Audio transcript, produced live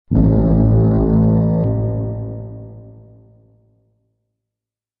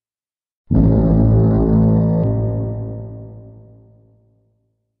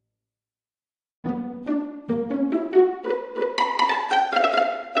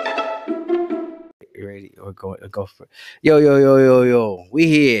or go for it. Yo. We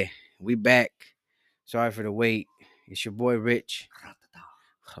here. We back. Sorry for the wait. It's your boy Rich,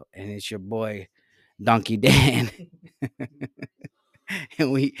 and it's your boy Donkey Dan,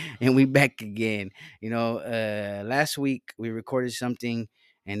 and we back again. Last week we recorded something,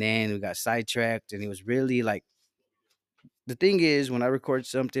 and then we got sidetracked, and it was really like the thing is when I record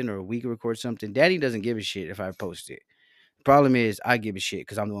something or we record something, Daddy doesn't give a shit if I post it. Problem is, I give a shit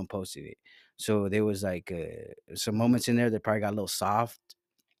because I'm the one posting it. So there was like some moments in there that probably got a little soft.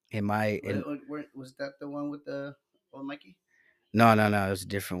 In my in Was that the one with the old Mikey? No, it was a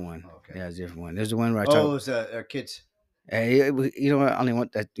different one. Oh, okay. Yeah, it's a different one. There's the one where I Oh, talk. it was our kids. You know what? I only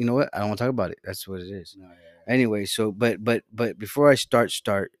want that. You know what? I don't want to talk about it. That's what it is. No, yeah. Anyway, so but before I start,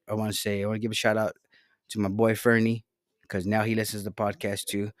 I want to give a shout out to my boy Fernie because now he listens to the podcast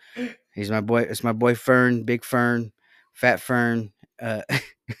too. He's my boy. It's my boy Fern, Big Fern, Fat Fern. Uh,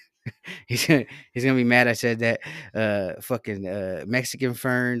 he's gonna be mad. I said that. Fucking Mexican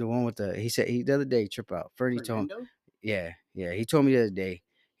Fern, the one with the other day trip out. Fernie told him, Fernando? yeah. He told me the other day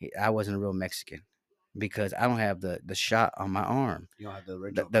I wasn't a real Mexican because I don't have the shot on my arm. You don't have the The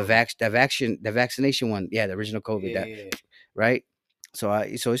original. the COVID. the vaccination one. Yeah, the original COVID. Yeah. Right. So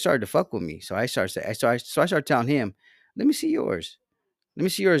he started to fuck with me. So I started telling him, let me see yours. Let me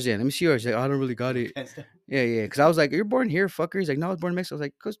see yours in. Let me see yours. He's like, I don't really got it. Yeah. Because I was like, you're born here, fucker. He's like, no, I was born in Mexico. I was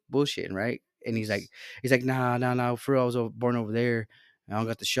like, cause bullshitting, right? And he's like, nah, for real, I was born over there. I don't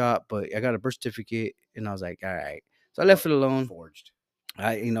got the shot, but I got a birth certificate. And I was like, all right. So I left it alone. Forged.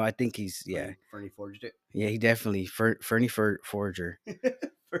 I think he's Fernie forged it. Yeah, he definitely Fernie Forger.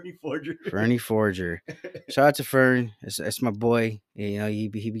 Fernie Forger. Fernie Forger. Shout out to Fern. That's my boy. You know, he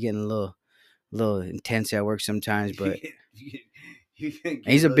be getting a little intense at work sometimes, but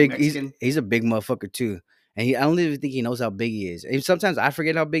he's a big motherfucker too. And I don't even think he knows how big he is. And sometimes I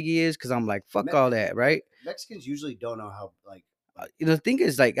forget how big he is because I'm like, fuck all that, right? Mexicans usually don't know how the thing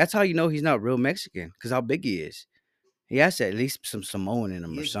is, like, that's how you know he's not real Mexican because how big he is. He has at least some Samoan in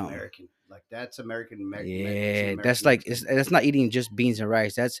him or something. American. Like that's American. Yeah, that's like that's not eating just beans and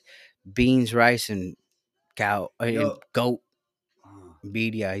rice. That's beans, rice, and cow and goat.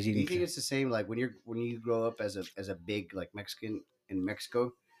 Bead, yeah, he's Do eating. you think it's the same? Like when you grow up as a big like Mexican in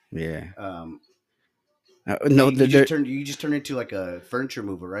Mexico? Yeah. No, you just turn into like a furniture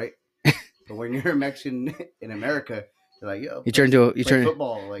mover, right? But when you're a Mexican in America, they're like, yo, you turn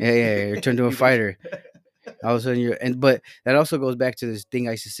football. Like, yeah, you turn to a fighter. All of a sudden but that also goes back to this thing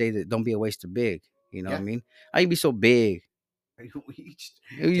I used to say that don't be a waste of big. You know what I mean? How you be so big?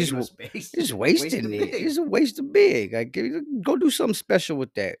 You just wasting it. It's a waste of big. Like, go do something special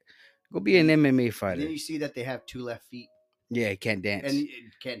with that. Go be an MMA fighter. And then you see that they have 2 left feet. Yeah, he can't dance. And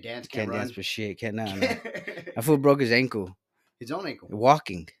can't dance, can't run. Dance for shit. Can't no. That fool broke his ankle. His own ankle.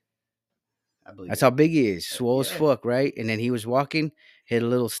 Walking. I believe that's how big he is. Swole as fuck, right? And then he was walking, hit a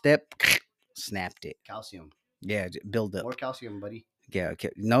little step, snapped it. Calcium. Yeah, build up. More calcium, buddy. Yeah,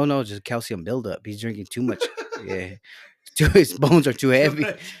 no, just calcium buildup. He's drinking too much. Yeah, his bones are too heavy.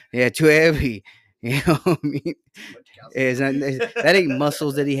 Yeah, too heavy. You know what I mean? That ain't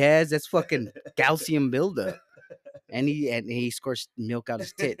muscles that he has. That's fucking calcium buildup. And he squirts milk out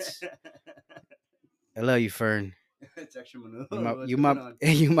his tits. I love you, Fern. It's extra manure. You my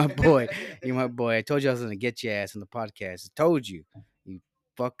boy. You my boy. I told you I was gonna get your ass on the podcast. I told you, you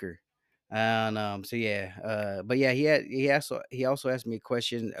fucker. And so yeah, but yeah, he also asked me a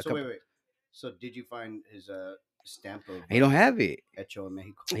question. Wait. So did you find his stamp of? He don't have it. Hecho in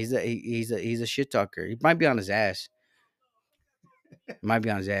Mexico. He's a shit talker. He might be on his ass. Might be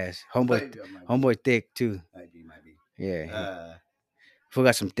on his ass. Homeboy thick too. Might be. Yeah. Fool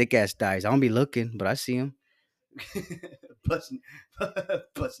got some thick ass thighs. I don't be looking, but I see him. Plus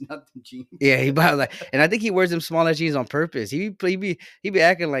not the jeans. Yeah, and I think he wears them smaller jeans on purpose. He be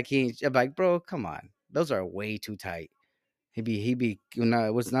acting like he ain't. I'm like, bro, come on, those are way too tight. He be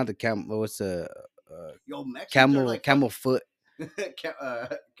what's not the camel? What's the camel like camel foot?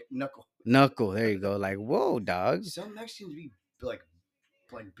 Knuckle. There you go. Like, whoa, dog. Some Mexicans be like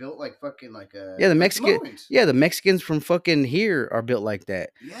built like fucking like the Mexicans from fucking here are built like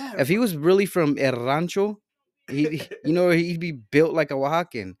that. Yeah. If he was really from El Rancho, he'd be built like a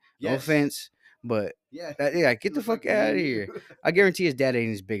Oaxacan. No offense, but get the fuck out of here. I guarantee his dad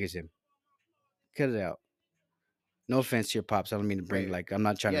ain't as big as him. Cut it out. No offense to your pops. I don't mean to bring I'm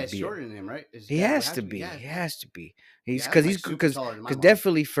not trying to be. He's shorter than him, right? He has to be. He has to be. Because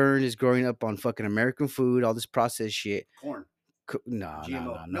definitely Fern is growing up on fucking American food, all this processed shit. Corn. No.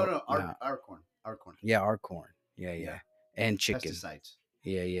 Our corn. Yeah, our corn. Yeah. And chicken. Pesticides.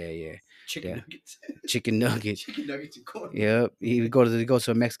 Yeah. Chicken Yeah. nuggets. Chicken nuggets. Chicken nuggets and corn. Yep. He would go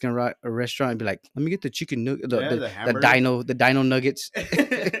to a Mexican a restaurant and be like, "Let me get the chicken nugget, Yeah, the hamburger. the dino nuggets.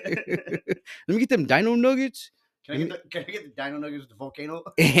 Let me get them dino nuggets." Can I get the dino nuggets with the volcano?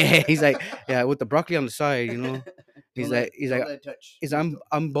 He's like, yeah, with the broccoli on the side, you know. He's Don't like, let it touch.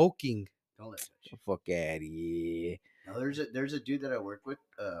 I'm bulking. Don't let it touch. Fuck out of here. Now there's a dude that I work with,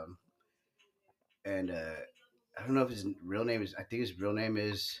 and I don't know if his real name is. I think his real name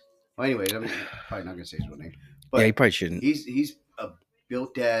is. Well, anyway, I'm probably not gonna say his real name, but Yeah, he probably shouldn't. He's a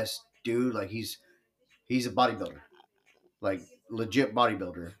built ass dude. Like he's a bodybuilder, like legit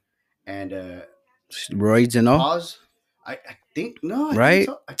bodybuilder, and Roids and all. pause. I think no, Right?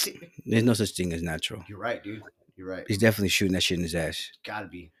 I think There's no such thing as natural. you're right, dude. You're right. He's definitely shooting that shit in his ass. Gotta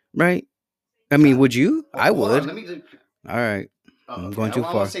be. Right? I mean, would you? I Hold would. on, let me. All right. Oh, I'm okay. going too I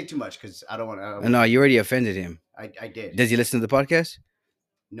far. won't say too much because I don't want. No, you already offended him. I did. Does he listen to the podcast?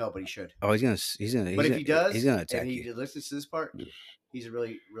 No, but he should. Oh, he's gonna. But if he does, he's gonna attack and you. he listens to this part, he's a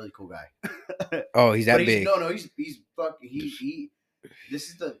really cool guy. Oh, he's that but big. No, he's fucking. He. This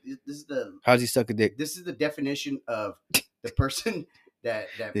is the. How's he suck a dick? This is the definition of the person that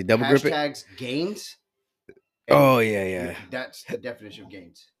They double grip it? hashtags gains. Oh yeah. That's the definition of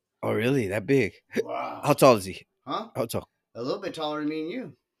gains. Oh really? That big? Wow. How tall is he? Huh? How tall? A little bit taller than me and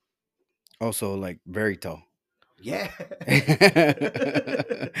you. Also, like very tall. Yeah.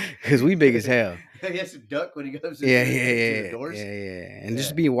 Because we big as hell. He has to duck when he goes to the doors. Yeah. And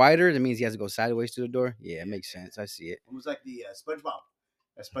just being wider, that means he has to go sideways to the door. Yeah, it makes sense. I see it. Almost like the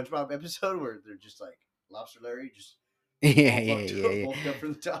SpongeBob episode where they're just like Lobster Larry, just bulked up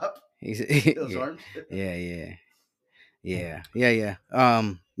from the top. Those arms.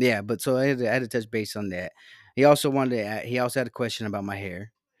 Yeah. But so I had to touch base on that. He also had a question about my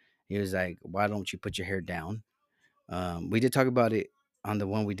hair. He was like, "Why don't you put your hair down?" We did talk about it on the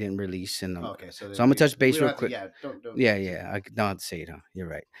one we didn't release, and Okay, so I'm gonna touch base real quick. Don't. I don't have to say it, huh? You're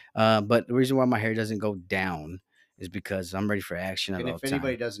right. But the reason why my hair doesn't go down is because I'm ready for action at all if time.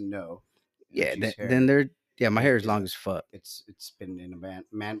 anybody doesn't know, then they're my hair is long as fuck. It's been in a man.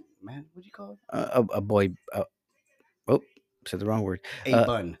 What do you call it? A boy. Said the wrong word. A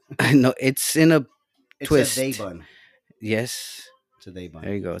bun. No, it's in a twist. It's a they bun. Yes. It's a they bun.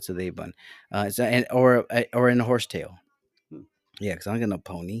 There you go. It's a they bun. Or in a horsetail. Yeah, because I don't got no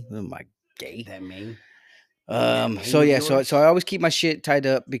pony. What am I, gay? That mane. So I always keep my shit tied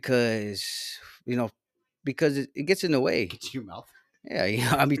up because it gets in the way. Gets your mouth.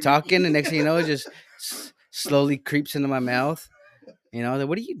 Yeah, I'll be talking, and next thing you know, it just slowly creeps into my mouth.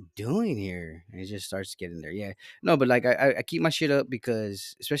 What are you doing here? And it just starts getting there. Yeah, no, but like I keep my shit up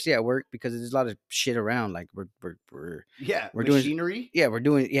because, especially at work, because there's a lot of shit around. Like we're machinery. We're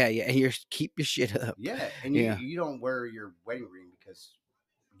doing and you keep your shit up. Yeah, and you don't wear your wedding ring because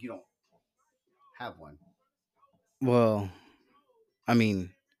you don't have one. Well, I mean,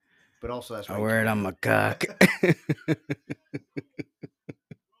 but also that's why I wear it on my cock.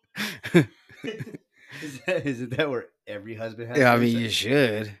 Isn't that where every husband has? Yeah, I mean, you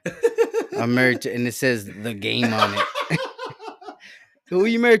should. I'm married to, and it says the game on it. Who are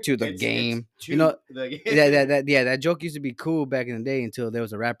you married to? The game. That joke used to be cool back in the day until there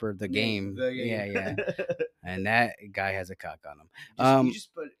was a rapper, The Game. Yeah. And that guy has a cock on him. You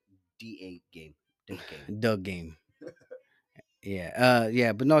just put D8 game. The Game.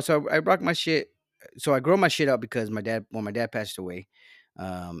 Yeah. But no, so I rock my shit. So I grow my shit out because when my dad passed away,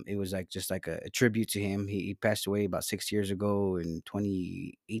 it was just like a tribute to him. He passed away about 6 years ago in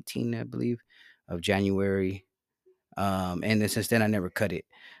 2018, I believe, of January. And then since then I never cut it.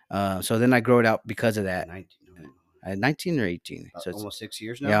 So then I grow it out because of that. 19 or 18. So it's almost 6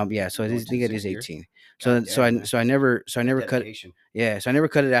 years now. Yeah. So I think it is 18. So I never cut it. Yeah. So I never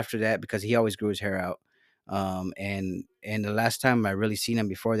cut it after that because he always grew his hair out. And the last time I really seen him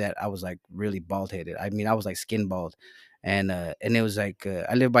before that, I was like really bald headed. I mean, I was like skin bald. And it was like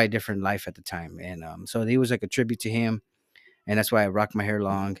I lived by a different life at the time. And so it was like a tribute to him. And that's why I rock my hair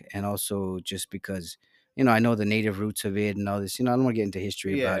long. And also just because I know the native roots of it and all this. I don't want to get into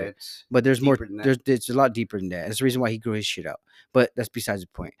history about it, but there's more. It's a lot deeper than that. That's the reason why he grew his shit out. But that's besides the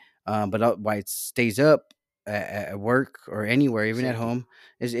point. But why it stays up at work or anywhere, even at home,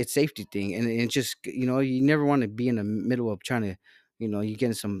 is it's safety thing, and it's just you never want to be in the middle of trying to, you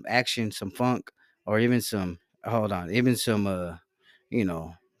getting some action, some funk, or even some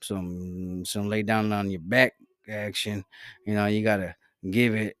some lay down on your back action. You gotta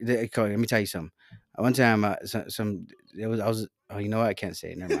give it. Let me tell you something. One time, I was. Oh, you know what? I can't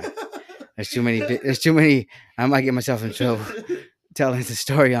say it. Never mind. There's too many. I might get myself in trouble telling the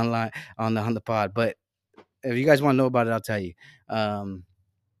story online on the pod. But if you guys want to know about it, I'll tell you.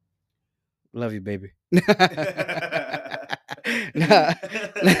 Love you, baby. No,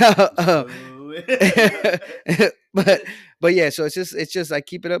 no, but yeah. So it's just I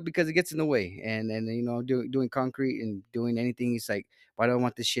keep it up because it gets in the way, and doing concrete and doing anything. It's like, why do I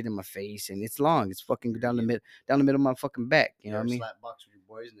want this shit in my face? And it's long. It's fucking down the middle of my fucking back. You You know what I ever mean? slap box with your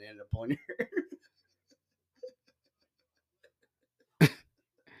boys and they end up pulling your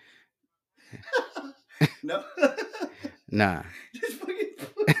no? Nah. Just fucking.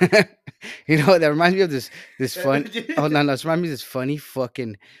 That reminds me of this fun. Oh no, no, this reminds me of this funny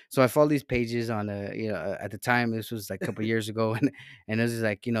fucking. So I follow these pages on at the time this was like a couple years ago, and this is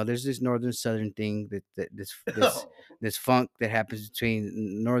like there's this northern southern thing that Oh. this funk that happens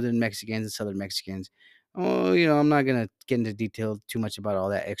between northern Mexicans and southern Mexicans. Oh, I'm not gonna get into detail too much about all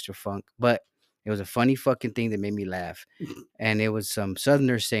that extra funk, but it was a funny fucking thing that made me laugh, and it was some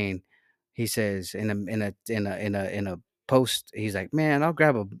southerner saying, he says in a post, he's like, man, I'll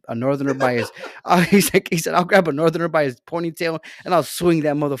grab a northerner by his he said, I'll grab a northerner by his ponytail and I'll swing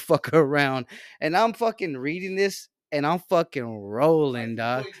that motherfucker around. And I'm fucking reading this and I'm fucking rolling,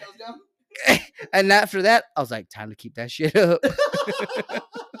 dog. Ponytails down. And after that, I was like, time to keep that shit up.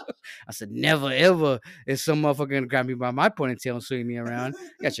 I said, never ever is some motherfucker gonna grab me by my ponytail and swing me around.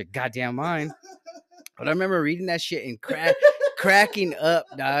 You got your goddamn mind. But I remember reading that shit and cracking up,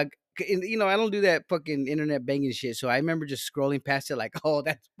 dog. And, I don't do that fucking internet banging shit. So I remember just scrolling past it like, oh,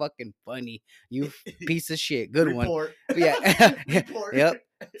 that's fucking funny. You piece of shit. Good Report. one. Yeah. Report. Yep.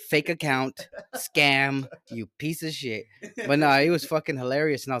 Fake account. Scam. You piece of shit. But no, it was fucking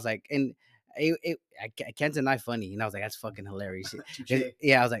hilarious. And I was like, and I can't deny funny. And I was like, that's fucking hilarious.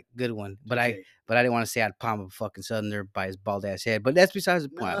 Yeah, I was like, good one. But I didn't want to say I'd palm a fucking southerner by his bald ass head. But that's besides the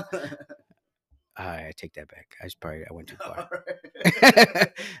point. I take that back. I went too far.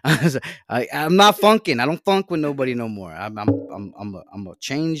 I'm not funking. I don't funk with nobody no more. I'm a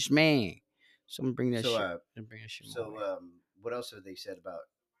changed man. So I'm gonna bring that shit. Bring that shit. So what else have they said about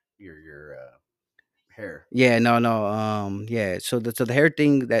your hair? Yeah, no. Yeah. So the hair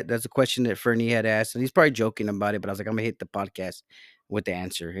thing, that's a question that Fernie had asked, and he's probably joking about it, but I was like, I'm gonna hit the podcast with the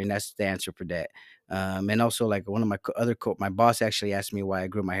answer, and that's the answer for that. And also like one of my my boss actually asked me why I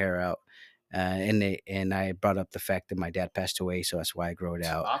grew my hair out. And I brought up the fact that my dad passed away, so that's why I grew it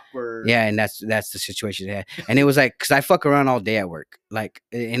out. Awkward. Yeah, and that's the situation they had. And it was like, cause I fuck around all day at work, like,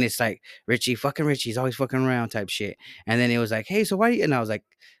 and it's like Richie's always fucking around type shit. And then it was like, hey, so why? And I was like,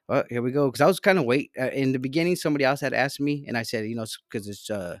 well, here we go, cause I was kind of in the beginning. Somebody else had asked me, and I said, cause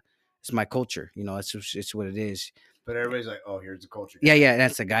it's my culture, it's what it is. But everybody's like, oh, here's the culture. Yeah,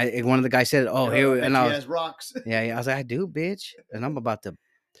 that's the guy. One of the guys said, oh, here, and I was rocks. Yeah, I was like, I do, bitch, and I'm about to.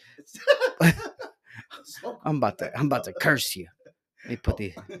 I'm about to curse you. Let me put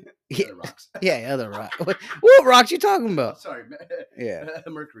the other rocks. Yeah, other rock. What rocks you talking about? Sorry, yeah,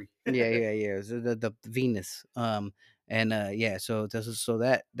 Mercury. yeah. So the Venus. And yeah. So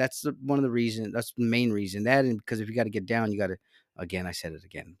that's one of the reasons. That's the main reason. That, and because if you got to get down, you got to. Again, I said it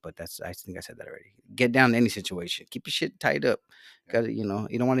again, but I think I said that already. Get down in any situation. Keep your shit tied up. Got to, you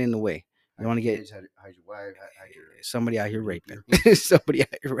don't want it in the way. You want to get how's your wife? Somebody out here raping. Somebody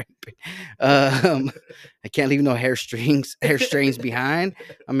out here raping. I can't leave no hair strains behind.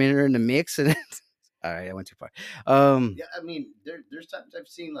 I'm in the mix, and all right, I went too far. Yeah, I mean, there's times I've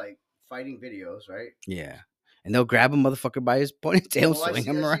seen like fighting videos, right? Yeah, and they'll grab a motherfucker by his ponytail, swing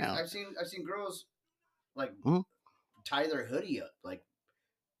him around. I've seen girls like tie their hoodie up, like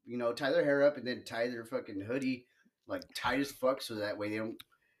tie their hair up and then tie their fucking hoodie like tight as fuck, so that way they don't.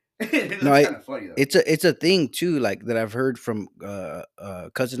 No, kind of funny though. It's a thing too, like that I've heard from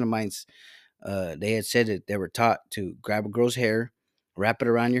cousin of mine's. They had said that they were taught to grab a girl's hair, wrap it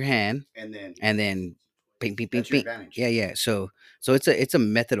around your hand, and then ping, ping, ping, ping. Yeah. So it's a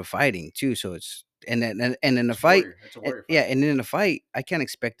method of fighting too. So it's and in a fight, yeah, and in a fight, I can't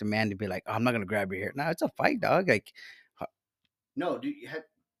expect a man to be like, oh, I'm not gonna grab your hair. No, it's a fight, dog. Like, no, do you have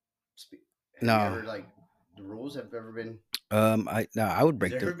no, you ever, like, the rules have ever been? I would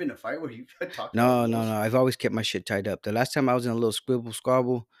break. Has there ever been a fight where you talked? No. I've always kept my shit tied up. The last time I was in a little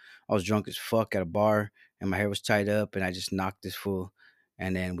squabble, I was drunk as fuck at a bar, and my hair was tied up, and I just knocked this fool,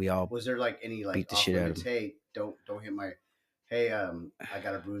 and then we all. Was there like any like beat the shit out of him? Hey, don't hit my. Hey, I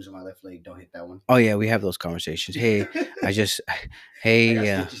got a bruise on my left leg. Don't hit that one. Oh yeah, we have those conversations. Hey, I just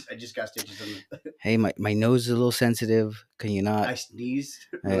got stitches on the... Hey, my nose is a little sensitive. Can you not? I sneeze.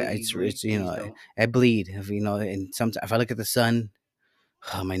 It's I bleed. And sometimes if I look at the sun,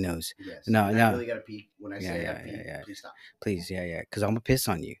 oh, my nose. Yes. No. I really gotta pee. When I say I pee, please stop. Please, yeah. Because I'm gonna piss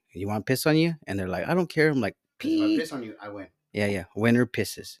on you. You want to piss on you? And they're like, I don't care. I'm like, pee. If I piss on you, I win. Yeah. Winner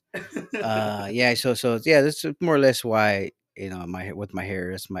pisses. Yeah. So yeah, that's more or less why my with my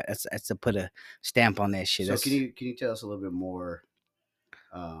hair. That's to put a stamp on that shit. So That's can you tell us a little bit more,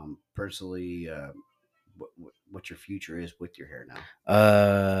 personally, what your future is with your hair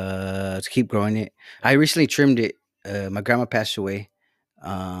now? to keep growing it. I recently trimmed it. My grandma passed away.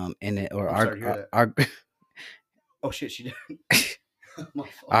 And it, or I'm sorry to hear that. our Oh shit, she did. My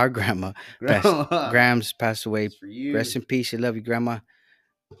fault. our grandma Grandma, Grams passed away. it's for you. Rest in peace. I love you, grandma.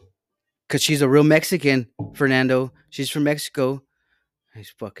 Cause she's a real Mexican, Fernando. She's from Mexico. He's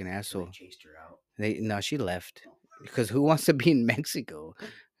a fucking So they asshole. chased her out. No, she left. Because who wants to be in Mexico?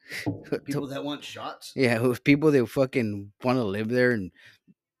 People that want shots. Yeah, people that fucking want to live there and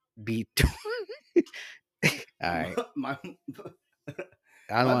be. All right, My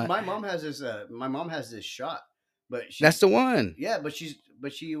I don't want. my mom has this. My mom has this shot, but That's the one. yeah, but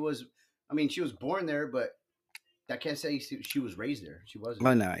she was. I mean, she was born there, but I can't say she was raised there. She wasn't.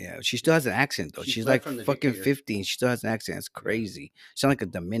 Oh no, yeah, she still has an accent though. She She's fled like from the fucking dictator. 15. She still has an accent. It's crazy. Sound like a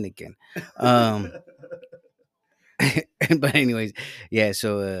Dominican. But anyways, yeah.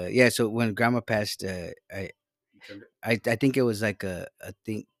 So when grandma passed, I think it was like a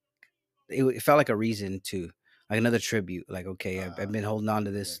thing. It felt like a reason to like another tribute. Like okay, I've been holding on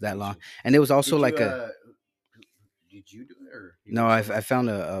to this that long, and it was also Did you like a did you do it or you no. know I someone? found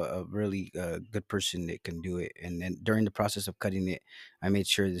a really good person that can do it, and then during the process of cutting it, I made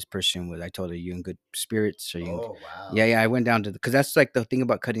sure this person was. I told her you in good spirits, or you. Oh wow! Yeah, yeah. I went down to because that's like the thing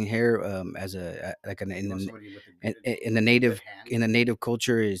about cutting hair. As a like an You want somebody with a in the good native hand. in the native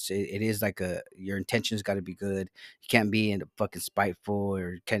culture it is like a your intentions got to be good. You can't be in fucking spiteful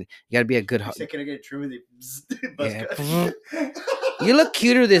or you got to be a good You say, "Can I get a trim?" And they buzz yeah. cut. You look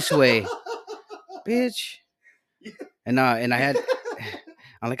cuter this way, bitch. And I had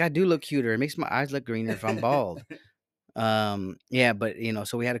I'm like I do look cuter. It makes my eyes look greener if I'm bald. Yeah, but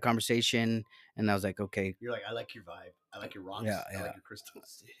so we had a conversation and I was like, okay, You're like, I like your vibe. I like your rocks. yeah, I yeah. like your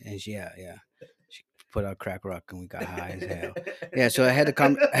crystals. And yeah. She put out crack rock and we got high as hell. Yeah, so I had to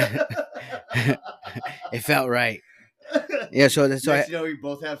come. It felt right. Yeah, so Next, you know, we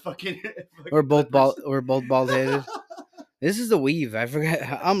both have fucking, we're fucking both clippers. bald. We're both bald headed. This is the weave. I forgot.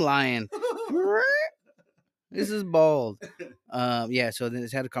 I'm lying. This is bald. Yeah. So then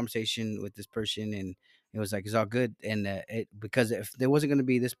I had a conversation with this person, and it was like it's all good. And because if there wasn't going to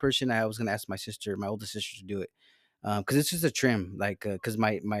be this person, I was going to ask my sister, my oldest sister, to do it. Because it's just a trim, like, because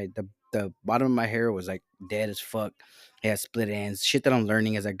the bottom of my hair was like dead as fuck. It had split ends, shit that I'm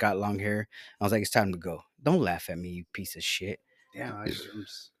learning as I got long hair. I was like, it's time to go. Don't laugh at me, you piece of shit, Damn, I'm just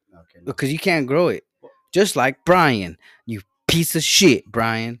okay. No. because you can't grow it, Well, just like Brian, you piece of shit,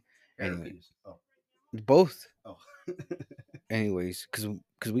 Brian. hair or Anyway, penis? Oh, both. oh. Anyways,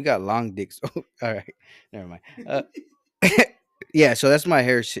 because we got long dicks. Oh, all right, never mind. Yeah, so that's my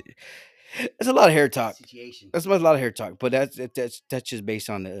hair shit. That's a lot of hair talk. Situation. That's a lot of hair talk, but that's just based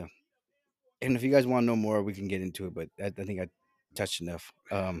on the. And if you guys want to know more, we can get into it. But I think I touched enough.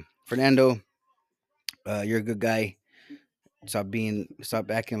 Fernando, you're a good guy. Stop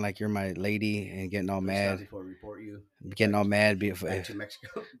acting like you're my lady and getting all Please stop mad. before I report you. Getting all mad Back to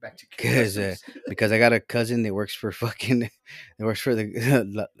Mexico. Back to because customs. because I got a cousin that works for fucking that works for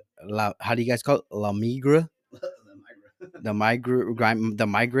the how do you guys call it, La Migra, the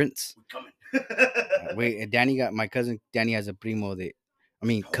migrants. We're coming. Wait, Danny got my cousin. Danny has a primo that, I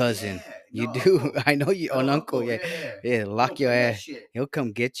mean Oh, cousin. yeah. You No, do. uncle. I know you. No, An uncle. uncle. Yeah, Yeah. yeah. You Lock don't your play that ass. shit. He'll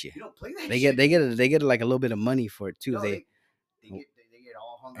come get you. You don't play that They shit. get like a little bit of money for it too. No, They they get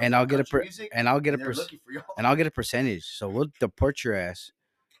all hung up and on I'll get country music, and I'll get and they're looking for y'all. and I'll get a percentage. So we'll deport your ass,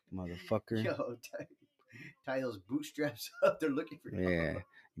 motherfucker. Yo, tie those bootstraps up. They're looking for y'all. Yeah,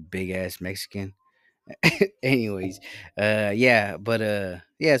 you big ass Mexican. Anyways, yeah, but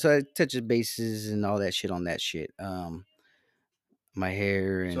yeah. So I touches bases and all that shit on that shit. My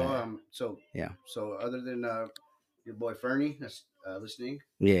hair and yeah, So other than your boy Fernie that's listening,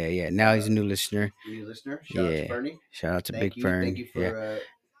 yeah. Now he's a new listener. new listener, shout out to Yeah, Fernie. shout out to Thank Big you, Fern. thank you Yeah, for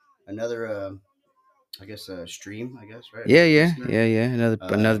another, I guess, stream. I guess, right? yeah, Another yeah, listener. yeah.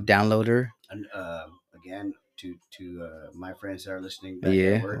 Another Um, downloader. And again, to my friends that are listening back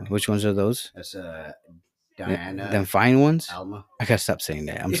Yeah, at work, which ones are those? that's Diana, Them fine ones. Alma. I gotta stop saying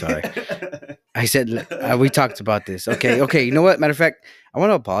that. I'm sorry. I said we talked about this. Okay. You know what? Matter of fact, I want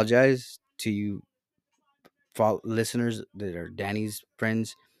to apologize to you, listeners that are Danny's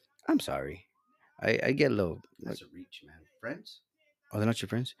friends. I'm sorry. I get a little. That's a reach, man. Friends? Oh, they're not your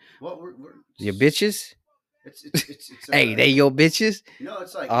friends. Well, we're Your bitches. it's Hey, they your bitches. no,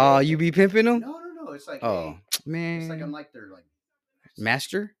 it's like, Oh, hey, you be pimping them. no, it's like, Oh hey, it's like I'm man, like their like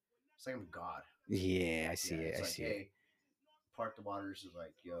master. it's like I'm God. Yeah, I see Yeah, it. it's I like, see it. hey, part the waters is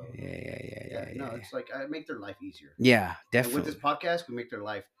like, yo, Yeah, yeah, yeah, yeah, yeah, yeah, no, yeah. it's like I make their life easier, Yeah, and with this definitely. podcast, we make their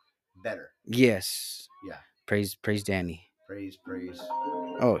life better. Yes. Yeah, Praise Danny. praise, praise.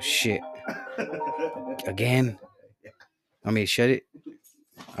 Oh shit. Again? I mean, shut it.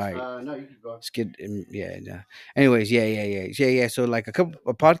 All right. No, you keep going. Let's get yeah, yeah. Anyways, yeah. So like a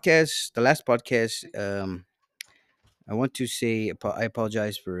podcast, the last podcast, I want to say I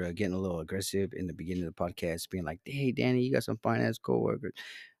apologize for getting a little aggressive in the beginning of the podcast, being like, "Hey, Danny, you got some finance coworkers."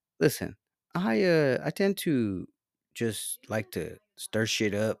 Listen, I tend to just like to stir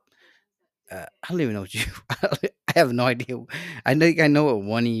shit up. I don't even know what you. I have no idea. I know what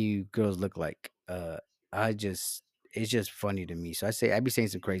one of you girls look like. I just it's just funny to me. So I be saying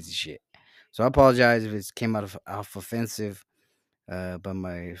some crazy shit. So I apologize if it came out of off offensive. But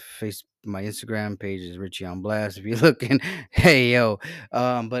my Instagram page is Richie on Blast. If you're looking, hey yo.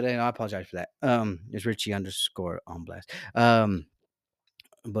 But I apologize for that. It's Richie underscore on Blast.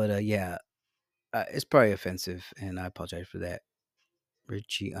 But yeah, it's probably offensive, and I apologize for that.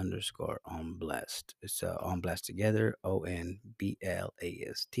 Richie underscore on blast. It's on blast together.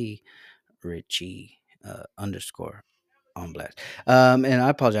 ONBLAST. Richie underscore on blast. And I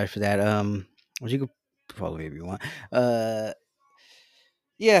apologize for that. Well, you could follow me if you want.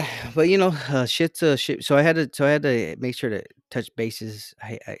 Yeah, but shit's shit. So I had to make sure to touch bases.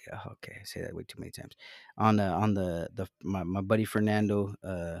 Okay, I say that way too many times on the my buddy Fernando.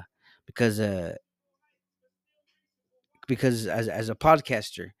 Because because as a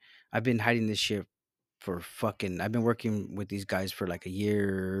podcaster, I've been hiding this shit for fucking. I've been working with these guys for like a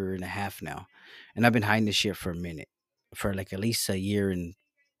year and a half now, and I've been hiding this shit for a minute, for like at least a year and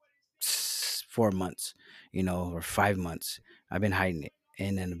 4 months, or 5 months. I've been hiding it,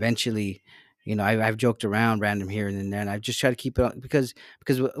 and then eventually, I've joked around random here and there, and I just try to keep it on because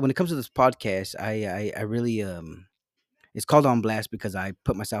when it comes to this podcast, I really it's called on blast because I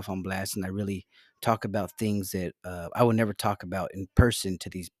put myself on blast and I really talk about things that I would never talk about in person to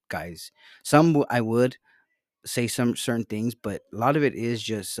these guys. I would say some certain things, but a lot of it is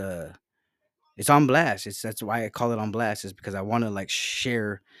just it's on blast. That's why I call it on blast is because I want to like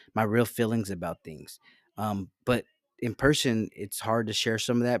share my real feelings about things. But in person, it's hard to share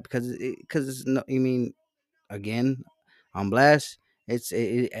some of that because it's no, I mean, again, on blast, I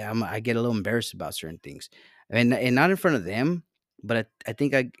get a little embarrassed about certain things, and not in front of them, but I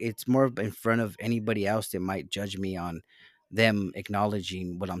think it's more of in front of anybody else that might judge me on them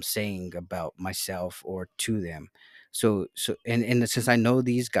acknowledging what I'm saying about myself or to them. And since I know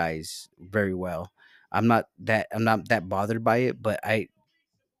these guys very well, I'm not that bothered by it, but I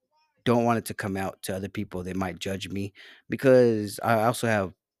don't want it to come out to other people that might judge me because I also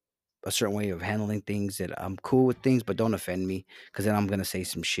have a certain way of handling things that I'm cool with things, but don't offend me because then I'm gonna say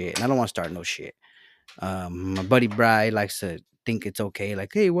some shit, and I don't want to start no shit. My buddy Bry likes to think it's okay,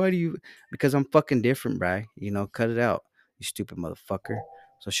 like, hey, why do you? Because I'm fucking different, Bry. Cut it out, you stupid motherfucker.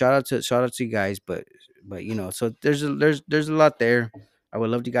 So shout out to you guys, but so there's a lot there. I would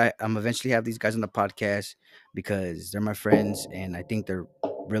love to guy. I'm eventually have these guys on the podcast because they're my friends, and I think they're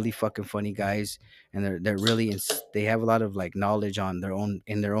really fucking funny guys, and they're really they have a lot of like knowledge on their own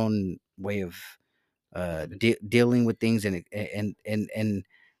in their own way of Living. dealing with things, and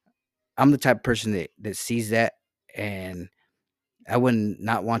I'm the type of person that sees that, and I wouldn't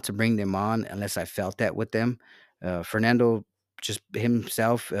not want to bring them on unless I felt that with them. Fernando, just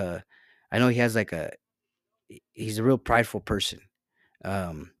himself, I know he has like he's a real prideful person.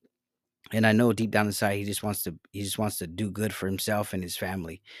 Um, and I know deep down inside he just wants to do good for himself and his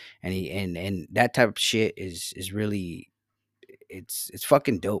family, and that type of shit is really it's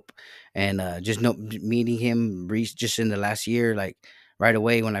fucking dope. And just meeting him just in the last year, like right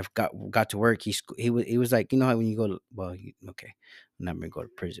away when I got to work, he was like, how when you go to, well, okay, I'm not gonna go to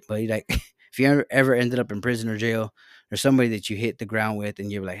prison, but he like if you ever ended up in prison or jail, there's somebody that you hit the ground with,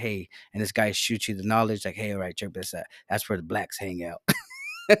 and you're like, hey, and this guy shoots you the knowledge, like, hey, all right, check this out. That's where the blacks hang out.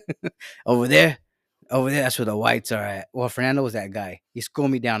 over there. Over there, that's where the whites are at. Well, Fernando was that guy. He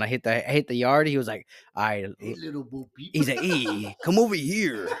schooled me down. I hit the yard. He was like, all right. Hey, little bo peep. He's like, hey, come over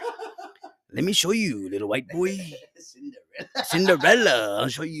here. Let me show you, little white boy. Cinderella. Cinderella. I'll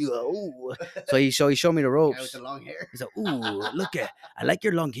show you. Oh. So he showed me the Guy with the ropes. long hair. He's like, ooh, look at, I like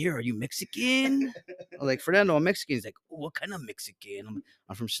your long hair. Are you Mexican? I was like, Fernando, I'm Mexican. He's like, oh, what kind of Mexican?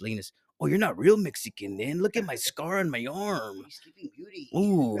 I'm from Salinas. Oh, you're not real Mexican then. Look at my scar on my arm. He's Sleeping Beauty.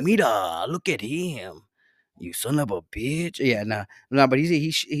 Ooh, mira, look at him. You son of a bitch. Yeah, nah, but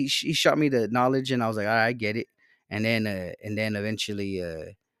he shot me the knowledge, and I was like, all right, I get it. And then eventually,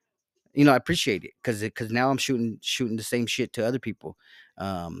 I appreciate it because now I'm shooting the same shit to other people.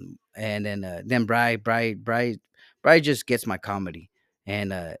 And then Bry Bry just gets my comedy, and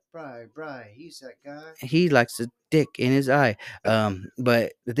Bry, he's that guy. he likes a dick in his eye.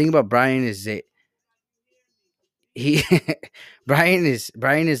 But the thing about Brian is that he Brian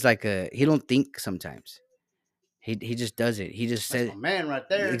is like a he don't think sometimes. He just does it. He just That's said my man right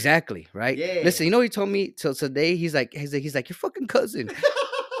there. exactly right. Yeah. Listen, you know what he told me till today. He's like your fucking cousin.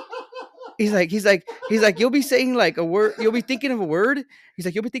 He's like you'll be saying like a word. You'll be thinking of a word. He's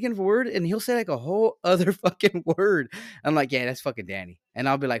like you'll be thinking of a word, and he'll say like a whole other fucking word. I'm like yeah, that's fucking Danny, and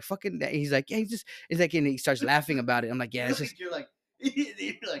I'll be like fucking. He's like yeah, he's like and he starts laughing about it. I'm like yeah, that's just You're like, if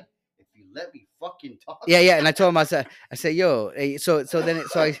you let me fucking talk. yeah. And I told him I said yo, hey, so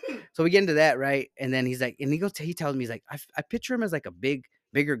we get into that right, and then he's like, and he tells me he's like I picture him as like a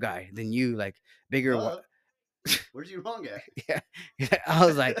bigger guy than you, like bigger. Where's you wrong at? Yeah,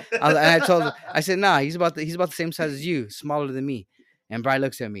 and I told him, I said, nah, he's about the same size as you, smaller than me. And Bry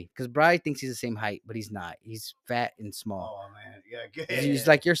looks at me because Bry thinks he's the same height, but he's not. He's fat and small. Oh man, yeah, good. He's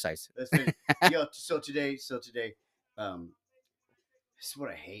like your size. That's good. Yo, so today, um, this is what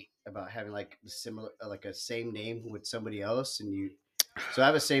I hate about having like the similar, like a same name with somebody else, and you. So I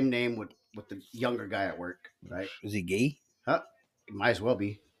have a same name with the younger guy at work, right? Is he gay? Huh? It might as well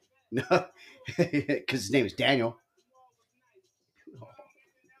be. No, because his name is Daniel.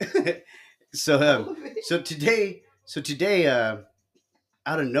 So today, out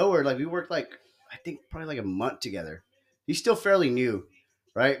of nowhere, like we worked like I think probably like a month together. He's still fairly new,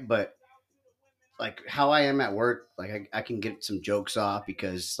 right? But like how I am at work, like I can get some jokes off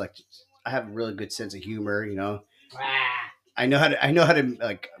because like I have a really good sense of humor, you know. I know how to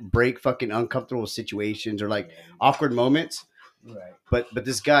like break fucking uncomfortable situations or like awkward moments. Right. But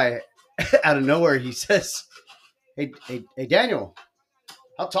this guy out of nowhere he says, "Hey Daniel,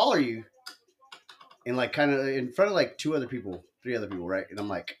 how tall are you?" And like kind of in front of like three other people, right? And I'm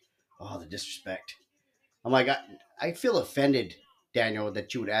like, "Oh, the disrespect." I'm like, I feel offended, Daniel,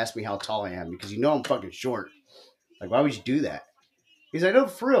 that you would ask me how tall I am because you know I'm fucking short. Like, why would you do that? He's like, no,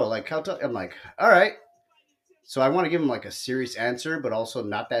 for real. Like, how tall? I'm like, all right. So I want to give him like a serious answer, but also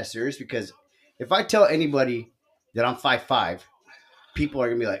not that serious because if I tell anybody that I'm 5'5", people are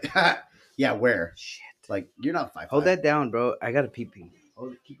gonna be like, yeah, where? Shit. Like, you're not 5'5". Hold that down, bro. I got a pee pee.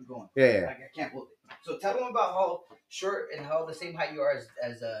 Hold it. Keep it going. Yeah. I can't hold it. So tell them about how short and how the same height you are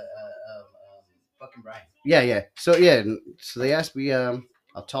as fucking Brian. Yeah. So they asked me, how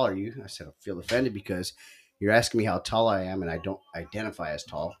tall are you? I said, I feel offended because you're asking me how tall I am, and I don't identify as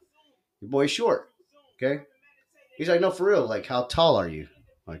tall. Your boy's short. Okay. He's like, no, for real. Like, how tall are you?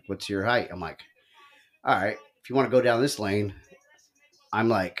 Like, what's your height? I'm like, all right. If you want to go down this lane, I'm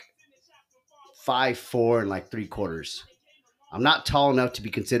like 5'4" and like 3/4. I'm not tall enough to be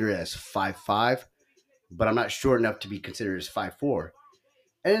considered as 5'5", but I'm not short enough to be considered as 5'4".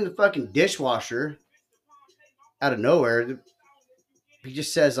 And then the fucking dishwasher, out of nowhere, he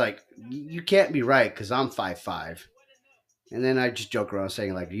just says like, "You can't be right because I'm 5'5". And then I just joke around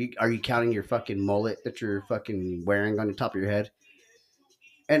saying like, "Are you counting your fucking mullet that you're fucking wearing on the top of your head?"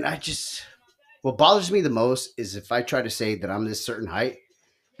 And what bothers me the most is if I try to say that I'm this certain height,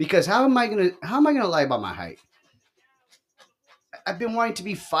 because how am I gonna lie about my height? I've been wanting to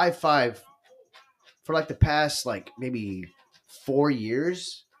be 5'5" for like the past like maybe 4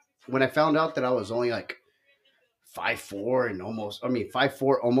 years. When I found out that I was only like 5'4" and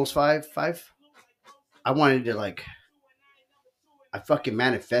 5'4", almost 5'5", I wanted to like I fucking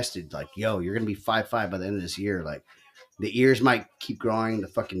manifested like, yo, you're gonna be 5'5" by the end of this year. Like the ears might keep growing, the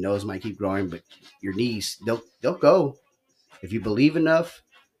fucking nose might keep growing, but your knees they'll go. If you believe enough,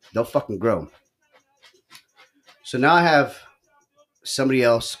 they'll fucking grow. So now I have somebody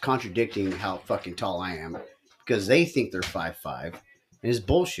else contradicting how fucking tall I am because they think they're 5'5", and it's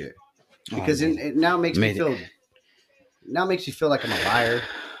bullshit. Because it now makes me feel like I'm a liar,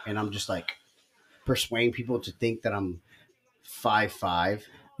 and I'm just like persuading people to think that I'm 5'5".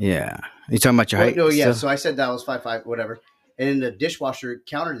 Yeah. You talking about your height? No, yeah. still? So I said that I was 5'5", whatever. And then the dishwasher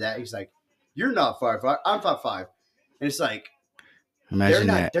countered that. He's like, "You're not 5'5". I'm 5'5". And it's like Imagine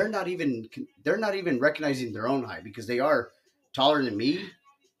that. they're not even recognizing their own height because they are taller than me.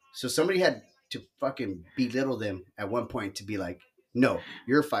 So somebody had to fucking belittle them at one point to be like, "No,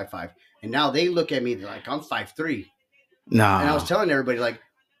 you're 5'5". And now they look at me like I'm 5'3". Nah. And I was telling everybody like,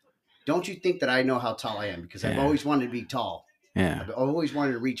 don't you think that I know how tall I am? Because I've always wanted to be tall. Yeah. I've always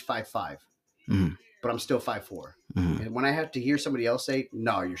wanted to reach 5'5", but I'm still 5'4". And when I have to hear somebody else say,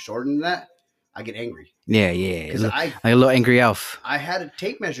 "No, you're shorter than that," I get angry. Yeah. Because Like a little angry elf. I had a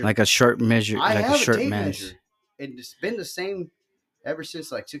tape measure. Like a short measure. I like have a short tape measure. measure. And it's been the same ever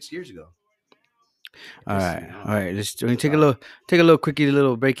since like 6 years ago. All right. Let's take a little quickie,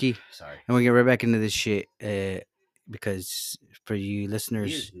 little breaky, Sorry. and we get right back into this shit. because for you He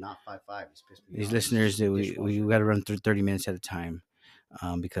listeners, is not 5'5". He's pissed me these off. He's listeners just a that we dishwasher. got to run through 30 minutes at a time,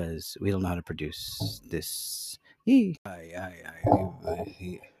 because we don't know how to produce this.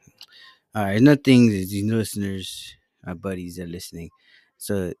 All right, another thing is these listeners, our buddies that are listening.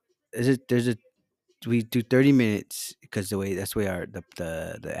 So there's a we do 30 minutes because that's the way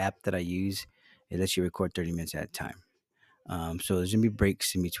the app that I use, it lets you record 30 minutes at a time. So there's gonna be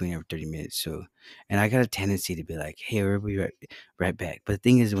breaks in between every 30 minutes. So, and I got a tendency to be like, "Hey, we'll be right back." But the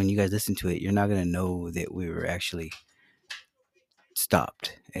thing is, when you guys listen to it, you're not gonna know that we were actually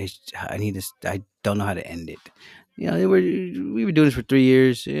stopped. I don't know how to end it. We were doing this for 3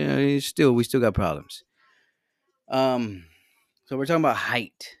 years. We still got problems. Um, so we're talking about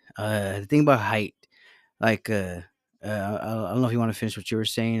height. The thing about height, like, I don't know if you want to finish what you were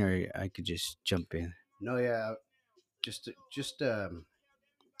saying, or I could just jump in. No, yeah, just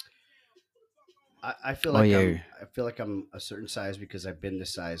I feel Oh like yeah, I'm a certain size because I've been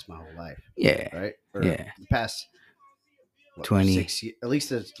this size my whole life, yeah, right? Or yeah. the past what 20. at least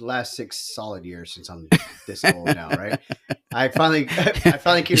the last 6 solid years since I'm this old now, right? I finally I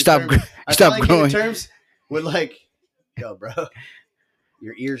finally You came to stop. terms. You I stop finally came to growing. terms with like, yo, bro,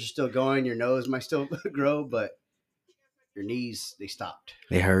 your ears are still going, your nose might still grow, but your knees they stopped.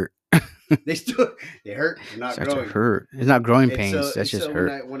 They hurt. They still they hurt. They're not Starts to growing. hurt. It's not growing And pains. so That's and just so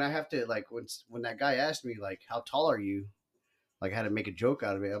hurt. when I have to like when that guy asked me like how tall are you, like I had to make a joke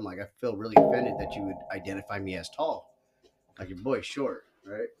out of it. I'm like I feel really offended that you would identify me as tall. Like your boy's short,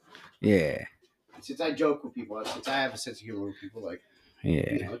 right? Yeah, Since I joke with people, since I have a sense of humor with people, like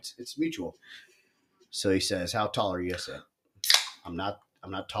yeah, it's mutual. So he says, "How tall are you?" I said, I'm not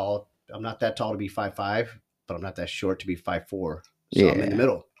tall. I'm not that tall to be 5'5", but I'm not that short to be 5'4". So I'm in the yeah.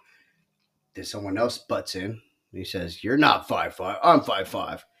 middle. Then someone else butts in. And he says, "You're not 5'5". I'm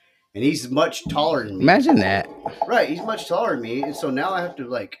 5'5", and he's much taller than me. Imagine that. Right, he's much taller than me, and so now I have to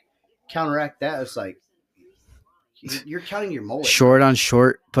like counteract that. It's like you're counting your mullet, Short bro. on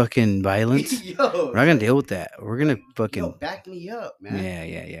short fucking violence. Yo, We're not it's gonna like deal with that. We're gonna yo, fucking back me up, man. yeah,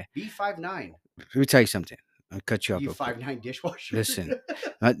 yeah, yeah. Be 5'9". Let me tell you something. I'll cut you off You real quick. 5'9" dishwasher. Listen,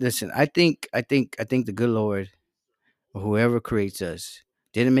 listen. I think the good Lord, or whoever creates us,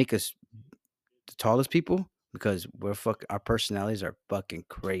 didn't make us the tallest people because our personalities are fucking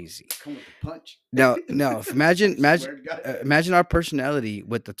crazy. Come with the punch. Now, if imagine, Swear to God, imagine our personality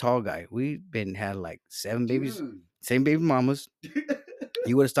with the tall guy. We've been had like 7 babies, dude. same baby mamas.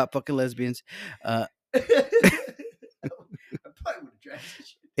 You would have stopped fucking lesbians. Uh, I probably would have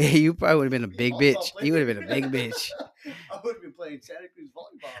transitioned. you probably would have been a Be a big volleyball bitch. You would player. have been a big bitch. I would have been playing Santa Cruz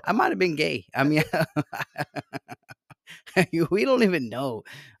volleyball. I might have been gay. I mean, we don't even know.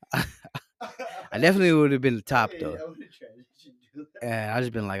 I definitely would have been the top Hey, though. I would have transitioned. To that. And I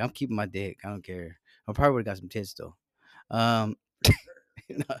just been like, I'm keeping my dick. I don't care. I probably would have got some tits though. Um,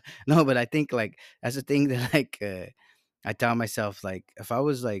 no, no, but I think like that's the thing that like I tell myself like if I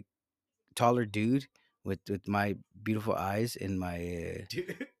was like taller dude with my beautiful eyes and my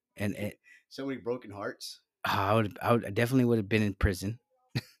Dude, and so many broken hearts. I definitely would have been in prison,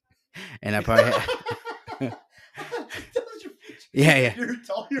 and I probably had, yeah, yeah. You're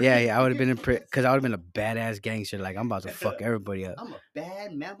tall. Yeah, yeah, I would have been in prison because I would have been a badass gangster. Like I'm about to fuck everybody up. I'm a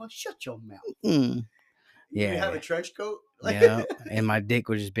bad mama. Shut your mouth. Mm. You Yeah, have yeah, a trench coat. yeah. And my dick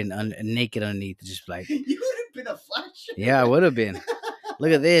would just been naked underneath, just like You would have been a flash. yeah, I would have been.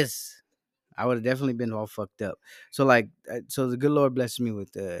 Look at this. I would have definitely been all fucked up. So like, so the good Lord blessed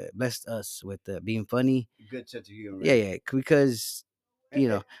us with being funny. Good sense of humor. Yeah, yeah, because Eh,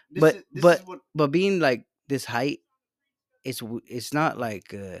 eh, This but is what but being like this height, it's not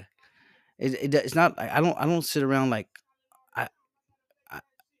like it's not. I don't sit around like I, I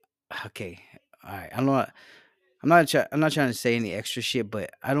okay. All right, I'm not trying to say any extra shit,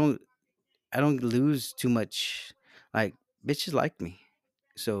 but I don't lose too much. Like bitches like me,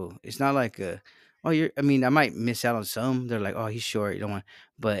 so it's not like oh you're. I mean, I might miss out on some. They're like, oh, he's short. You don't want,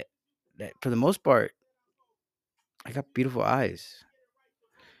 but for the most part, I got beautiful eyes.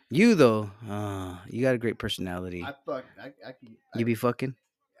 You though, you got a great personality. I fuck. I can. You be fucking.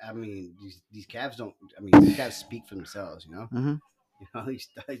 I mean, these calves don't. I mean, these calves speak for themselves. You know. Mm-hmm. You know these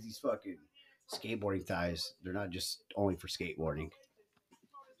thighs, these fucking skateboarding thighs. They're not just only for skateboarding.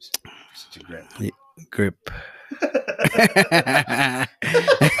 It's a grip. Grip.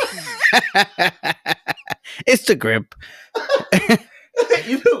 It's the grip.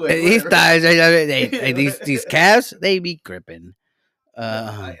 Either way, These whatever. thighs, these calves, they be gripping.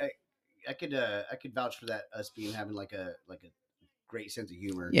 Uh, I could vouch for that. Us being having like a great sense of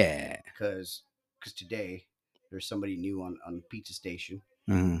humor. yeah. Because today there's somebody new on the pizza station,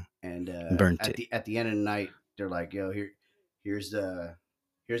 Mhm. and Burnt it. at the end of the night they're like, yo, here's the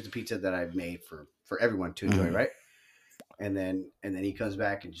here's the pizza that I've made for everyone to enjoy, Mhm. right? And then he comes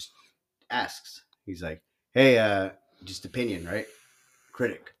back and just asks. He's like, hey, just opinion, right?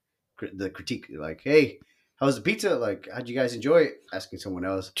 Critic, the critique, like, hey, how was the pizza? Like, how'd you guys enjoy it? Asking someone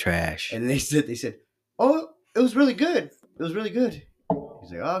else, Trash. and they said, oh, it was really good. It was really good.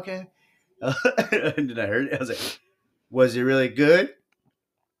 He's like, oh, okay. And then I heard it. I was like, was it really good,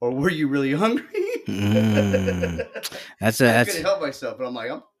 or were you really hungry? Mm. That's a I couldn't that's help myself, but I'm like,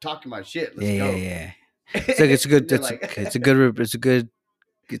 I'm talking my shit. yeah, Let's yeah, go. yeah. It's a And good they're like, it's a good it's a good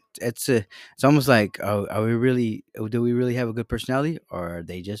it's a it's almost like are we really do we really have a good personality or are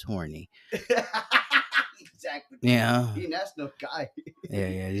they just horny? exactly. Yeah, He didn't ask no guy.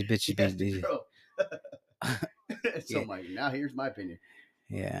 yeah. These He bitches be asked the girl. So yeah, I'm like, now here's my opinion.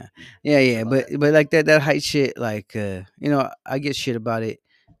 yeah, You sure yeah. about that? But like that height shit, like I get shit about it,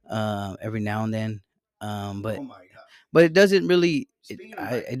 every now and then, Oh my god. but it doesn't really. Speaking of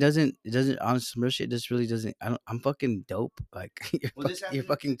height, It doesn't honest real shit. This really doesn't. I'm fucking dope. Like well, this you're happened.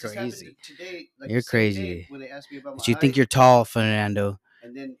 fucking This happened crazy. today, like the You're same day crazy. when they asked me about But my you think height, you're tall, Fernando?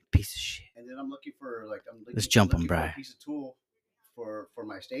 and then Piece of shit. I'm looking for Let's jump him, looking for a Bry. piece of tool for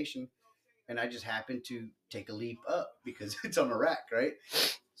my station, and I just happened to take a leap up because it's on a rack, right?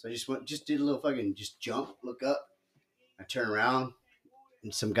 So I just did a little fucking just jump, look up, I turn around,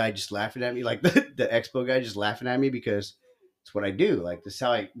 and some guy just laughing at me, like the expo guy just laughing at me because it's what I do. Like this is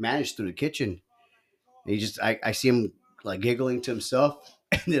how I manage through the kitchen. And I see him like giggling to himself,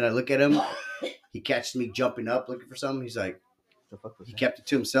 and then I look at him. He catches me jumping up looking for something. He's like, he kept it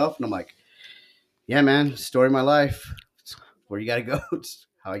to himself, and I'm like, yeah, man, story of my life. It's where you gotta go. It's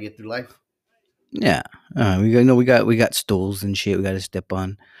how I get through life. Yeah, we got stools and shit. We got to step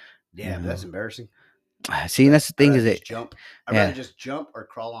on. You Yeah, but that's know, embarrassing. see, and that's the I'd thing rather is that just jump. I'd rather yeah, just jump or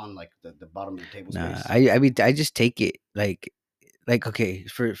crawl on like the bottom of the table nah. space. I mean, I just take it like okay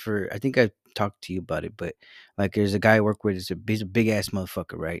for I think I talked to you about it, but like there's a guy I work with. He's a big ass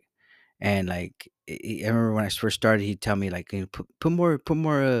motherfucker, right? And like I remember when I first started, he'd tell me like, put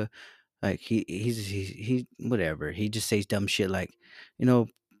more like he whatever. He just says dumb shit like, you know,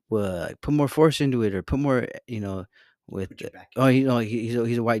 like, put more force into it or put more, with Put your back oh, into it.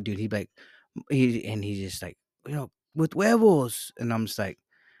 he's a white dude. He'd be like he's just like, with huevos, and I'm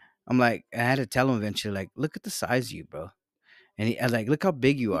like, I had to tell him eventually like, look at the size of you, bro. And I was like, look how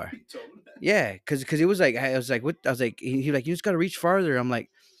big you are. You told him that. Yeah, cause it was like I was like, what? I was like, he like, you just gotta reach farther. I'm like,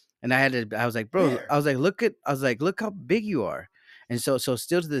 and I was like, bro, Where? I was like, look how big you are. And so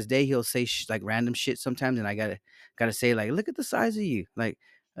still to this day, he'll say like random shit sometimes, and I gotta say like, look at the size of you, like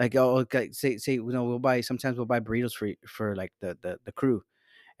oh, okay, say sometimes we'll buy burritos for like the crew,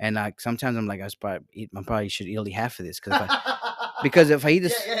 and like sometimes I'm like, I probably should eat only half of this because if I eat Yeah,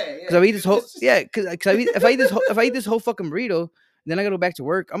 this, yeah, because yeah. I eat this Dude, whole, this is yeah, because if I eat if I eat this whole fucking burrito, then I gotta go back to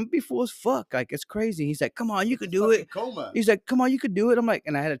work. I'm gonna be full as fuck. Like it's crazy. He's like, come on, you it's a could do it. fucking coma. He's like, come on, you could do it. I'm like,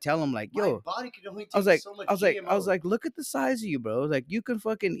 and I had to tell him like, My yo, body can only take so much I was GMO. like, look at the size of you, bro. Like you can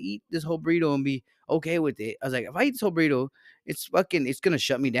fucking eat this whole burrito and be okay with it. I was like, if I eat this whole burrito, it's gonna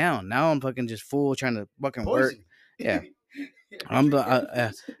shut me down. Now I'm fucking just full trying to fucking work. Poison. Yeah, You're I'm the drinking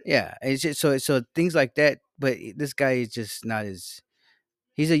everything's. yeah. It's just so things like that. But this guy is just not as.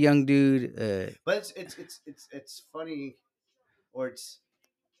 He's a young dude. But it's funny, or it's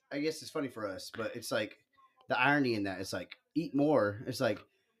I guess it's funny for us, but it's like the irony in that. It's like eat more. It's like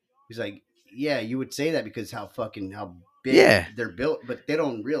he's like, yeah, you would say that because how big Yeah, they're built, but they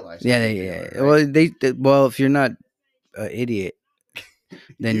don't realize how yeah, big they are, yeah. right? Well, well, if you're not an idiot,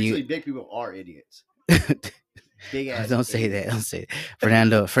 then you Usually, big people are idiots, big ass don't say that. Don't idiots. say that.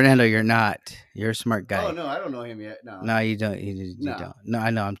 Fernando. Fernando, you're not. You're a smart Oh guy. no, I don't know him yet. No, No, you don't. You no, don't. No, I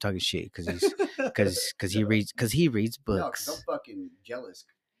know. I'm talking shit because shut up. he reads No, because I'm books. fucking jealous.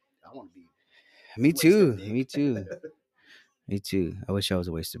 I want to be Me twice that too. big. Me too. Me too. I wish I was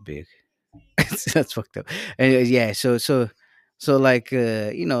a waste of big. That's fucked up. Anyways, yeah. So like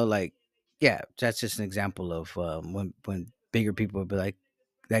like yeah, that's just an example of when bigger people would be like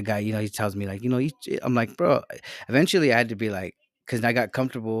that guy. He tells me like I'm like, bro. Eventually, I had to be like, because I got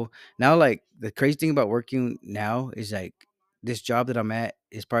comfortable. Now, like the crazy thing about working now is like this job that I'm at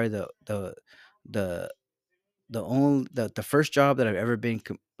is probably the the first job that I've ever been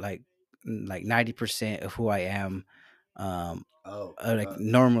like 90% of who I am, um Oh, like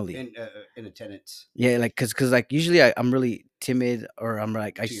normally. in attendance Yeah, like cause like usually I'm really timid, or I'm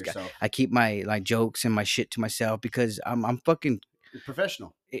like to yourself, I keep my like jokes and my shit to myself because I'm fucking you're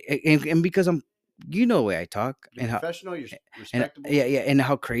professional. and because I'm you know the way I talk You're and how professional. You're and yeah, respectable. yeah, and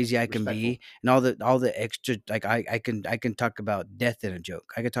how crazy I can Respectful. be, and all the extra like I can talk about death in a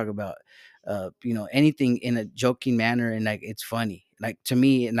joke. I could talk about anything in a joking manner, and like it's funny. Like to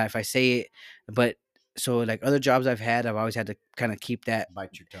me, and if I say it, but so like other jobs I've had, I've always had to kind of keep that.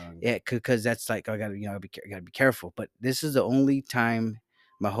 Bite your tongue. Yeah, because that's like I gotta gotta be careful. But this is the only time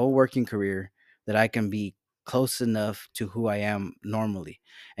my whole working career that I can be close enough to who I am normally,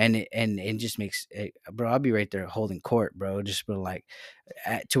 and it just makes it, bro. I'll be right there holding court, bro. Just been like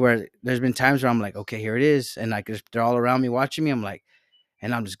to where there's been times where I'm like, okay, here it is, and like they're all around me watching me. I'm like,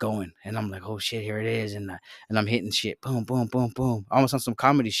 and I'm just going, and I'm like, oh shit, here it is, and I'm hitting shit, boom, boom, boom, boom, almost on some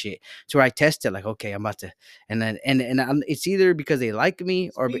comedy shit. To where I test it, like, okay, I'm about to, and then it's either because they like me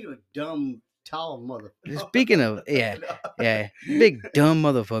or Speaking of dumb, tall motherfucker. speaking of yeah, yeah, big dumb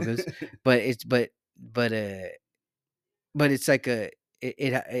motherfuckers, but it's but it's like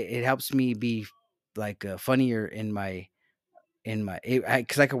it helps me be like funnier in my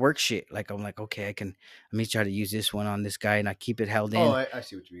because I can work shit like I'm like okay I can let me try to use this one on this guy and I keep it held Oh, in. I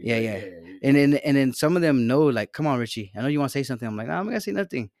see what you mean. Yeah, Yeah, yeah. yeah, yeah. And then some of them know, like, come on, Richie. I know you want to say something. I'm like, nah, I'm not gonna say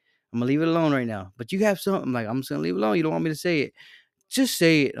nothing. I'm gonna leave it alone right now. But you have something. I'm like, I'm just gonna leave it alone. You don't want me to say it. Just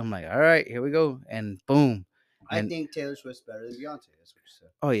say it. I'm like, all right, here we go. And boom. I And think Taylor Swift's better than Beyonce. That's what you said.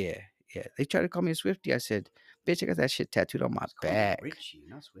 oh yeah, yeah. They tried to call me a Swifty. I said, bitch, I got that shit tattooed on my Just call me back. Richie,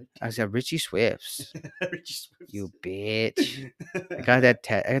 not I Swifty. said, Richie Swifts. Richie Swift. You bitch. I got that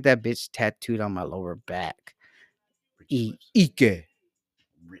bitch tattooed on my lower back. Richie Swift. Ike.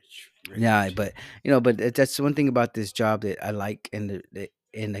 Rich. Yeah, Rich. but that's one thing about this job that I like, and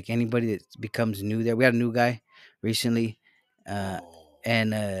like anybody that becomes new there. We had a new guy recently, uh, Oh,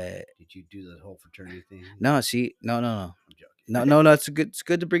 and did you do the whole fraternity thing? no, see, no, I'm joking. no. It's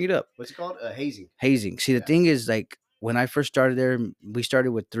good to bring it up. What's it called? Hazing. Hazing. See, the Yeah. thing is, like when I first started there, we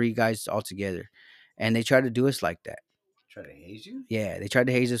started with three guys all together, and they tried to do us like that. Try to haze you? Yeah, they tried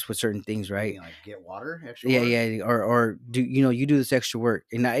to haze us with certain things, You right? mean like get water, extra Yeah, water? yeah, or do you do this extra work?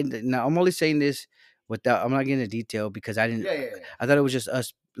 And now I'm only saying this without I'm not getting into detail because Yeah, yeah, yeah. I thought it was just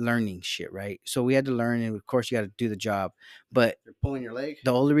us learning shit, right? So we had to learn, and of course you got to do the job. But You're pulling your leg.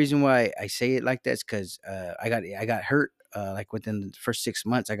 the only reason why I say it like that is because I got hurt like within the first 6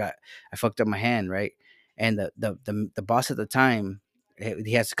 months. I fucked up my hand, right? And the boss at the time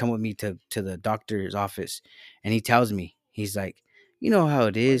he has to come with me to the doctor's office, and he tells me he's like, you know how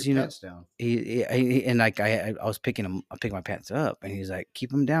it Pull your is, pants down. and like I was picking my pants up, and he's like,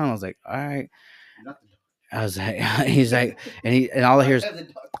 keep them down. I was like, all right. You're not the I was like, he's like, and all I hear doctor. is I have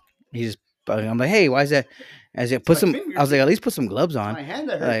the doctor. he's just. I'm like, hey, why is that? I said, It's put my some. finger, I was like, dude. at least put some gloves It's on. my hand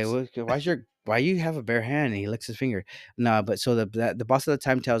that Like, hurts. why you have a bare hand? And he licks his finger. Nah, but so the boss at the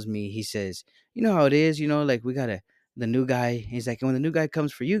time tells me, he says, you know how it is, like we gotta the new guy. He's like, when the new guy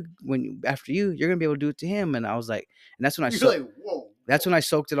comes for you, after you, you're gonna be able to do it to him. And I was like, and You're like, whoa, that's when whoa. I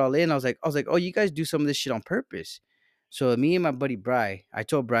soaked it all in. I was like, oh, you guys do some of this shit on purpose. So me and my buddy Bry, I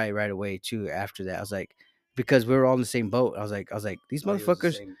told Bry right away too. After that, I was like, because we were all in the same boat. I was like, these Oh, he was the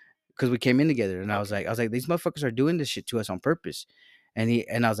motherfuckers, same. because we came in together, and Okay. I was like, these motherfuckers are doing this shit to us on purpose. And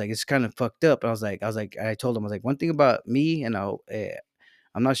I was like, it's kind of fucked up. And I was like, I told him, I was like, one thing about me, and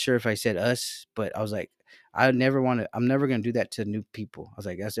I'm not sure if I said us, but I was like, I'm never gonna do that to new people. I was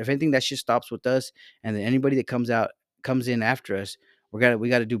like, if anything, that shit stops with us, and then anybody that comes in after us, we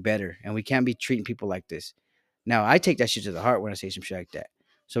gotta do better, and we can't be treating people like this. Now I take that shit to the heart when I say some shit like that.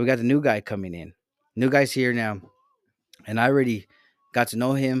 So we got the new guy coming in. New guy's here now, and I already got to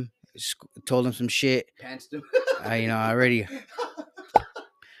know him. Told him some shit. Pants him. I already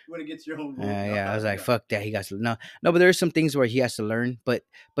When it gets your own room. yeah, I was like, fuck that. He got to no, but there's some things where he has to learn, but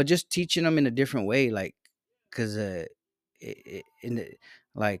just teaching him in a different way, like, cause in the,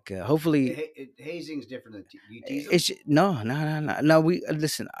 like hopefully Hazing's different than you tease them. no, no, no, no, no. We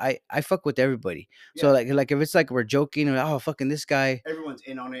listen. I fuck with everybody. So Yeah, like if it's like we're joking, or, oh fucking this guy, everyone's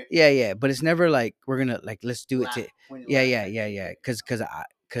in on it. yeah, yeah. But it's never like we're gonna like let's do it Laugh, to point and yeah, laugh yeah, type yeah, thing. yeah. Yeah,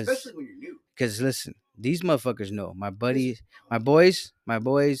 Cause especially when you're new. Cause listen, these motherfuckers know my This, buddies, my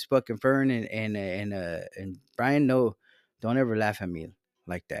boys, fucking Fern and Brian. No, don't ever laugh at me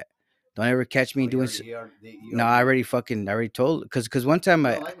like that. Don't ever catch me oh, doing. you No, already knew. I already told. Cause one time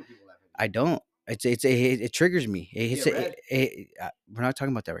You don't like when people laugh at I don't. It triggers me. It you. hits Get red. we're not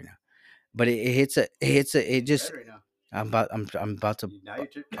talking about that right now. But it You're just red right now. I'm about to Now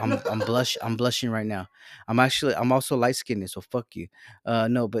you're. I'm blushing right now. I'm also light skinned, so fuck you.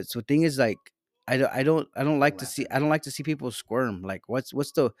 No, but so thing is like I don't Don't like to laugh see at me. people squirm. Like what's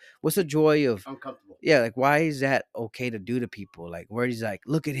the joy of Uncomfortable. yeah, like why is that okay to do to people? Like where he's like,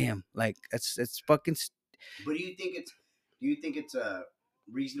 look at him. Like that's fucking But do you think it's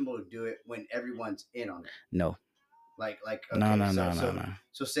reasonable to do it when everyone's in on it? No, Like no, okay, no, so no, no, so no.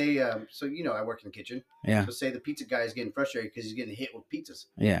 so say so I work in the kitchen. Yeah, So say the pizza guy is getting frustrated because he's getting hit with pizzas,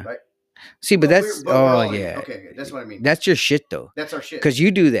 yeah. right? See, but that's But we're oh all in it. yeah, Okay, okay, that's what I mean. that's your shit though, That's our shit. because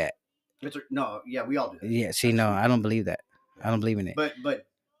you do that. No, yeah, we all do that. Yeah. See, no, Absolutely. I don't believe that. Yeah. I don't believe in it. But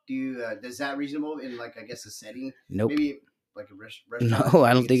do you does that reasonable in like I guess a setting? Nope. Maybe like a restaurant. No, You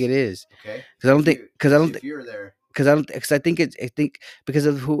I don't think think it it's is. okay? Because I don't think. Because I don't. If you're there, Because I think it's. I think because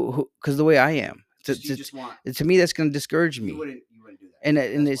of who. Because the way I am. you just want To me, that's gonna discourage me. you wouldn't do that. And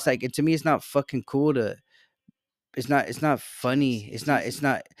That's it's why like to me, it's not fucking cool to. It's not funny. it's It's teasing.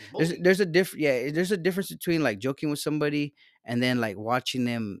 not. It's bullying. There's a different. Yeah, there's a difference between like joking with somebody and then like watching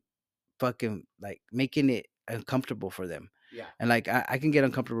them fucking like making it uncomfortable for them. Yeah. And like I can get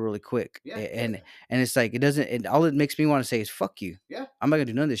uncomfortable really quick. Yeah. Yeah. And it's like it doesn't and all it makes me want to say is fuck you. Yeah. I'm not gonna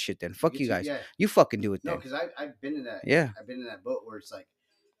do none of this shit then. You Fuck get you to guys. yeah. You fucking do it No, then. because I've been in that. Yeah. I've been in that boat where it's like,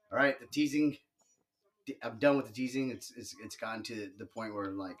 all right, the teasing. I'm done with the teasing. It's gotten to the point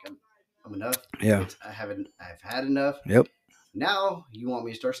where like I'm enough. Yeah. I've had enough. Yep. Now you want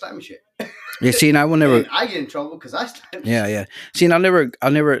me to start slamming shit. Yeah, see, and I will never. And I get in trouble because I slam Yeah, shit. yeah. See, and I'll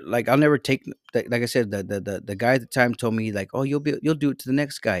never take. Like I said, the guy at the time told me like, oh, you'll do it to the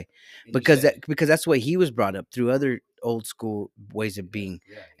next guy, And you because said, because that's the way he was brought up through other old school ways of being,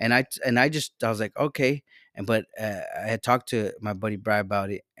 yeah. and I was like, okay, and but I had talked to my buddy Brad about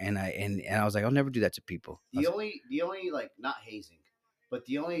it, and I was like, I'll never do that to people. The only like not hazing, but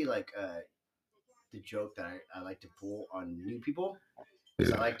the only like the joke that I like to pull on new people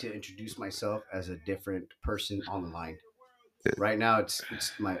is I like to introduce myself as a different person on the line. Right now, it's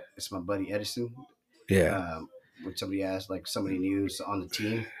my buddy Edison. Yeah, When somebody asks like somebody new on the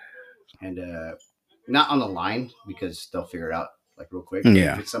team, and not on the line because they'll figure it out like real quick. But if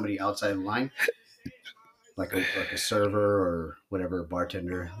yeah, it's somebody outside the line, like a server or whatever, a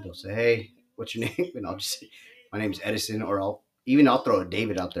bartender, they'll say, "Hey, what's your name?" And I'll just say, "My name's Edison," or I'll throw a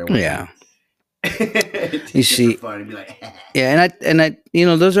David out there one yeah. time. Just You for see, fun and be like, yeah, and I,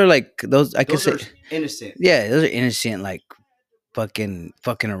 those are like those I could those say, are innocent. yeah, those are innocent, like fucking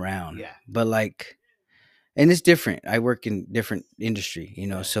around, Yeah, but like and it's different. I work in different industry,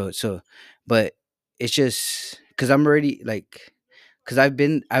 yeah, but it's just because I'm already like, because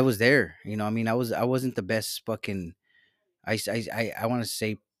I was there, I mean, I wasn't the best fucking. I want to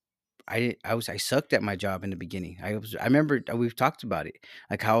say I sucked at my job in the beginning. I remember we've talked about it,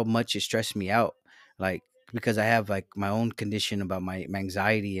 like how much it stressed me out, like because I have like my own condition about my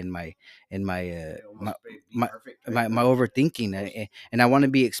anxiety and my almost be my perfect, right? my overthinking, and I want to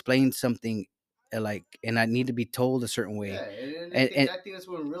be explained something, like, and I need to be told a certain way, Yeah, and and I think that's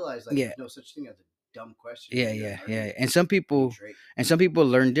when we realize like yeah, there's no such thing as a dumb question yeah, when you're yeah, learning yeah. a new trait. And some people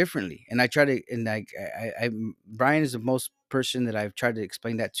learn differently. And I try to, and like Brian is the most person that I've tried to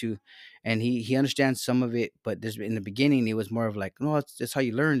explain that to, and he understands some of it. But there's in the beginning, it was more of like, no, that's how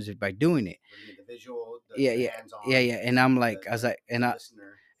you learn is by doing it. When you get the visual, Yeah, the yeah, hands yeah, on, yeah. And I'm like, I was like, the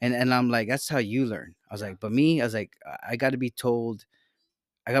listener. and I'm like, that's how you learn. I was Yeah, like, but me, I was like, I got to be told.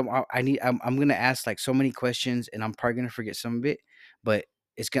 I need. I'm gonna ask like so many questions, and I'm probably gonna forget some of it. But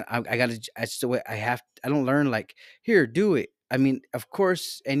it's gonna. I gotta. That's the way I have. I don't learn like here. Do it. I mean, of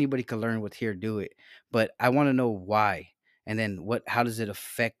course, anybody can learn with here. Do it. But I want to know why, and then what. How does it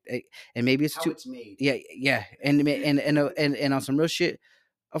affect? And maybe it's how too. it's made. Yeah, yeah. And on some real shit.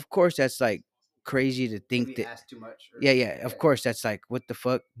 Of course, that's like crazy to think Maybe that. ask too much, or Yeah, yeah. Of course, that's like what the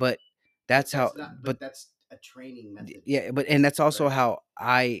fuck. But but that's how. that's not. But But that's a training method, yeah, but and that's also right? how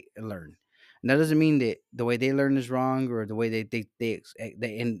I learn. And that doesn't mean that the way they learn is wrong, or the way they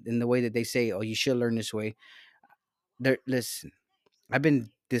in the way that they say, oh, you should learn this way. Listen, I've been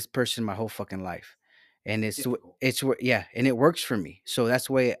this person my whole fucking life, and Difficult, yeah, and it works for me. So that's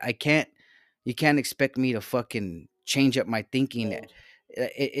why I can't. You can't expect me to fucking change up my thinking. mold.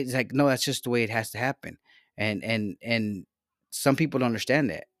 It's like no, that's just the way it has to happen, and some people don't understand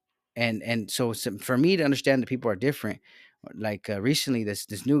that, and so for me to understand that people are different, like recently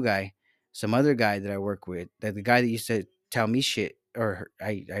this new guy, some other guy that I work with, that the guy that used to tell me shit, or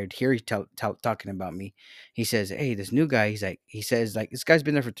I'd hear he talking about me. He says, "Hey, this new guy." He says like this guy's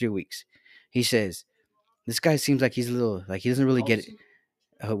been there for 3 weeks. He says this guy seems like he's a little like he doesn't really How old get is it.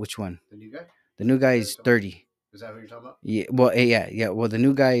 he? Which one? The new guy? The new guy The is 30. is that who you're talking about? Yeah, well, yeah, yeah. Well, the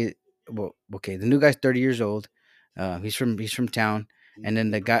new guy, well, okay, the new guy's 30 years old. He's from town, and then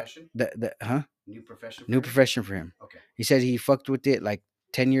New the guy, profession? the huh, New profession for new him? profession for him. Okay. He said he fucked with it like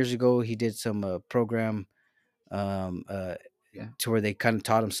 10 years ago. He did some program, um, uh, Yeah. to where they kind of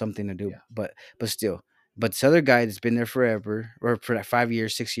taught him something to do, Yeah. but still, but this other guy that's been there forever, or for like 5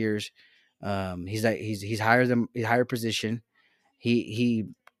 years, 6 years, he's like he's higher position. he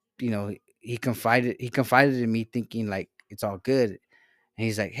you know he confided in me thinking like it's all good. And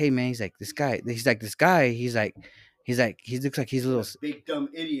he's like, hey man, he's like he looks like he's a little What a big dumb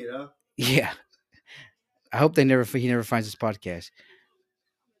idiot, huh? yeah. I hope he never finds this podcast.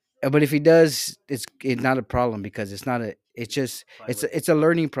 But if he does, it's not a problem because it's not a. It's just Probably what. it's a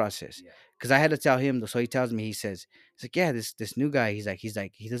learning process. Yeah. Because I had to tell him though, so he tells me, he says, he's like, yeah, this new guy, he's like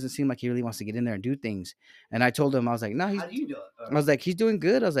he doesn't seem like he really wants to get in there and do things. And I told him, I was like, no, How do you do it? I was like, he's doing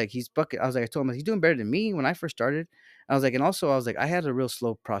good. I was like, he's bucket. I was like, I told him he's doing better than me when I first started. I was like, and also I was like, I had a real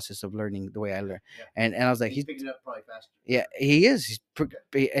slow process of learning the way I learn. Yeah. And I was like, He's picking it up probably faster. yeah, he is.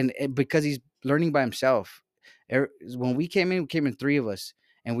 Okay. And because he's learning by himself. When we came in three of us,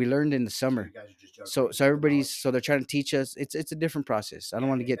 and we learned in the So you summer. guys are just So juggling so the everybody's knowledge. so they're trying to teach us. It's a different process. I don't Yeah.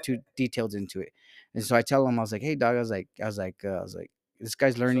 want to get too detailed into it. And so I tell him, I was like, hey dog, I was like, this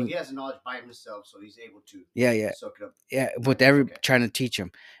guy's So learning. he has the knowledge by himself, so he's able to Yeah, yeah, soak it up. yeah. By With every okay. trying to teach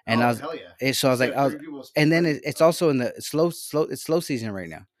him, and I Oh was, hell yeah! so I was like, Instead of three people and then learning. it's also in the it's slow season right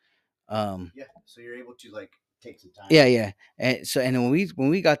now. Yeah, so you're able to like take some time. Yeah, yeah. And so, and then when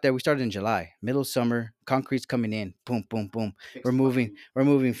we got there, we started in July, middle of summer. Concrete's coming in, boom, boom, boom. Fix We're the moving, fucking. we're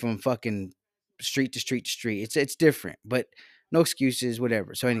moving from fucking street to street to street. It's different, but no excuses,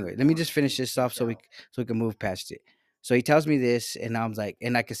 whatever. So anyway, let me just finish this off so we can move past it. So he tells me this, and I was like,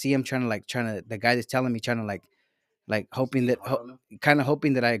 and I can see him trying to the guy that's telling me trying to like hoping Being that hard on them. kind of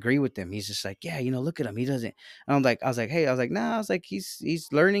hoping that I agree with him. He's just like, yeah, look at him. He doesn't. And I was like, hey, I was like, nah. I was like, he's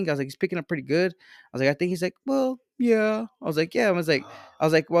learning. I was like, he's picking up pretty good. I was like, I think he's like, well, yeah. I was like, yeah. I was like,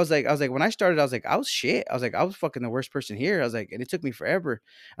 when I started, I was like, I was shit. I was like, I was fucking the worst person here. I was like, and it took me forever.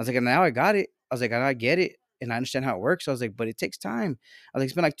 I was like, and now I got it. I was like, and I get it. And I understand how it works. I was like, but it takes time. I was like,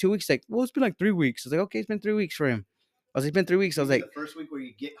 it's been like 2 weeks. Like, well, it's been like 3 weeks. I was like, okay, it's been 3 weeks for him. I was like, it's been 3 weeks. I was like, the first week where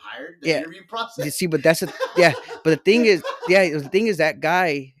you get hired, the yeah. interview You process. see, but that's a yeah. But the thing is, yeah, the thing is that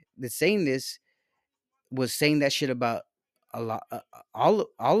guy that's saying this was saying that shit about a lot, all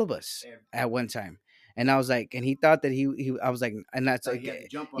of us at one time. And I was like, and he thought that he I was like, and that's So like, he had to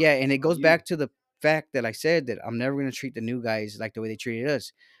jump yeah, and it on goes you. back to the fact that I said that I'm never gonna treat the new guys like the way they treated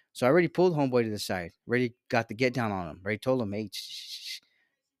us. So I already pulled homeboy to the side, already got the get down on him, already told him, hey,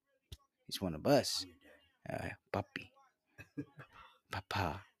 he's one of us, I'm your dad. puppy,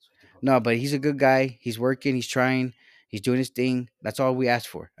 papa. No, but he's a good guy. He's working. He's trying. He's doing his thing. That's all we asked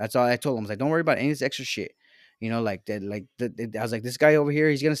for. That's all I told him. I was like, don't worry about any of this extra shit. Like that. I was like, this guy over here,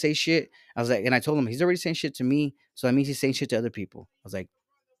 he's gonna say shit. I was like, and I told him he's already saying shit to me, so that means he's saying shit to other people. I was like,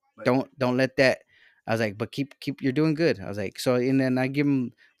 But don't let that. I was like, but you're doing good. I was like, so and then I give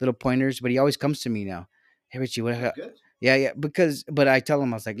him little pointers, but he always comes to me now. Hey Richie, what? that's good. Yeah, yeah. But I tell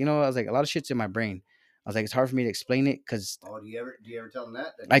him, I was like, I was like, a lot of shit's in my brain. I was like, it's hard for me to explain it because Oh, do you ever tell them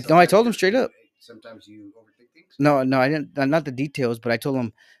that? I no, I sometimes told him straight up. sometimes you overthink things. No, no, I didn't. Not the details, but I told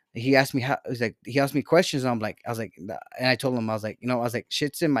him. He asked me how. He asked me questions. And I'm like, I was like, "Nah," and I told him, I was like, I was like,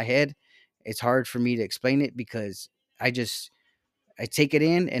 shit's in my head. It's hard for me to explain it because I take it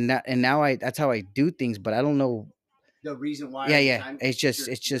in, and now that's how I do things. But I don't know. The reason why Yeah, at the yeah. time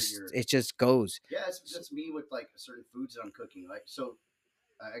It just goes. yeah, that's me with like certain foods that I'm cooking. Like so,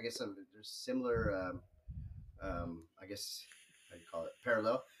 I guess there's similar. I guess how do you call it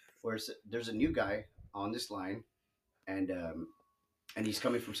parallel, where there's a new guy on this line, and he's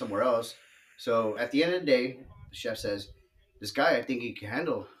coming from somewhere else. So at the end of the day, the chef says, "This guy, I think he can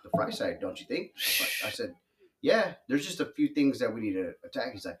handle the fry side, don't you think?" I said, "Yeah, there's just a few things that we need to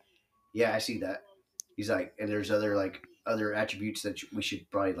attack." He's like, "Yeah, I see that." He's like, "And there's other attributes that we should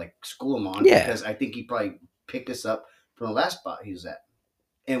probably like school him on Yeah, because I think he probably picked this up from the last spot he was at."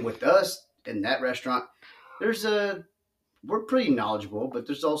 And with us in that restaurant, there's a we're pretty knowledgeable, but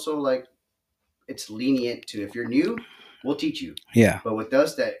there's also like it's lenient to if you're new, we'll teach you. yeah, But with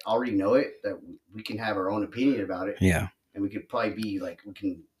us that already know it, that we can have our own opinion about it, yeah, and we could probably be like we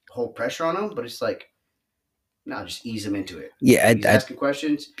can hold pressure on them, but it's like no, just ease him into it. yeah. He's asking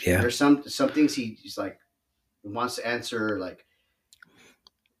questions. Yeah, There's some things he's like wants to answer like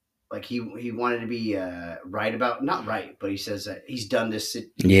he wanted to be right about not right, but he says that he's done this. He's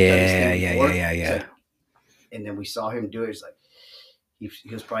done this yeah, thing yeah, before. yeah, He's yeah, like, and then we saw him do it. He's like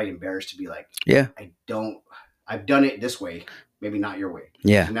he was probably embarrassed to be like, yeah, I've done it this way, maybe not your way.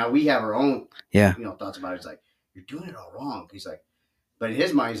 yeah, So now we have our own, yeah, thoughts about it. It's like, you're doing it all wrong. He's like, but in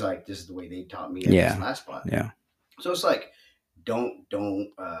his mind, he's like, this is the way they taught me at yeah, this last spot. yeah, So it's like, don't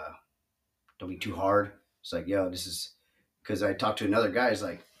be too hard. It's like, yo, this is because I talked to another guy. He's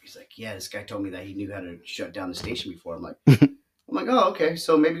like, yeah, this guy told me that he knew how to shut down the station before. I'm like, oh, okay.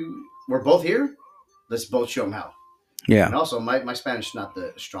 So maybe we're both here. Let's both show him how. yeah. And also, my Spanish is not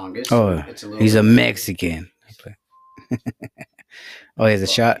the strongest. Oh, It's a little. he's a Mexican. Oh, yeah, the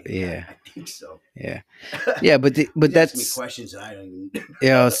shot. Fucking, Yeah, I think so. yeah, yeah. But He's asking me that's questions that I don't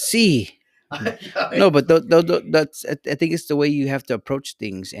even. see. I No, but fucking that's I think it's the way you have to approach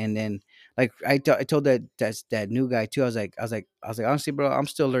things. And then like I told that new guy too. I was like honestly, bro, I'm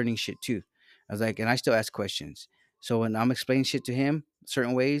still learning shit too. I was like, and I still ask questions. So when I'm explaining shit to him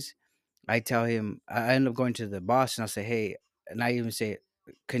certain ways, I tell him I end up going to the boss and I'll say, hey, and I even say,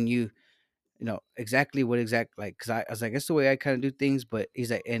 can you exactly what exact like because I was like that's the way I kind of do things. But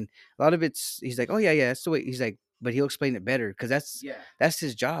he's like, and a lot of it's he's like, oh yeah, yeah, that's the way. He's like, but he'll explain it better because yeah, that's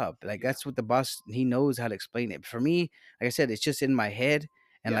his job. Like yeah, that's what the boss, he knows how to explain it. For me, like I said, it's just in my head,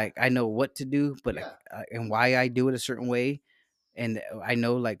 and yeah, like I know what to do, but like yeah. and why I do it a certain way, and I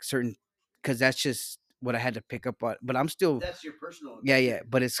know like certain because that's just what I had to pick up on. But I'm still, That's your personal. yeah, That's yeah. your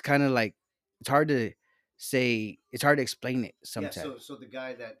But it's kind of like it's hard to say. It's hard to explain it yeah. sometimes. So the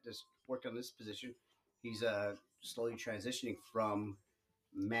guy that just worked on this position, he's slowly transitioning from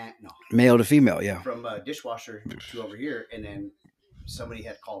man no Male to female, yeah. from dishwasher to over here, and then somebody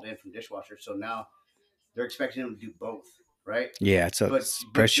had called in from dishwasher, so now they're expecting him to do both, right? Yeah, it's a But it's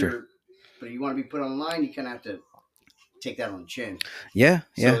but pressure. you're but you want to be put on the line, you kind of have to take that on the chin. Yeah,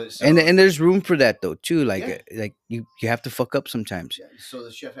 yeah, So and there's room for that though too. yeah, Like you have to fuck up sometimes. yeah. So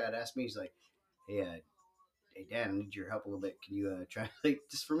the chef had asked me, he's like, "Hey, hey Dan, I need your help a little bit. Can you translate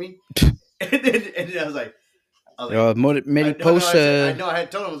this for me?" And then I was like, I don't know. I said, I Mariposa. know. I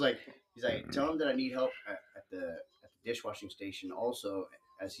had told him, I was like, he's like, tell him that I need help at the dishwashing station also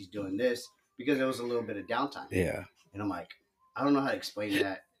as he's doing this because there was a little bit of downtime, Yeah, and I'm like, I don't know how to explain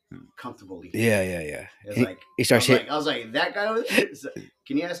that comfortably. yeah, yeah, yeah. It was He like, he starts hit I was like, that guy over there.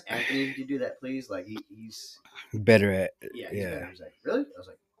 Can you ask Anthony to do that, please? Like he's better at. yeah, he's Yeah, better. He's like, really? I was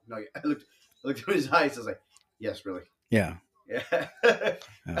like, no. I looked in his eyes. I was like, yes, really. yeah. Yeah. Yeah.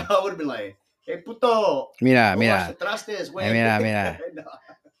 I would have been like, hey, puto, Mira, go wash the mira, trastes, güey. mira, mira. No,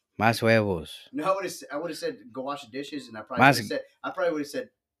 Más huevos. no, I would have said go wash the dishes, and Más. I probably would have said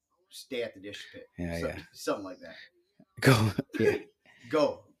stay at the dish pit, Yeah, yeah. something like that. Go. Yeah.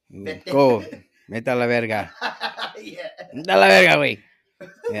 Go, vete. Go. Meta la verga. Yeah. Da la verga, güey.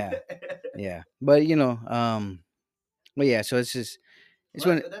 Yeah, yeah. But but yeah. So it's just it's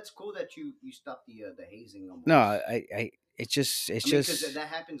Well, when that's cool that you stopped the hazing no, almost. it's I mean, because just that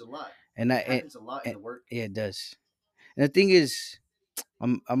happens a lot. and I It happens a lot in and the work. yeah, it does. And the thing is,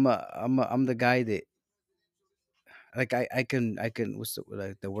 I'm the guy that like I can what's the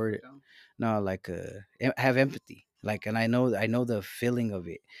Break word? it down. No, like have empathy. Like, and I know the feeling of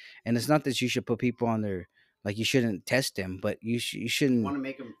it. And it's not that you should put people on their like you shouldn't test them, but you You shouldn't. want to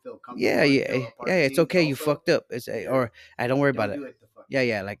make them feel Yeah, comfortable and yeah, feel a part yeah. of the It's team. okay. You Also, fucked up. you're Or I don't worry about don't it. do it the fuck. Yeah,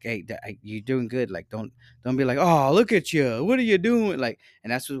 yeah. Like, hey, you're doing good. Like, don't be like, oh, look at you. What are you doing? Like,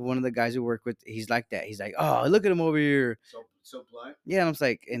 and that's what one of the guys who work with. He's like that. He's like, oh, look at him over here. So blunt. Yeah, and I'm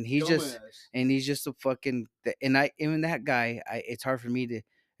like, Dumbass. and he's just a fucking, and even that guy, it's hard for me to,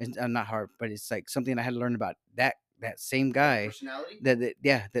 and not hard, but it's like something I had to learn about that same That guy personality. that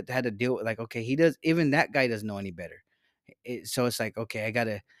yeah, that had to deal with, like, okay, he does, even that guy doesn't know any better. So it's like, okay, I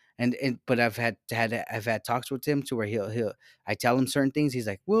gotta, but I've had talks with him to where I tell him certain things. He's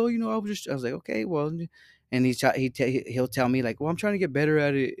like, well, I was like, okay, well, and he'll tell me like, well, I'm trying to get better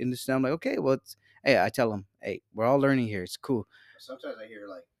at it. And this, and I'm like, okay, well, hey, I tell him, hey, we're all learning here. It's cool. Sometimes I hear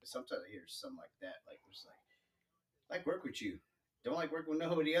something like that. Like it's like work with you. Don't like working with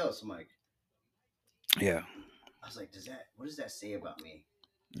nobody else. I'm like, Yeah. I was like, what does that say about me?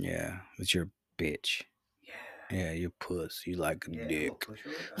 Yeah, it's your bitch. Yeah. Yeah, you puss. You like a Yeah, I'm a dick. pusher.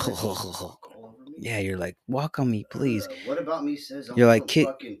 I let you walk all over me. Yeah, you're like, walk on me, please. What about me says I'm You're like, from kick.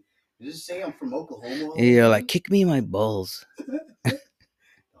 fucking? Does it say I'm from Oklahoma all You're over like, me? kick me in my balls, The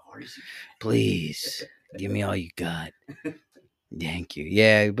hardest you please. Give me all you got. Thank you.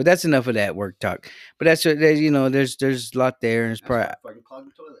 Yeah, but that's enough of that work talk. But that's what there's a lot there, and it's can. That's why probably I fucking clogged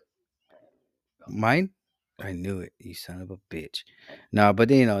the toilet. No. mine. I knew it, you son of a bitch. No, but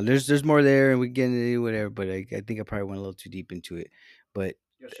there's more there, and we get into whatever. But I think I probably went a little too deep into it. But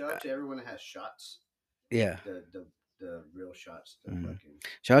Yo, shout out to everyone that has shots. yeah, The real shots. The mhm. fucking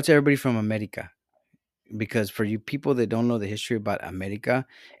Shout out to everybody from America, because for you people that don't know the history about America,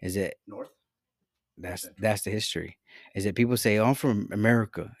 is that north. that's the history. Is that people say, "Oh, I'm from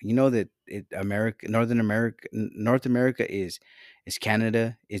America." You know that North America is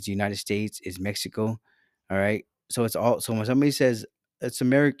Canada, is the United States, is Mexico. All right, so it's all. So when somebody says it's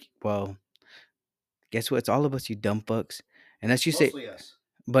America, well, guess what? It's all of us, you dumb fucks. And that's you say, Mostly us.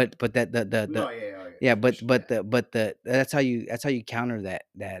 but that the No, yeah, yeah, yeah. but the that's how you counter that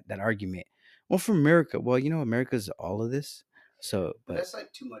argument. Well, from America, well, America's all of this. So, But but that's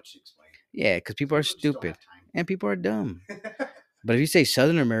like too much to explain. yeah, because people are People just don't stupid have and people are dumb. time. But if you say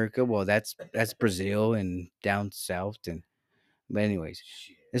Southern America, well, that's Brazil and down south. And but anyways,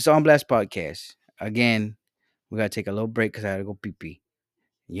 Shit. it's on Blast podcast again. We gotta take a little break because I gotta go pee pee.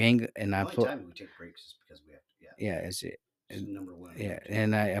 You ain't and The I'm only so time we take breaks is because we have to. Yeah, yeah, that's it. it's And, number one. We yeah, have to.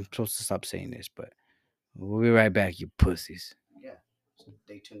 and I'm supposed to stop saying this, but we'll be right back, you pussies, Yeah,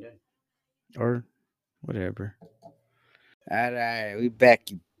 stay tuned in. or whatever. All right, we back,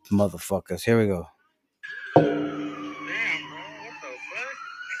 you motherfuckers. Here we go. Damn, bro. What the fuck?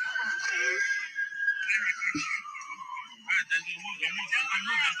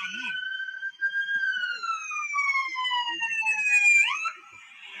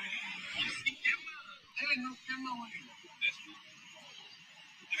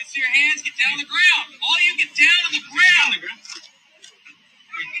 Let me see your hands. Get down on the ground. All you get down on the ground.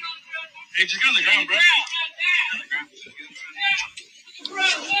 Hey, just get on the ground, bro.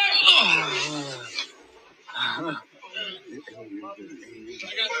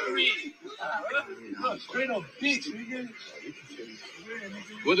 I got three.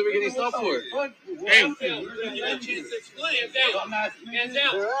 What are we getting stopped for? Hey, you got a chance to explain. Hands down. Hands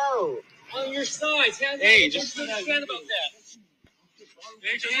down. On your sides. Hands down. Hey, just understand about that.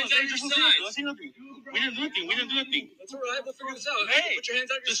 Hey, hands on your sides. We didn't do anything. We didn't do anything. That's all right. We'll figure this out. Hey, put your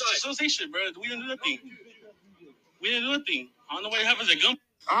hands on your sides. Just say shit, bro. We didn't do anything. We didn't do anything. I don't know what happens at gun.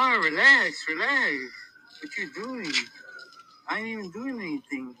 Ah, relax, relax. What you doing? I ain't even doing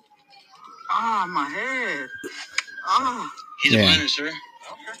anything. Ah, my head. Ah. He's Yeah. a minor, sir.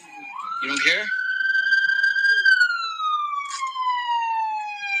 You don't care?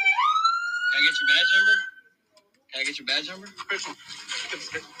 Can I get your badge number? Can I get your badge number?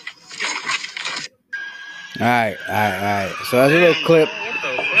 All right, all right, all right. So that's a little clip What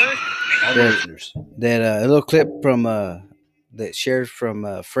the fuck? All the that listeners. a little clip from that shared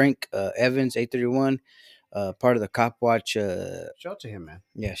from Frank Evans 831, part of the Cop Watch. Shout out to him, man.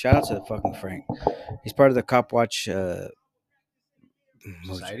 Yeah, shout out to fucking Frank. He's part of the Cop Watch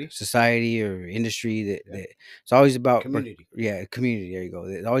Society? society or industry that, Yeah. that it's always about Community. yeah, community. There you go.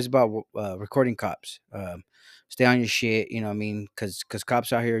 It's always about recording cops. Stay on your shit. You know what I mean? Because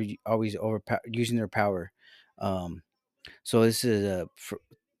cops out here always using their power. Um, so this is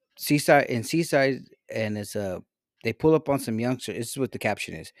Seaside, and it's they pull up on some youngsters. This is what the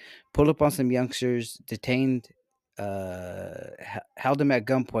caption is: pull up on some youngsters, detained, held them at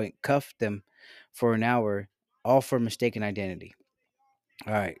gunpoint, cuffed them for an hour, all for mistaken identity.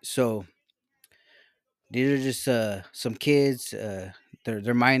 All right, so these are just some kids.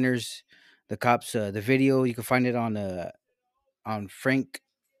 They're minors. The cops. The video you can find it on Frank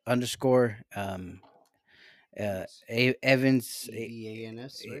underscore Evans. Evans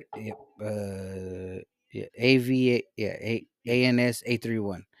EVANS, right? Yep. Yeah, AV. Yeah. ANS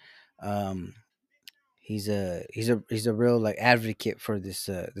 831. Um, he's a real like advocate for this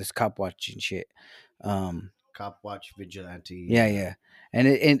cop watching shit. Um, Cop Watch Vigilante. yeah, yeah,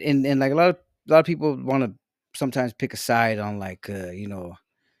 and like a lot of people want to sometimes pick a side on like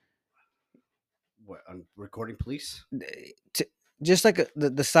What, on recording police? t- just like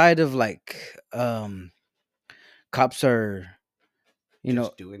the side of like cops are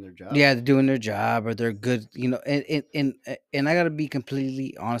Just doing their job. yeah, they're doing their job or they're good, and I gotta be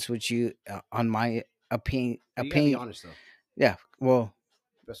completely honest with you on my opinion. You gotta be honest though. Yeah, well,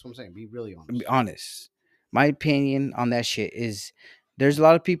 That's what I'm saying. Be really be honest. honest. My opinion on that shit is there's a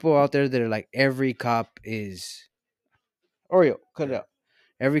lot of people out there that are like every cop is Oreo, cut it Yeah. out.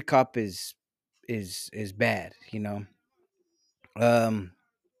 Every cop is bad, you know. Um,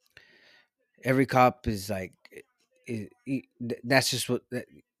 every cop is like that's just what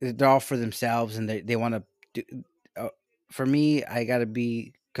they're all for themselves and they want to do. For me, I gotta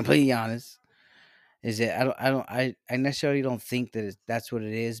be completely honest. Is that I necessarily don't think that that's what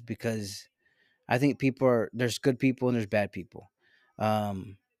it is because I think people are there's good people and there's bad people.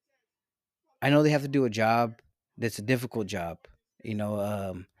 Um, I know they have to do a job that's a difficult job. You know,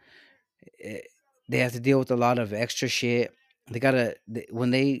 eh, they have to deal with a lot of extra shit. When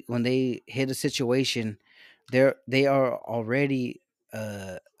they hit a situation, they are already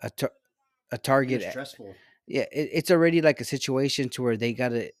a And target. it's stressful. Yeah, it's already like a situation to where they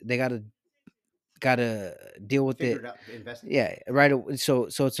gotta deal with Figure it. it out. Investigate. Yeah, right. So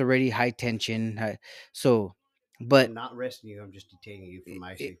it's already high tension. So, I'm but not arresting you. I'm just detaining you for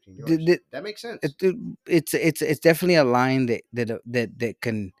my it, safety and the, yours. the, That makes sense. it's definitely a line that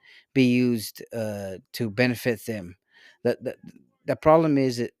can be used to benefit them. The the problem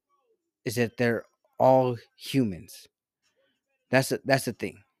is that they're all humans. That's the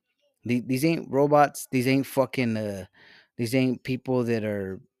thing. These ain't robots. These ain't fucking. These ain't people that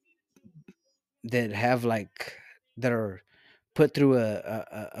have like that are put through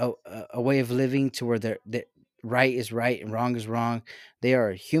a way of living to where they're right is right and wrong is wrong. They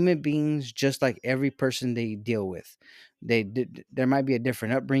are human beings just like every person they deal with. There might be a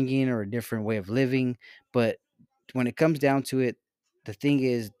different upbringing or a different way of living, but when it comes down to it, the thing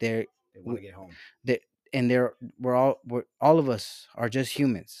is They want to get home. they and they're we're all of us are just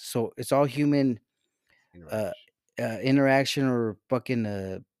humans. So it's all human uh, Interaction. interaction or fucking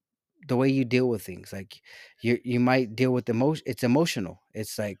the way you deal with things. Like you might deal with emotion. It's emotional.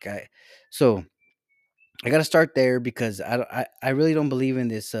 It's like so I got to start there because I really don't believe in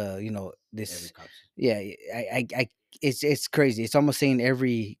this. Every This. cops. Yeah, it's crazy. It's almost saying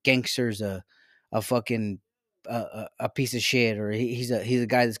every gangster's a fucking a piece of shit, or he's a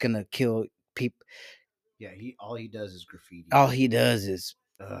guy that's gonna kill people. Yeah, he all he does is graffiti. All he does is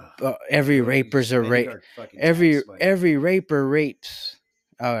Ugh. every Look, he's raper's a spending rape. our fucking tax money. Every raper rapes.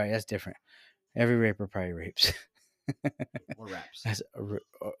 All right, that's different. Every raper probably rapes. Or raps.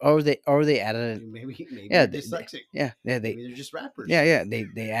 Or they added it. Maybe Yeah, they're dyslexic. yeah, Maybe they're just rappers. yeah,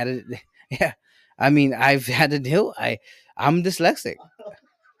 they added it. Yeah, I mean, I've had to deal. I'm dyslexic.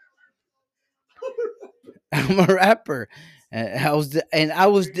 I'm a rapper, and I was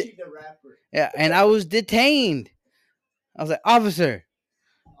Preaching the rapper. yeah, and I was detained. I was like, officer,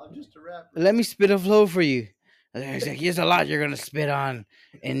 I'm just a rapper. let me spit a flow for you. And he's like, here's a lot you're gonna spit on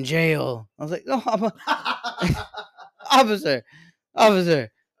in jail. I was like, no, I'm a officer,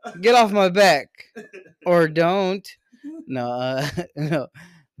 officer, get off my back or don't. No, no,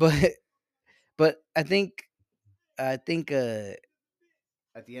 but I think At the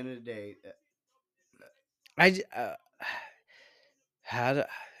end of the day, I j- how do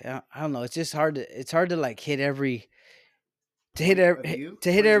I don't know. It's just hard to like hit every to hit point every of view.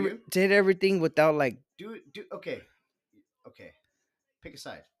 to hit Point of every view. to hit everything without like Do it. Do okay. Okay. Pick a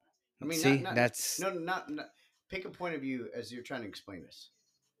side. I mean, see not that's no, not. Pick a point of view as you're trying to explain this,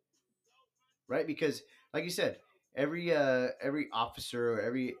 right? Because, like you said, every officer or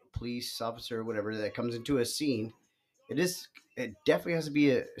every police officer or whatever that comes into a scene, it definitely has to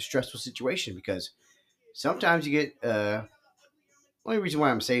be a stressful situation because sometimes you get only reason why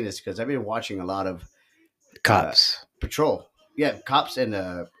I'm saying this because I've been watching a lot of cops. patrol. Yeah, cops and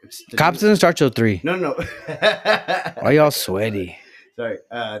it's the Cops doesn't start till 3. no. Why y'all sweaty? Sorry,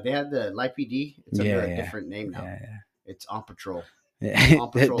 they have the Light PD. It's Yeah, under a yeah. different name now. Yeah, It's on patrol. yeah. On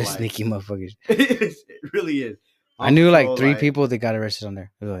patrol The life. sneaky motherfuckers. It really is. I On knew like patrol 3 life. people that got arrested on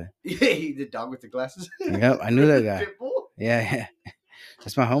there. Go ahead. Yeah, the dog with the glasses. Yep, I knew that guy. Pitbull. Yeah,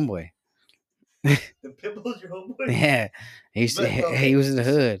 that's my homeboy. The Pitbull's your homeboy. Yeah, he used to, But, okay, he was in the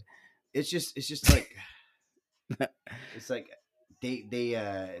hood. It's just like it's like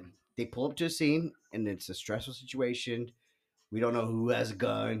they pull up to a scene and it's a stressful situation. We don't know who has a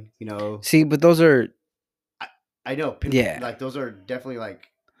gun. You know, See, but those are I know. Yeah. Like those are definitely like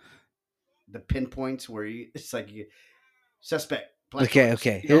the pinpoints where it's like suspect. okay. charges,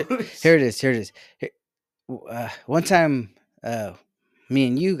 Okay, you know? here it is. Here it is. One time, me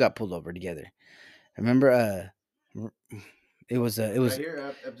and you got pulled over together. Remember? It was right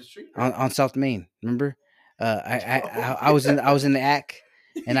here up the street. on South Main. Remember? I was in the act,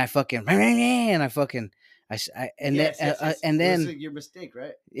 and I fucking and I fucking and Yes, then yes, yes. and It was then your mistake,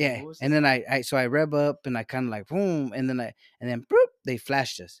 right? yeah, What was and it? then I rev up and I kind of like boom, and then boop, they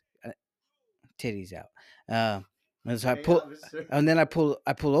flashed us, titties out. And so I Hey, pull, officer. and then I pull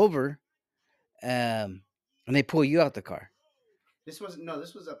over, and they pull you out the car. This was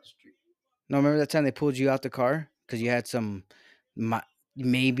up the street. No, remember that time they pulled you out the car because you had some,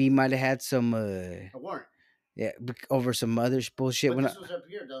 maybe might have had some, A warrant. yeah, over some other bullshit. But When this was up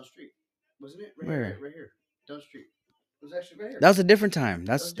here down the street, wasn't it? Right Where? here, right here, down the street. It was actually right here. that was a different time.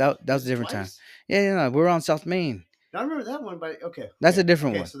 That was it a different time. twice? Yeah, yeah, no, we were on South Main. Now, I remember that one, but okay. That's okay, a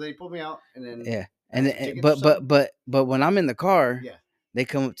different okay, one. So they pulled me out, and then Yeah, I and had then, tickets or something? but when I'm in the car, Yeah. they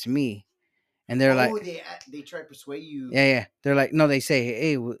come up to me, and they're like, they try to persuade you. yeah, yeah. They're like, no, they say,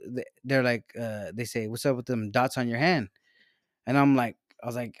 hey, they're like, they say, what's up with them dots on your hand? And I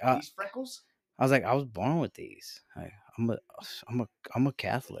was like, These freckles. I was born with these. I'm a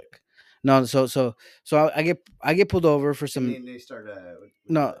Catholic. No, so I get pulled over for And some. then they start.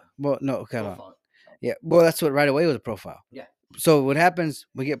 No, well, no, okay, hold on. profile. Yeah, well, that's what right away was a profile. Yeah. So what happens?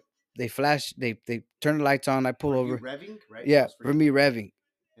 They flash, they turn the lights on. I pull For you over. revving, right? Yeah, That was for me revving.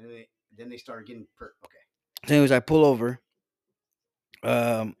 And then they start getting okay. So anyways, I pull over.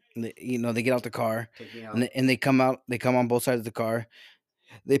 They get out the car, Take me out. and they come out. They come on both sides of the car.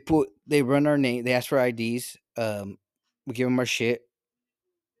 They run our name. They ask for IDs. We give them our shit,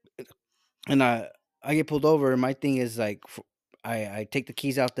 and I get pulled over. And my thing is like, I take the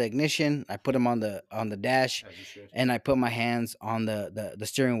keys out the ignition, I put them on the dash, As you should. and I put my hands on the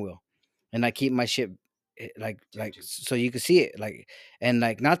steering wheel, and I keep my shit like Tilted. so you can see it like, and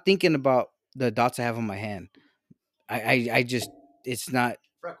like not thinking about the dots I have on my hand. I just it's not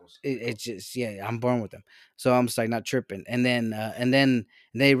Freckles. it's just yeah, I'm born with them. So I'm just like not tripping. And then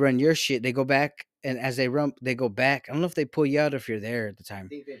they run your shit. They go back, and as they run, they go back. I don't know if they pull you out if you're there at the I time.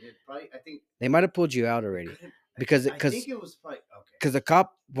 think they did. Probably. I think They might have pulled you out they already couldn't. because I think it was probably okay. because the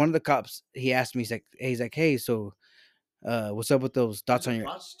cop, one of the cops, he asked me, he's like, hey, so what's up with those There's dots a on your?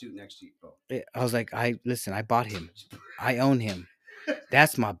 prostitute next to you, bro. I was like, I listen, I bought him, I own him.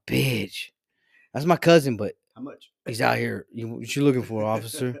 That's my bitch. That's my cousin, but How much? he's out here. What you looking for,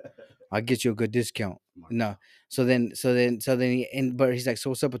 officer? I'll get you a good discount. Mark. No. So then but he's like, so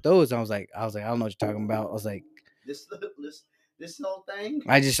what's up with those? I don't know what you're talking about. I was like, This this whole thing.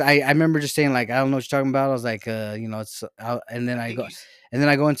 I remember just saying like, I don't know what you're talking about. I was like, it's and then I I think go and then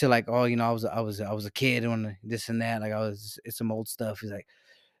I go into like, oh, I was a kid when this and that. Like it's some old stuff. He's like,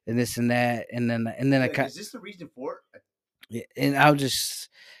 and this and that, and then I like, kind is this the reason for it? yeah, and I was just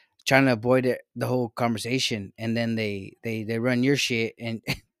trying to avoid it, the whole conversation, and then they run your shit, and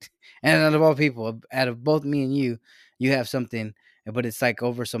and out of all people, out of both me and you have something, but it's like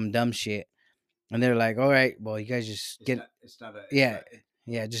over some dumb shit, and they're like, all right, well, you guys just It's get not. It's not a. It's yeah not,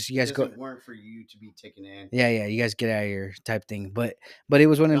 yeah, just you it guys go doesn't warrant for you to be taken in. yeah, you guys get out of here type thing, but it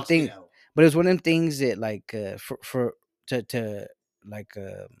was one of them Y'all things, skedaddle. but it was one of them things that like for to like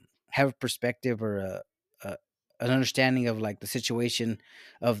have a perspective or a an understanding of like the situation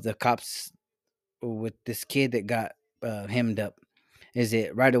of the cops with this kid that got hemmed up, is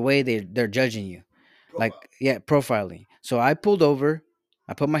it right away they're judging you, like Profile. yeah, profiling. So I pulled over,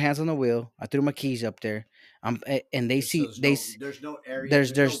 I put my hands on the wheel, I threw my keys up there, and they So see there's no area.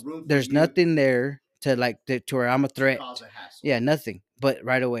 there's There's no room for there's you nothing there to like to where I'm a to threat. cause a hassle. Yeah, nothing. But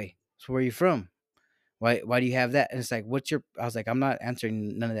right away, so where are you from? Why do you have that? And it's like, what's your? I was like, I'm not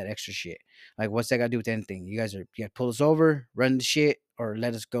answering none of that extra shit. Like, what's that got to do with anything? You guys are pull us over, run the shit, or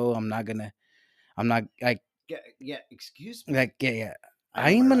let us go. I'm not like Yeah. Excuse me. like yeah yeah.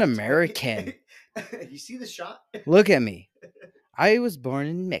 I know my I'm an rights. American. You see the shot? Look at me. I was born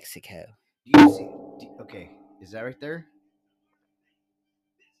in Mexico. Do you see? Okay, is that right there?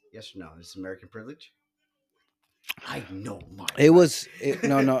 Yes or no? This is American privilege. I know my. It rights. was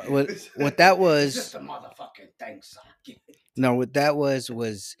no what that It's just was a motherfucking thing, son. no what that was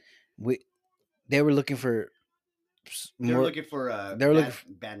we they were looking for They're more. looking for They were looking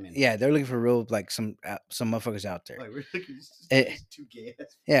bad men. yeah, they're looking for real like some motherfuckers out there. Like we're looking Eh, just too gay.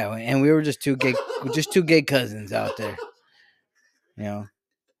 yeah, and we were just two gay cousins out there. You know,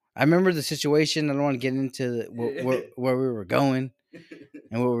 I remember the situation. I don't want to get into where we were going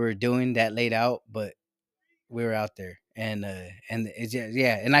and what we were doing that laid out, but we were out there, and it's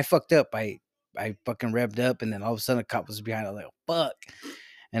yeah, and I fucked up. I fucking revved up, and then all of a sudden a cop was behind. I was like, fuck,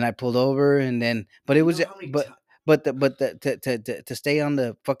 and I pulled over, and then but it You was know how many but ti- but to stay on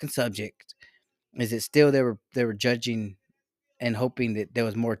the fucking subject, is it still they were judging and hoping that there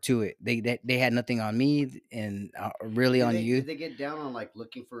was more to it. They had nothing on me and really on you. Did they get down on like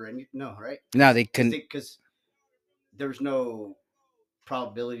looking for any? No, right? No, they couldn't. Because there was no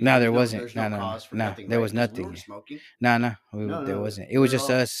probability. No, There's there no, wasn't. There's no No, cause for no, nothing. there Right? was 'Cause we nothing. weren't smoking. No, No, there no, wasn't. It we was were just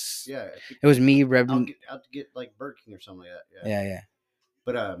all- us. Yeah, I think It was me, out, Reverend. out to get like Burger King or something like that. Yeah, yeah.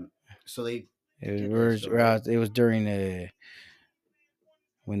 But so they It did was, that, so, right? it was during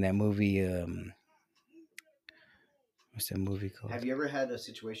when that movie what's that movie called? Have you ever had a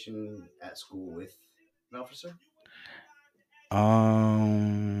situation at school with an officer?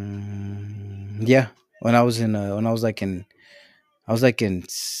 Yeah, when I was in when I was like in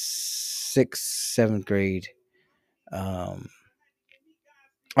sixth, seventh grade. Um,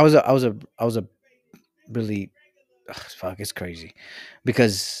 I was a really fuck. It's crazy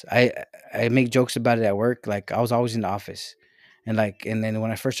because I make jokes about it at work. Like I was always in the office, and then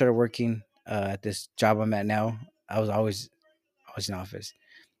when I first started working at this job I'm at now, I was always in the office,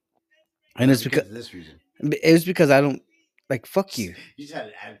 and Or it's because of this reason. it was because I don't like fuck you. You just had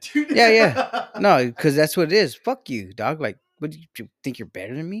an attitude. Yeah, yeah. No, because that's what it is. Fuck you, dog. Like, what do you think you're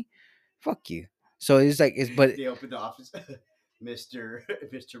better than me? Fuck you. So it's like it's but They opened the office, Mister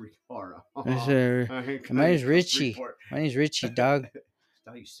Report. Sir, my name's Richie. My name's Richie, dog. That's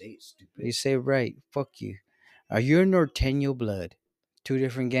how you say it, stupid. You say it right. Fuck you. Are you a Norteño blood? Two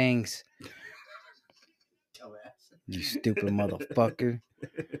different gangs. Dumbass. You stupid motherfucker.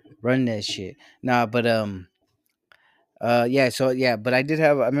 Run that shit. Nah, but yeah, so yeah, but I did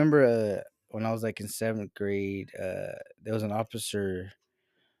have I remember when I was like in seventh grade, there was an officer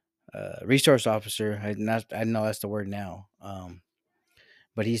resource officer. I know that's the word now.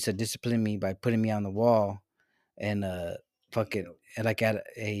 But he used to discipline me by putting me on the wall and fucking and like at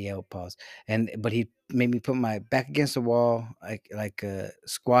a pause but he made me put my back against the wall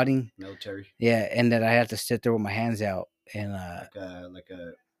squatting. Military, Yeah, and then I had to sit there with my hands out and like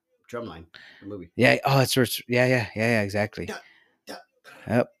a drumline, the movie. yeah, oh yeah, exactly. Da, da.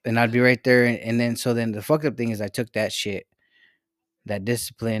 Yep, and I'd be right there, and then so then the fucked up thing is I took that shit, that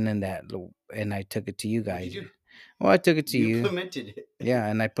discipline and and I took it to you What'd guys. you do? Well, I took it to You you. implemented it. Yeah,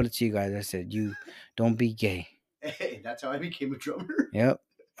 and I put it to you guys. I said, "You don't be gay." Hey, that's how I became a drummer. Yep.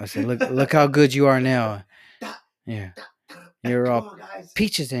 I said, "Look how good you are now." Da, Yeah, da, da. you're Come all on, guys.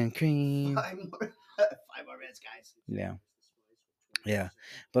 peaches and cream. 5 more minutes, guys. Yeah, yeah.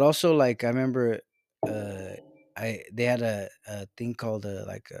 But also, like, I remember, uh, they had a thing called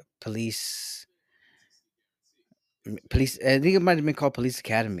like a police. I think it might have been called Police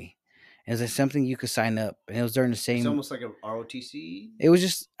Academy. It was like something you could sign up, and it was during the It's same. almost like a ROTC. It was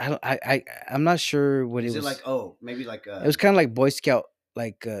just I don't I'm not sure what Is it it was. like maybe like It was kind of like Boy Scout,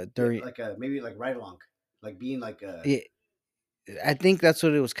 like yeah, during. like a maybe like ride along, like being like a Yeah, I think that's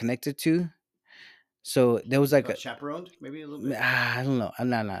what it was connected to. So there was like a chaperoned, maybe a little bit. I don't know. I'm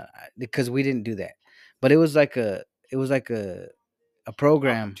not because we didn't do that. But it was like a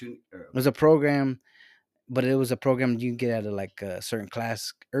program. Opportunity. It was a program, but it was a program you can get out of like a certain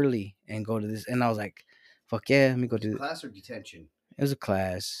class early and go to this. And I was like, fuck yeah, let me go do it. Class or detention, It was a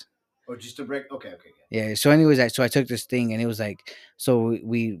class. or just a break. Okay, okay, Yeah. So, anyways, so I took this thing, and it was like, so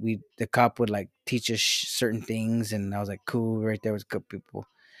we the cop would like teach us certain things, and I was like, cool, right there was good people.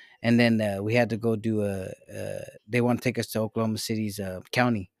 And then we had to go do they want to take us to Oklahoma City's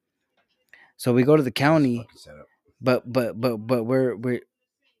county. So we go to the Nice county, fucking setup. but we're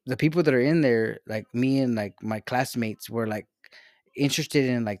the people that are in there, like me and like my classmates, were like interested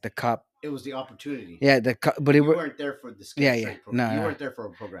in like the cop. It was the opportunity. Yeah, but it You were weren't there for the yeah, skills yeah, trade program. no, You no, weren't there for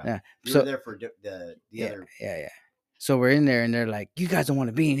a program. yeah. You So were there for the yeah, other. yeah. So we're in there, and they're like, "You guys don't want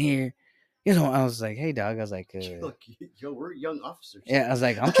to be in here." You know, I was like, "Hey, dog," I was like, Look, yo, we're young officers. "Yeah," I was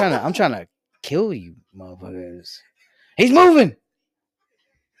like, I'm trying to kill you, motherfuckers." He's moving.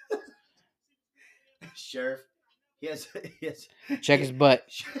 Sheriff, he has. Check his butt.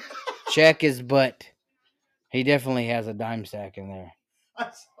 Check his butt. He definitely has a dime sack in there.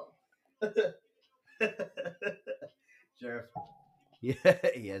 Sheriff, yeah,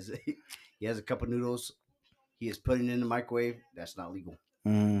 he has a cup of noodles. He is putting it in the microwave. That's not legal.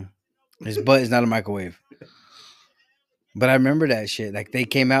 His butt is not a microwave. But I remember that shit. Like they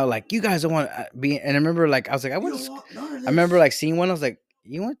came out like, "You guys don't want to be." And I remember like I was like, I went. I remember like seeing one. I was like,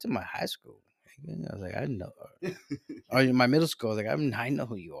 "You went to my high school." I was like, "I know." Or in my middle school, I was like, I know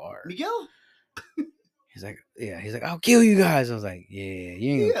who you are. Miguel. He's like, yeah. He's like, "I'll kill you guys." I was like, "Yeah,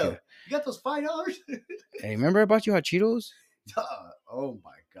 you ain't gonna Yo, kill." you got those $5? Hey, remember I bought you hot Cheetos? Oh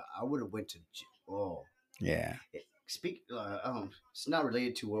my god, I would have went to. Oh, Yeah. speak. It's not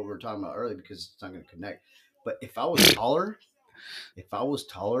related to what we were talking about earlier because it's not going to connect. But if I was taller,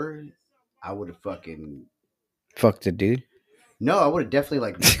 I would have fucking. Fuck the dude. No, I would have definitely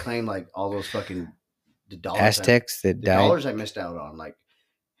like reclaimed like all those fucking the dollars. Aztecs that the died. dollars I missed out on. Like,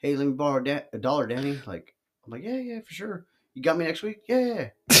 hey, let me borrow a dollar, Danny. Like, I'm like, yeah, for sure. You got me next week? Yeah.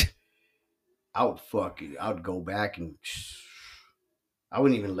 I would go back and I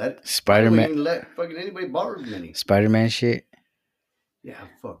wouldn't even let Spider-Man. I wouldn't even let fucking anybody borrow money. Spider-Man shit. Yeah,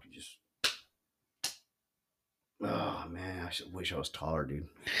 fuck just. Oh man, I wish I was taller, dude.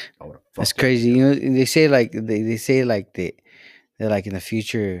 I would have. That's crazy. You know, they say like they say like they're like in the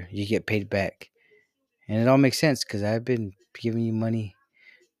future you get paid back, and it all makes sense because I've been giving you money,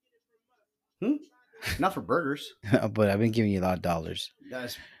 Not for burgers. but I've been giving you a lot of dollars.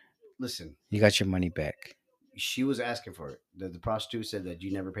 Guys, listen. You got your money back. She was asking for it. The prostitute said that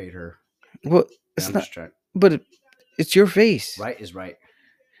you never paid her. Well, And it's I'm not. just trying. But it's your face. Right is right.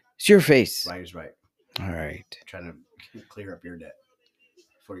 It's your face. Right is right. All right. I'm trying to clear up your debt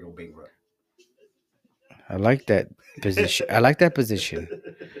before you go bankrupt. I like that position. I like that position.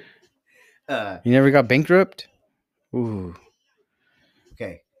 Uh, You never got bankrupt? Ooh.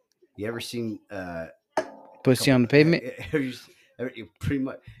 okay. You ever seen Pussy on the pavement? pretty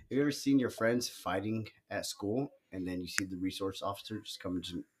much. Have you ever seen your friends fighting at school, and then you see the resource officer just come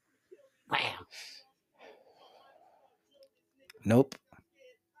and wham? Nope.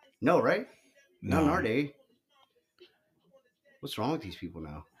 No, right? Not in No. our day. What's wrong with these people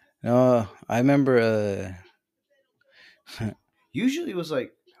now? No, I remember Usually it was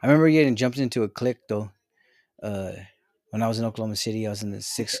like I remember getting jumped into a clique though. When I was in Oklahoma City, I was in the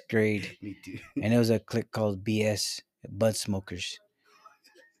 6th grade, me too. and it was a clique called BS, Bud Smokers.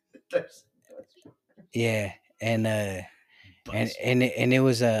 Yeah, and Bus. and it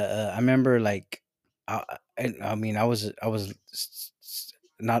was I remember like I mean I was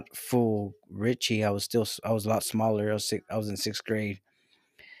not full Richie. I was a lot smaller. I was in 6th grade,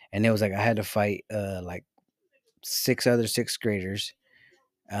 and it was like I had to fight like 6 other 6th graders.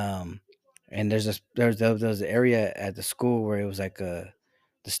 Um, and there's an area at the school where it was like the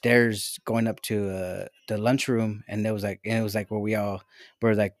stairs going up to the lunchroom, and it was like where we all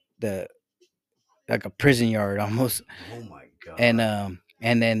were like the like a prison yard almost. Oh my god.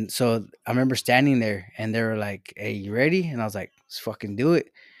 And then so I remember standing there, and they were like, "Hey, you ready?" And I was like, "Let's fucking do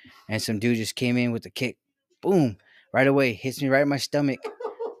it." And some dude just came in with a kick, boom, right away, hits me right in my stomach,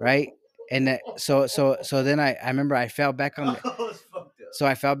 right. And so then I remember I fell back on the, Oh, it's fucked up. so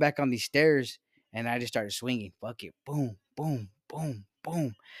I fell back on these stairs, and I just started swinging. Fuck it, boom, boom, boom,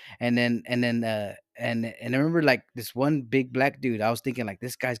 boom, and I remember like this one big black dude. I was thinking like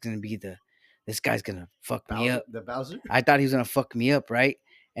this guy's gonna fuck me Bowser, up. the Bowser. I thought he was gonna fuck me up, right?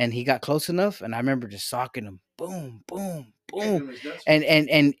 And he got close enough, and I remember just socking him, boom, boom, Kicking boom, him his nuts.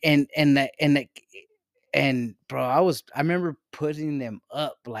 and bro, I remember putting them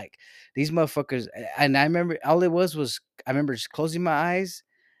up like these motherfuckers, and I remember all it was I remember just closing my eyes,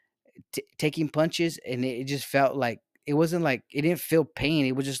 taking punches, and it just felt like it wasn't like it didn't feel pain.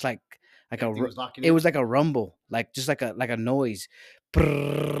 It was just like Everything was locking it in. was like a rumble, like just like a noise.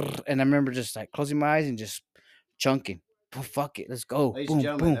 Brrrr. And I remember just like closing my eyes and just chunking. Oh, fuck it, let's go. Ladies Boom, and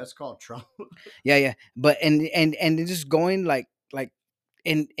gentlemen, boom. that's called trauma. Yeah. But and it just going like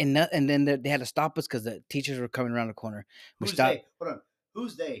and then they had to stop us because the teachers were coming around the corner. We Who's stopped. they? Hold on.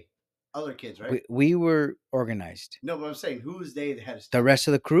 Who's they? Other kids, right? We were organized. No, but I'm saying who's they that had to The stop? rest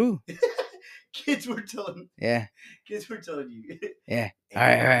of the crew. Kids were telling. Yeah. Kids were telling you. Yeah. Hey, All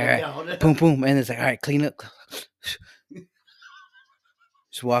right. hey, hold on. Boom, boom. And it's like, all right, clean up.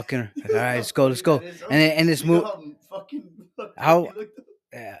 Just walking. Like, all right, let's go. And this move. How- How looked?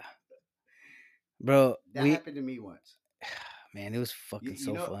 Yeah. Bro, That happened to me once. man, it was fucking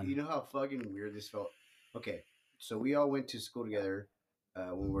so fun. You know how fucking weird this felt? Okay, so we all went to school together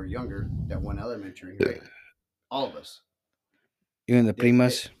when we were younger, that one elementary, right? All of us. You and the Then-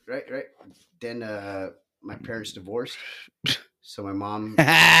 primas. Right. Then my parents divorced. So my mom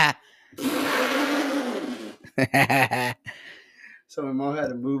so my mom had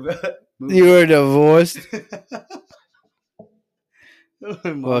to move. You were divorced. My mom had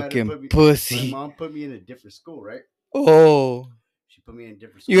to Fucking put me- pussy. My mom put me in a different school, right? Oh, She put me in a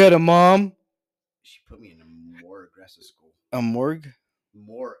different school. you had a mom? She put me in a more aggressive school. A morgue?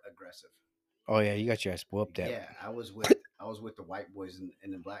 More aggressive. Oh yeah, you got your ass whooped up. Yeah, I was with the white boys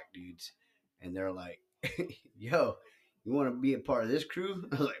and the black dudes, and they're like, "Yo, you want to be a part of this crew?"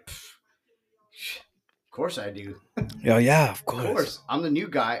 I was like, "Of course I do. Oh yeah, of Of course. course, I'm the new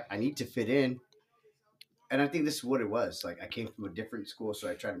guy. I need to fit in." And I think this is what it was. Like I came from a different school, so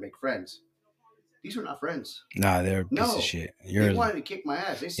I tried to make friends. These were not friends. Nah, they're a piece No, of shit. They You're wanted to kick my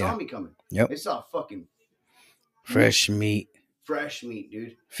ass. They saw Yeah. me coming. Yep. They saw fucking fresh meat, fresh meat,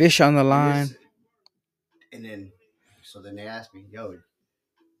 dude. fish on the And line. so then they asked me, "Yo,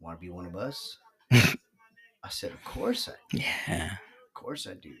 want to be one of us?" I said, "Of course I do. Yeah, Of course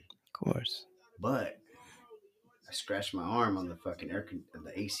I do." of course. But I scratched my arm on the fucking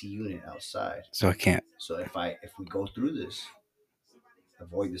the AC unit outside. So I can't. So if we go through this,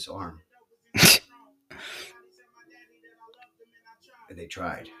 avoid this arm. And they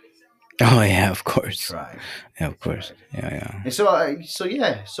tried. Oh yeah, of They course. tried. Yeah, of They course. tried. Yeah. And so I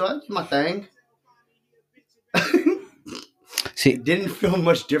did my thing. See, It didn't feel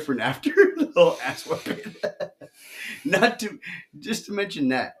much different after the whole ass whooping. Just to mention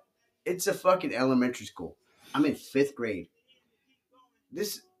that it's a fucking elementary school. I'm in 5th grade.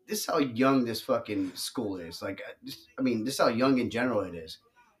 This is how young this fucking school is. Like, this is how young in general it is.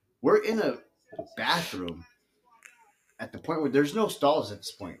 We're in a bathroom at the point where there's no stalls at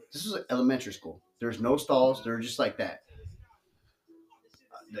this point. This is an elementary school. There's no stalls. They're just like that.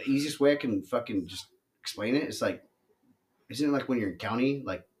 The easiest way I can fucking just explain it is like, isn't it like when you're in county,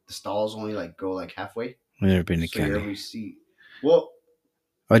 like the stalls only like go like halfway? I've never been to So you county. ever see? Well,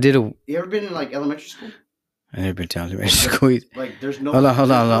 I did a. you ever been in like elementary school? I never been to elementary school. Like there's no. Hold on. there's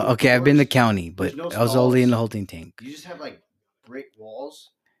no Okay, I've been to doors. county, but There's no I was only in the stalls. holding tank. You just have like brick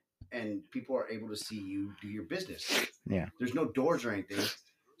walls, and people are able to see you do your business. Yeah. There's no doors or anything.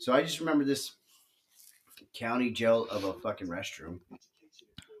 So I just remember this county jail of a fucking restroom,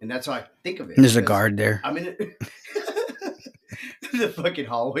 and that's how I think of it. There's a because guard there. I'm in it. The fucking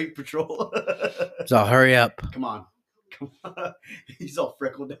hallway patrol. So hurry up. Come on. He's all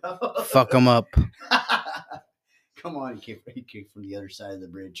freckled out. Fuck them up. Come on, he came from the other side of the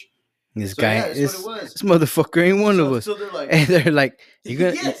bridge. This So yeah, guy, that's what it this was. this motherfucker ain't one of So, us. so they're like, And they're like, you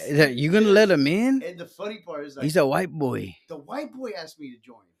gonna yes, you gonna let him in? And the funny part is like, He's a white boy. the white boy asked me to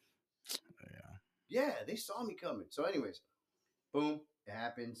join. Yeah, they saw me coming. So, anyways, boom, it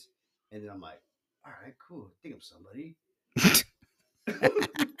happens, and then I'm like, all right, cool. I think I'm somebody.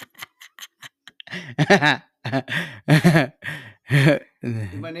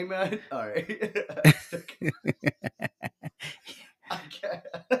 Is my name on it? All right. I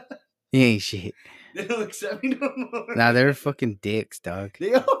can't. He ain't shit. They don't accept me no more. Nah, they're fucking dicks, dog.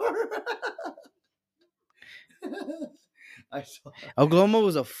 They are. I saw Oklahoma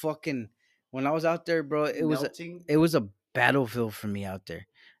was a fucking. When I was out there, bro, melting. it was a battlefield for me out there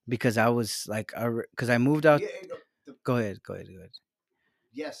because I was like, because I moved out. Yeah, Go ahead.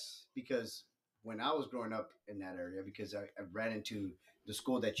 yes, because when I was growing up in that area, because I ran into the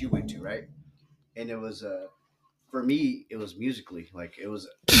school that you went to, right? And it was for me, it was musically like it was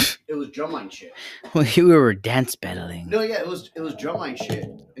drumline shit. We were dance battling. No, yeah, it was drumline shit.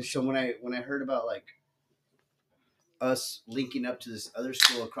 And so when I heard about like us linking up to this other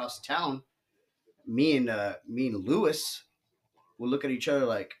school across town, me and Lewis would look at each other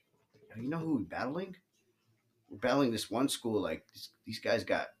like, you know who we're battling? We're battling this one school. Like these guys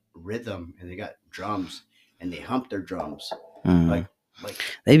got rhythm and they got drums and they hump their drums. Mm. Like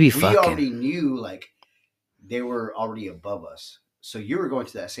They be we fucking. already knew like they were already above us. So you were going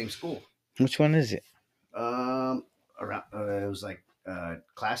to that same school. Which one is it? Around it was like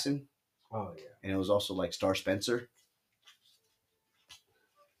Klassen. Oh yeah. And it was also like Star Spencer.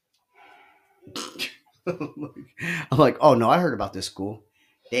 I'm like, oh no, I heard about this school.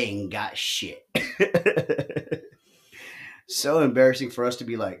 They ain't got shit. So embarrassing for us to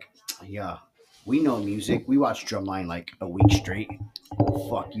be like, yeah, we know music. We watch Drumline like a week straight.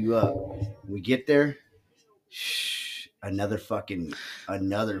 Fuck you up. We get there, another fucking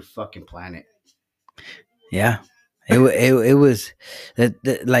planet. Yeah. It was that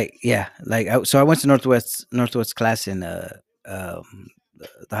like yeah like so I went to Northwest class in um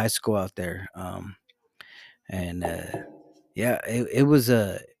the high school out there and yeah it was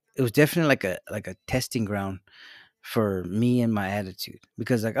definitely like a testing ground for me and my attitude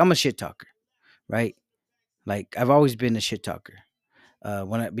because like I'm a shit talker, right? Like I've always been a shit talker.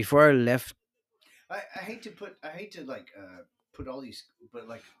 When I before I left, I hate to like put all these, but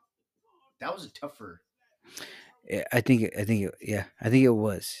like that was a tougher. yeah, I think it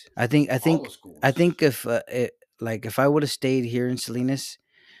was. All the schools. I think if like if I would have stayed here in Salinas,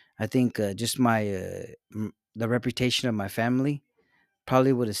 I think just my the reputation of my family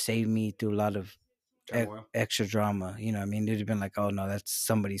probably would have saved me through a lot of Turmoil. extra drama. You know, what I mean, they'd have been like, "Oh no, that's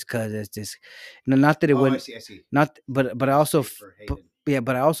somebody's cousin." That's just, no, not that it Oh, I wouldn't, see. I see. not, but I also, Safe for Hayden. yeah,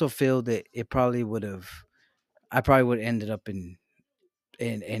 but I also feel that it probably would have, I probably would have ended up in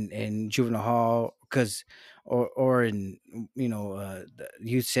juvenile hall because, or in the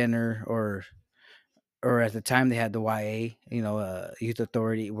youth center or at the time they had the YA, youth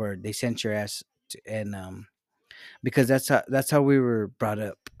authority where they sent your ass to, and because that's how we were brought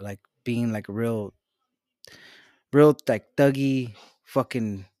up, like being like real like thuggy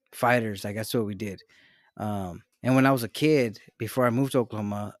fucking fighters. Like that's what we did. And when I was a kid, before I moved to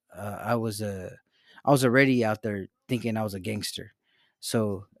Oklahoma, I was already out there thinking I was a gangster.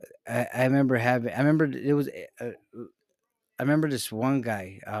 So I remember having, I remember this one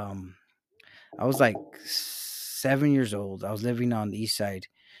guy. I was like 7 years old. I was living on the east side,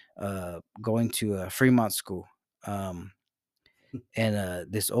 going to a Fremont school. Um,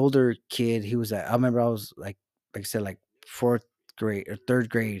 and this older kid, he was I remember I was like I said, like fourth grade or third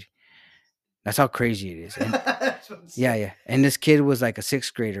grade. That's how crazy it is. And yeah. And this kid was like a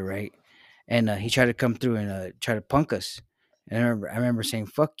sixth grader, right? And he tried to come through and try to punk us. And I remember saying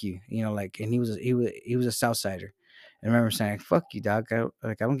 "fuck you," like, and he was a South Sider. And I remember saying "fuck you, dog." I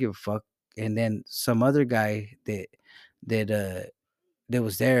don't give a fuck. And then some other guy that that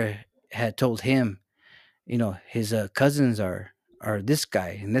was there had told him, his cousins are this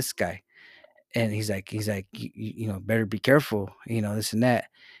guy and this guy, and he's like, better be careful, this and that.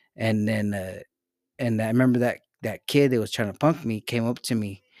 And then and I remember that kid that was trying to punk me came up to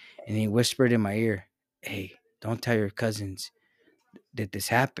me and he whispered in my ear, "Hey, don't tell your cousins that this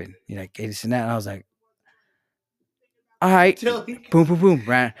happened." Like, "Hey, this and that." And I was like, "All right." Boom, boom, boom.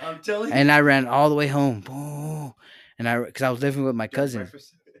 Ran, I'm telling you. and I ran all the way home. Boom. And because I was living with my cousin.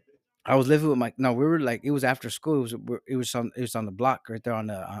 I was living with my no. We were like, it was after school. It was on the block right there on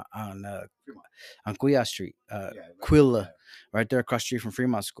Cuya Street, Quilla, right there across the street from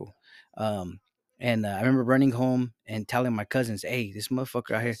Fremont School. And I remember running home and telling my cousins, "Hey, this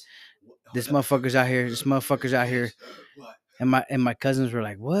motherfucker out here, this motherfucker's out here, this motherfucker's out here." And my cousins were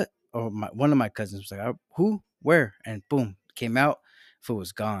like, "What?" or one of my cousins was like, "Who? Where?" And boom, came out. Fool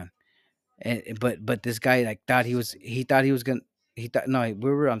was gone. And but this guy like thought he was gonna he thought no, we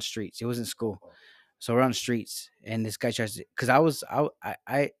were on streets. It wasn't school. So we're on the streets, and this guy tries to, because I was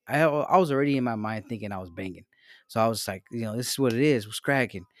already in my mind thinking I was banging, so I was like, this is what it is, was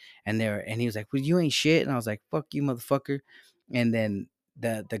cracking, and he was like, well, you ain't shit, and I was like, fuck you, motherfucker, and then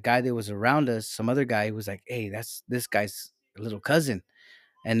the guy that was around us, some other guy, was like, hey, that's this guy's little cousin,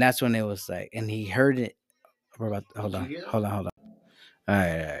 and that's when it was like, and he heard it. We're about hold Did you on, hear that? hold on. All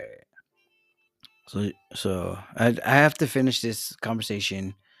right, all right. So I have to finish this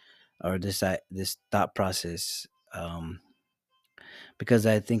conversation or this thought process. Because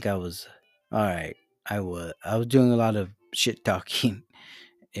I think I was all right. I was doing a lot of shit talking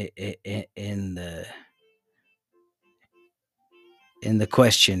in the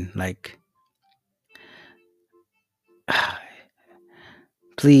question. Like,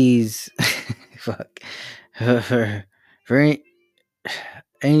 please, fuck, for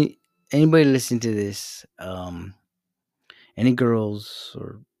any anybody listening to this, any girls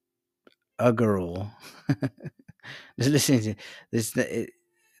or a girl, just listen to this.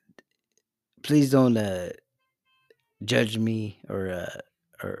 Please don't judge me or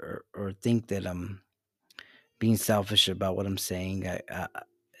think that I'm being selfish about what I'm saying.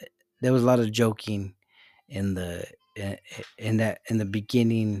 There was a lot of joking in the in the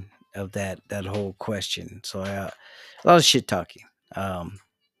beginning of that whole question. So a lot of shit talking. Um,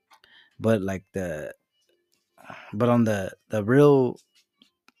 but like but on uh, the real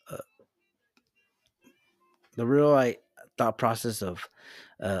thought process of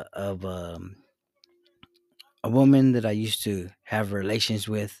a woman that I used to have relations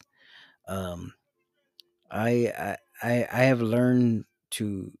with. Um, I have learned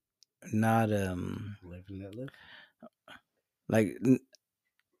to not Live and let live. like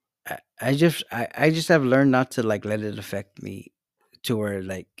I just have learned not to like let it affect me to where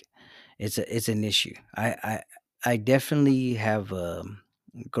like it's an issue. I definitely have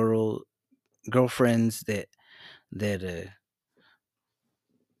girl girlfriends that that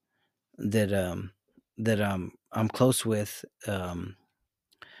I'm close with,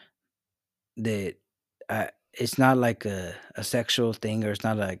 that it's not like a sexual thing, or it's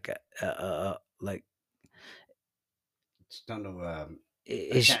not like like It's none of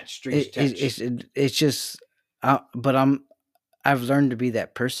it's attached, strings attached. it's just but I've learned to be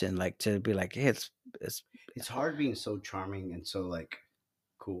that person, like to be like, hey, it's It's hard being so charming and so like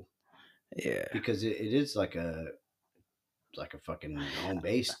cool yeah. because it is like a fucking home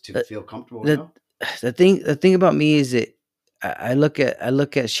base to The, feel comfortable. the the thing about me is that I look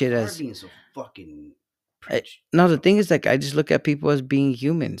at shit It's hard as being so fucking I, preach. no, the thing is, like, I just look at people as being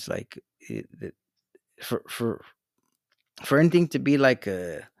humans, like for for for anything to be like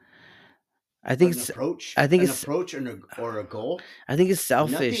a I think An it's approach, I think an it's approach, or a goal. I think it's Nothing,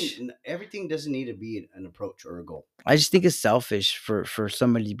 selfish. everything doesn't need to be an approach or a goal. I just think it's selfish for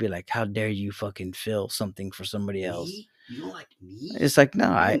somebody to be like, how dare you fucking feel something for somebody else. Me, you don't like me? It's like, no,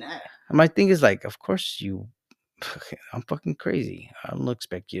 Even that. my thing is like, of course you I'm fucking crazy. I don't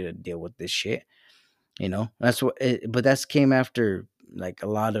expect you to deal with this shit. That's but that's came after like a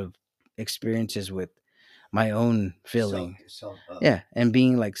lot of experiences with my own feeling. Self. Yeah, and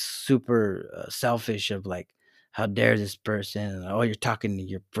being like super selfish of like, how dare this person? Oh, you're talking to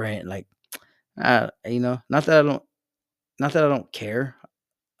your friend, like, not that I don't care.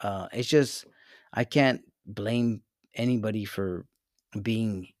 It's just I can't blame anybody for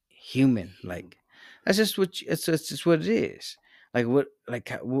being human. Like that's just it's just what it is. Like what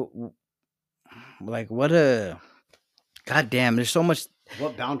like like what a goddamn. There's so much.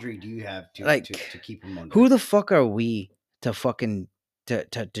 What boundary do you have to Like, keep them under? who the fuck are we to fucking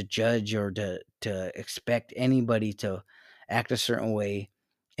to judge or to expect anybody to act a certain way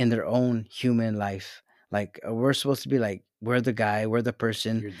in their own human life? Like, we're supposed to be like, we're the guy, we're the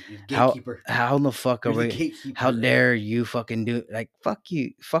person. You're the How gatekeeper. how the fuck are You're the we? How gatekeeper. dare you fucking do like fuck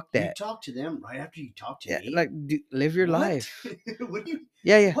you, fuck You that. talk to them right after you talk to Yeah, me. like live your What? life. What do you?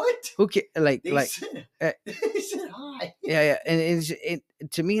 Yeah, yeah. What? Who can They like said. uh, They said hi. yeah, yeah,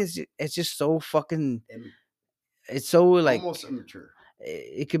 and to me it's just so fucking. Im- It's so like Almost immature.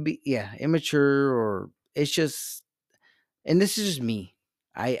 it could be, yeah, immature, or it's just, and this is just me.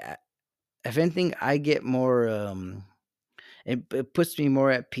 I if anything, I get more it puts me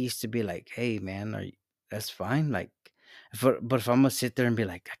more at peace to be like, hey man, that's fine. Like, but if I'm gonna sit there and be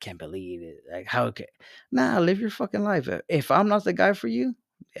like, I can't believe it, like, how okay, nah, live your fucking life. If I'm not the guy for you,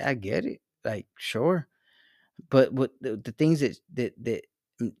 I get it, like, sure. But what the things that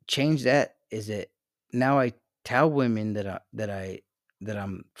change that is that now I tell women that I that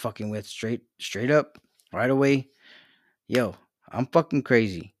I'm fucking with straight up right away, yo, I'm fucking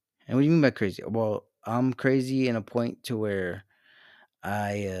crazy. And what do you mean by crazy? Well, I'm crazy in a point to where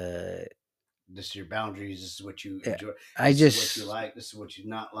I This is your boundaries. This is what you yeah, enjoy. I This is what you just like. This is what you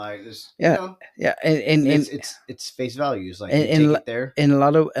not like. This, yeah, yeah, and it's face values. Like you and take it there. and a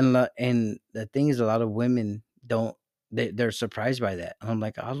lot of and the thing is, a lot of women don't they're surprised by that. And I'm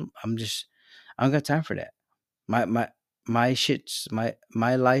like, I'm just I don't got time for that. My shit's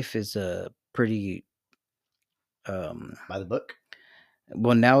my life is a pretty um By the book.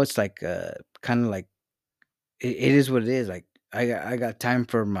 well, now it's like kind of like it is what it is. Like I got time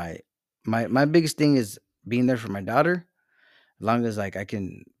for my biggest thing is being there for my daughter. As long as like I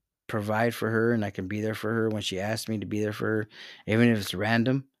can provide for her and I can be there for her when she asks me to be there for her, even if it's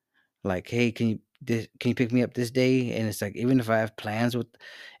random. Like, hey, can you pick me up this day? And it's like even if I have plans with,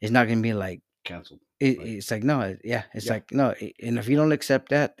 it's not gonna be like Canceled. it's like no, yeah, it's Yeah. like no, and if you don't accept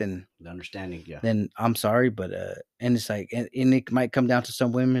that, The understanding. Yeah. then I'm sorry, but and it's like, and it might come down to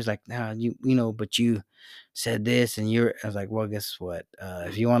some women. It's like, nah, you know, but you said this, and you're. I was like, well, guess what?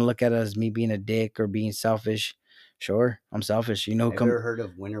 If you want to look at it as me being a dick or being selfish, sure, I'm selfish. You know, Have you ever heard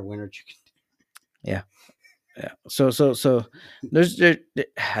of winner chicken? yeah, yeah. So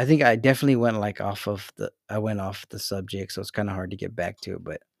I think I definitely went like I went off the subject, so it's kind of hard to get back to it.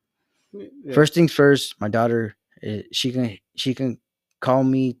 But Yeah. first things first, my daughter, she can call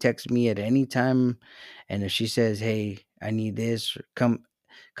me, text me at any time, and if she says, "Hey, I need this," or come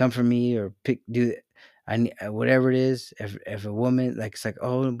for me, or I need whatever it is. If a woman like it's like,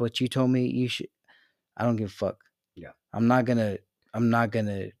 "Oh, but you told me you should," I don't give a fuck. Yeah. I'm not gonna.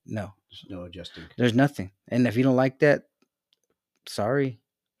 No. There's no adjusting. There's nothing. And if you don't like that, sorry.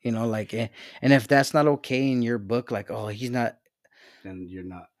 You know, like, and if that's not okay in your book, like, oh, he's not, Then you're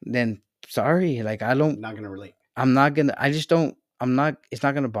not then sorry. Like, not gonna relate. I just don't, it's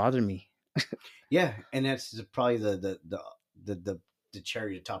not gonna bother me. Yeah, and that's probably the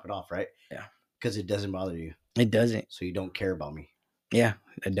cherry to top it off, right? Yeah. Because it doesn't bother you, It doesn't. so you don't care about me. Yeah,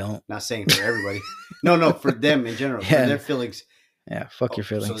 I don't. Not saying for everybody. No, for them in general, Yeah. for their feelings. Yeah, fuck your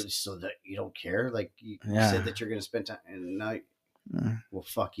feelings. So that you don't care, like you Yeah. said that you're gonna spend time, and now, well,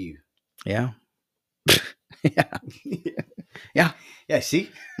 fuck you. Yeah. Yeah. Yeah. Yeah. See,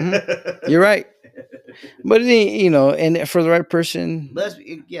 You're right. But you know, and for the right person, But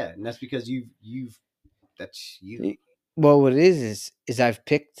and that's because that's you. well, what it is I've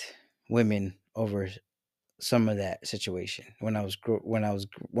picked women over some of that situation when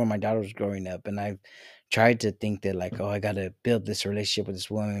my daughter was growing up, and I've tried to think that like, oh, I gotta build this relationship with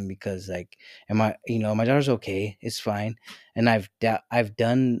this woman because like, my daughter's okay, it's fine, and I've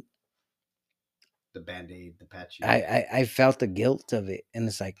done The Band-Aid, the patch. I felt the guilt of it, and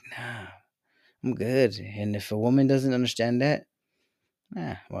it's like, nah, I'm good, and if a woman doesn't understand that,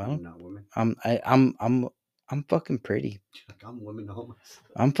 well, not women. I'm fucking pretty. Like, I'm women almost.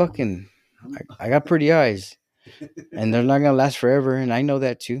 I'm fucking. I got pretty eyes, and they're not gonna last forever, and I know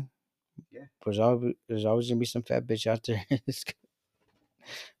that too. Yeah. There's always gonna be some fat bitch out there.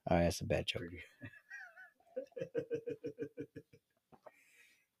 All right, that's a bad joke. Pretty.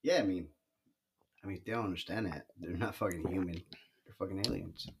 Yeah, I mean, if they don't understand that, they're not fucking human. They're fucking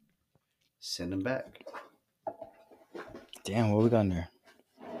aliens. Send them back. Damn, what we got in there?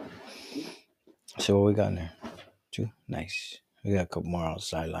 So what we got in there? Two, nice. We got a couple more on the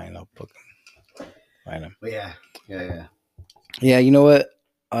sideline. I'll put them. Find them. But yeah. Yeah, you know what?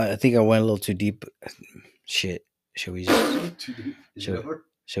 I think I went a little too deep. Shit. Should we just? Too deep. Is Should- it over?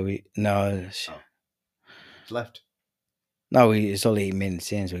 Should we? No. It's left. No, it's only 8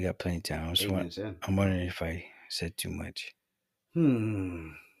 minutes in, so we got plenty of time. 8 minutes in. I'm wondering if I said too much.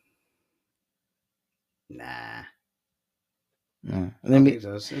 Nah. Let I don't think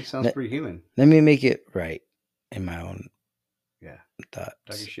so. It sounds let- pretty human. Let me make it right in my own Yeah. thoughts.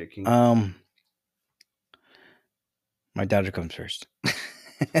 Talk your shit, King. My daughter comes first.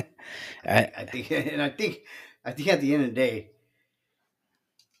 I think at the end of the day,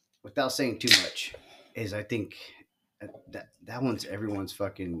 without saying too much, is I think that one's everyone's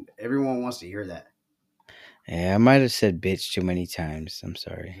fucking. Everyone wants to hear that. Yeah, I might have said bitch too many times. I'm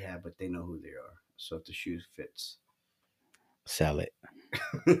sorry. Yeah, but they know who they are. So if the shoe fits. Sell it.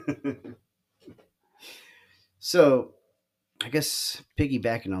 So, I guess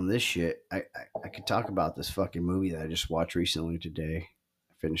piggybacking on this shit, I could talk about this fucking movie that I just watched recently today.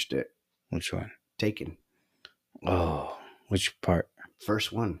 I finished it. Which one? Taken. Oh, which part?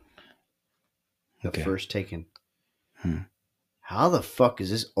 First one. The Okay. first Taken. Hmm. How the fuck is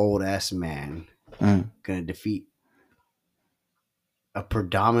this old ass man gonna defeat a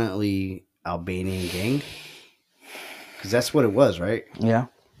predominantly Albanian gang because that's what it was, right? Yeah.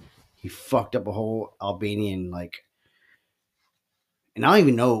 He fucked up a whole Albanian and I don't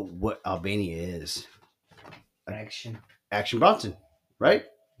even know what Albania is. Action. Action Bronson, right?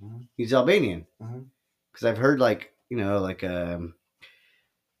 Mhm. He's Albanian. Mhm. Because I've heard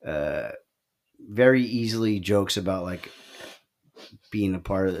uh, very easily jokes about like being a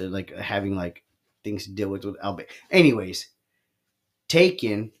part of it, like having like things to deal with Albania. Anyways,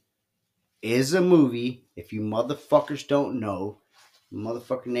 Taken is a movie. If you motherfuckers don't know,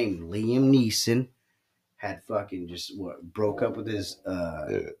 motherfucker named Liam Neeson had fucking just broke up with his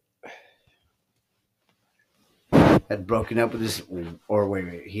had broken up with his or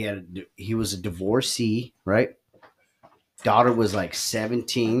wait he was a divorcee, right? Daughter was like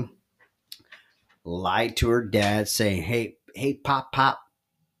 17, lied to her dad saying, hey pop,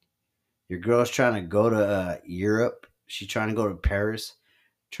 your girl's trying to go to Europe, she's trying to go to Paris,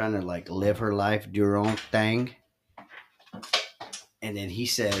 trying to like live her life, do her own thing. And then he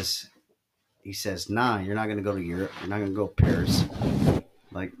says, nah, you're not gonna go to Europe, you're not gonna go to Paris.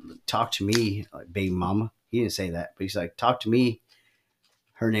 Like, talk to me, like, baby mama. He didn't say that, but he's like, talk to me.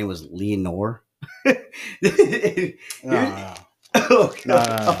 Her name was Leonore. Okay.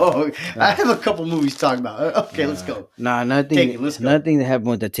 I have a couple movies to talk about. Okay, let's go. Another thing. Taken, let's go. Another thing that happened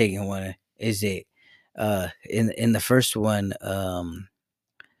with the Taken one is that in the first one,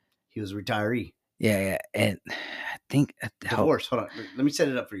 He was a retiree. yeah, and I think Divorce. Hold on, let me set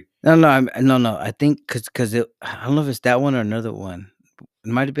it up for you. no. I think because I don't know if it's that one or another one. It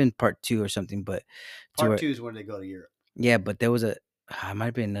might have been part 2 or something, but Part 2 is when they go to Europe. Yeah, but there was it might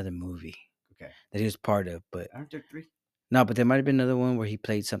have been another movie. Okay. That he was part of, but Aren't there 3? No, but there might have been another one where he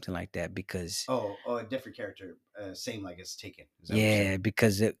played something like that because a different character, same like it's Taken. Yeah,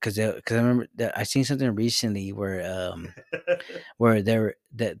 because I remember that I seen something recently where where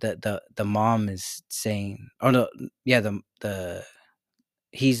the mom is saying, oh no, yeah, the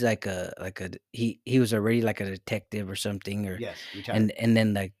he's like he was already like a detective or something, or yes, retired. and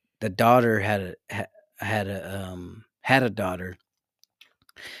then like the daughter had a daughter,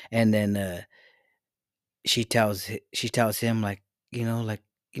 and then she tells him like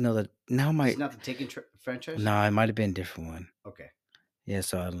that now my It's not the Taken franchise. no, it might have been a different one. Okay. Yeah,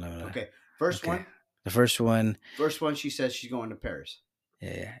 so I don't know. Okay. First Okay. one. The first one. She says she's going to Paris.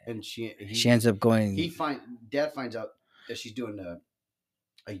 Yeah. And she ends up going. Dad finds out that she's doing a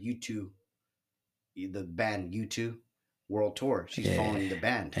U2, the band U2 world tour. She's following the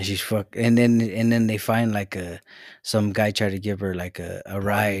band. And she's and then they find like some guy tried to give her like a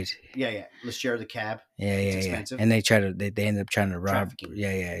ride. Yeah. Let's share the cab. Yeah, it's expensive. And they end up trying to rob. Trafficking.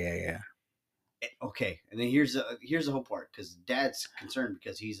 Yeah. Okay, and then here's the whole part, because Dad's concerned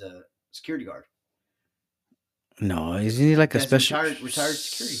because he's a security guard. No, isn't he like a special retired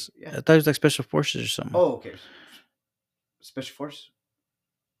security? Yeah. I thought he was like special forces or something. Oh, okay. Special force.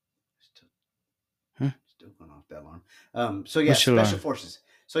 Still going off that alarm. So yeah, special forces.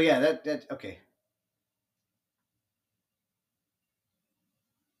 So yeah, that okay.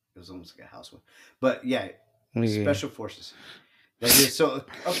 It was almost like a house one, but yeah, special forces. So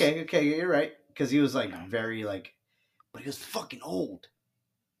okay, you're right, because he was like very like, but he was fucking old.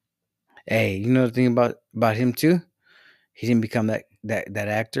 Hey, you know the thing about him too? He didn't become that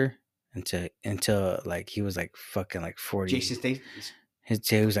actor until like he was like fucking like 40. Jason Statham.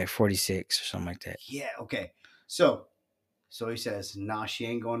 He was like 46 or something like that. Yeah. Okay. So he says, nah, she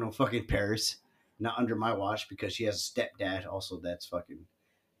ain't going to fucking Paris, not under my watch, because she has a stepdad also that's fucking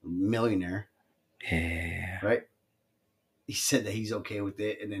millionaire. Yeah. Right. He said that he's okay with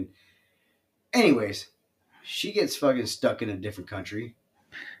it, and then, anyways, she gets fucking stuck in a different country.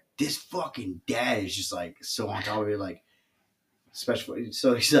 This fucking dad is just like so on top of it, like special.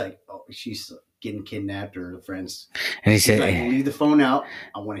 So he's like, oh, she's getting kidnapped, or the friends, and he said, like, leave the phone out.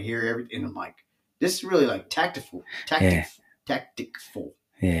 I want to hear everything. And I'm like, this is really like tactful. Yeah. Like,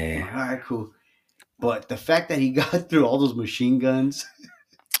 all right, cool. But the fact that he got through all those machine guns.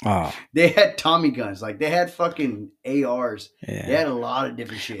 Oh. They had Tommy guns, like they had fucking ARs. Yeah. They had a lot of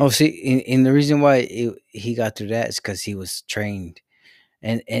different shit. Oh, see, and the reason why he got through that is because he was trained,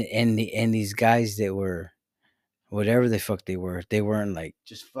 and these guys that were whatever the fuck they weren't like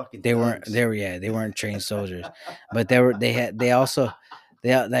just fucking. They weren't trained soldiers, but they also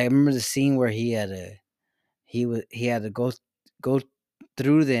I remember the scene where he had to go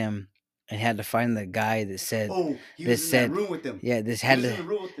through them. And had to find the guy that said. Oh, he was in that room with them. Yeah, they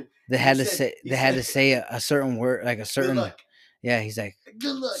had to say a certain word, like a certain. Good luck. Yeah, he's like,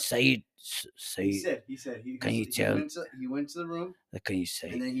 good luck. Say. He said. Can you tell? He went to the room. Can you say?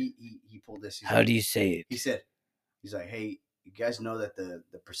 And then he pulled this. How do you say it? He said, he's like, hey, you guys know that the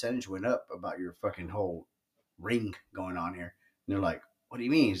percentage went up about your fucking whole ring going on here. And they're like, what do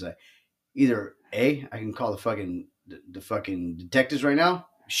you mean? He's like, either A, I can call the fucking detectives right now,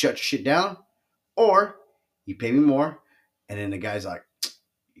 shut your shit down, or you pay me more. And then the guy's like,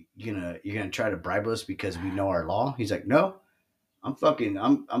 you're gonna try to bribe us because we know our law. He's like, no, I'm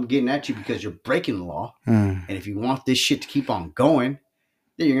getting at you because you're breaking the law. Mm. And if you want this shit to keep on going,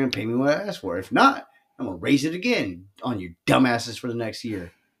 then you're gonna pay me what I asked for. If not, I'm gonna raise it again on your dumbasses for the next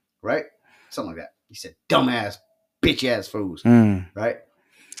year, right? Something like that. He said, dumbass, bitch ass fools, Mm. right?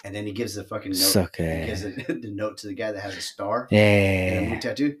 And then he gives the fucking note. Suck He it. gives the note to the guy that has a star and a moon Yeah.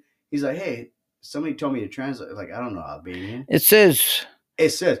 tattoo. He's like, hey, somebody told me to translate. Like, I don't know Albanian. It says, It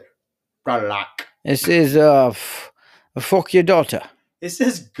says, "Ralak." fuck your daughter. It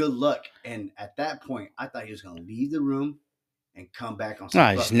says good luck. And at that point, I thought he was going to leave the room and come back on some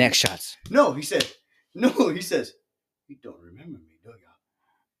Ah, just fucking- neck shots. No, he says, you don't remember me, do you?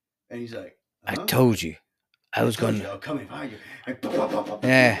 And he's like, I told you. I was told going you to. I'll come and find you. And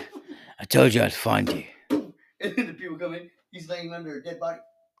Yeah. I told you I'd find you. And then the people come in. He's laying under a dead body.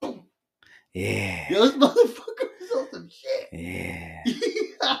 Yeah. Yo, this motherfucker is on some shit. Yeah.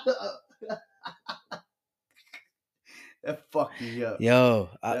 That fucked me up. Yo.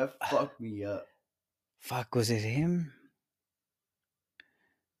 That fucked me up. Fuck, was it him?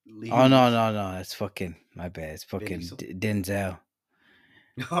 Lee Oh, no. was- That's fucking, my bad. It's fucking Diesel? Denzel.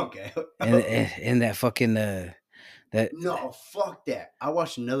 Okay. In that fucking, that. No, fuck that. I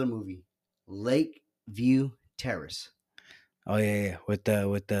watched another movie, Lakeview Terrace. Oh, yeah. With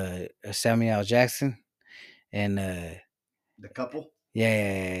the Samuel L. Jackson. And, The couple.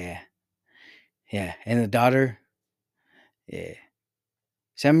 yeah. And the daughter. Yeah.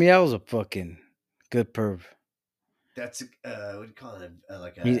 Samuel's a fucking good perv. That's what do you call it?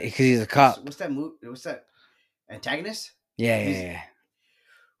 Like a Because he's a cop. What's that movie? What's that? Antagonist? Yeah. He's-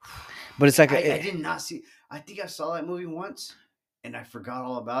 But it's like I did not see. I think I saw that movie once, and I forgot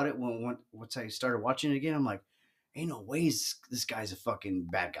all about it once I started watching it again. I'm like, ain't no ways this guy's a fucking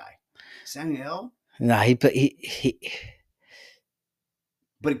bad guy. Samuel, nah, he but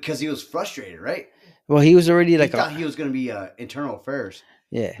because he was frustrated, right? well, he was already like he thought he was going to be internal affairs.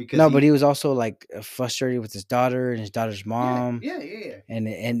 yeah. because No, he- but he was also like frustrated with his daughter and his daughter's mom. Yeah. And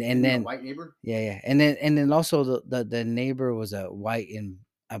The then white neighbor. yeah. And then also the neighbor was a white and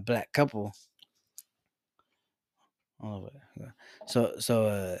a black couple. Oh,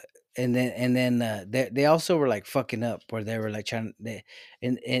 so and then they also were like fucking up where they were like trying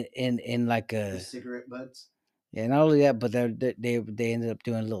in like The cigarette butts. yeah, not only that, but they ended up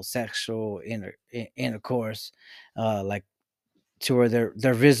doing a little sexual intercourse, like to where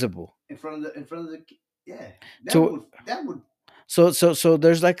they're visible. In front of the yeah. So- That would So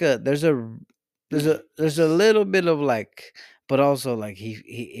there's like there's a little bit of like, but also like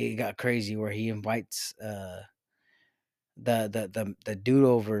he got crazy where he invites the dude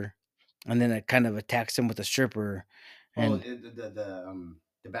over, and then it kind of attacks him with a stripper, and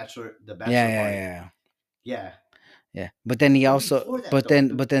the bachelor yeah. party. Yeah. But then he But also before that, but though, then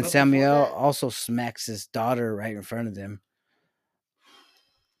the- but then but before Samuel that- also smacks his daughter right in front of them.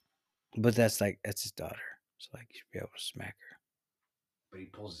 But that's his daughter. So like you should be able to smack her. But he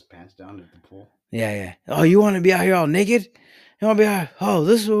pulls his pants down at the pool. Yeah. Oh, you want to be out here all naked? You want to be out? Oh,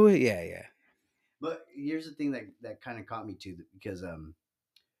 this is what we. Yeah. But here's the thing that kind of caught me too, because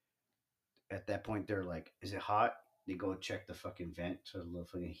at that point they're like, "Is it hot?" They go check the fucking vent, so the little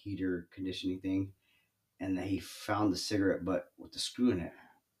fucking heater conditioning thing, and then he found the cigarette butt with the screw in it.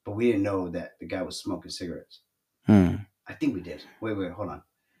 But we didn't know that the guy was smoking cigarettes. Hmm. I think we did. Wait, hold on,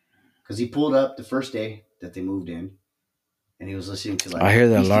 because he pulled up the first day that they moved in, and he was listening to like. I hear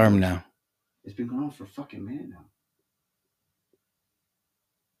the Beastie alarm Boys. now. It's been going on for a fucking minute now.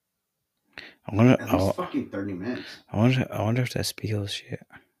 I wonder. At least fucking 30 minutes. I wonder if that's Spiegel shit.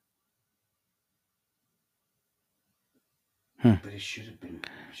 But it should have been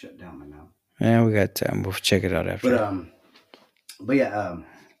shut down by now. Yeah, we got time. We'll check it out after. But yeah,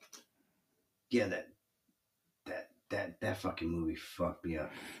 that fucking movie fucked me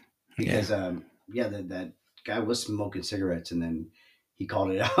up because that guy was smoking cigarettes, and then he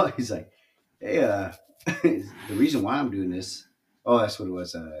called it out. He's like, "Hey, the reason why I'm doing this." Oh, that's what it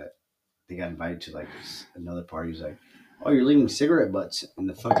was. They got invited to like another party. He's like, "Oh, you're leaving cigarette butts in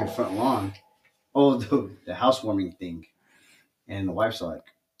the fucking front lawn." Oh, the housewarming thing, and the wife's like,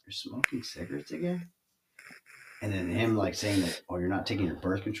 "You're smoking cigarettes again?" And then him like saying that, "Oh, you're not taking your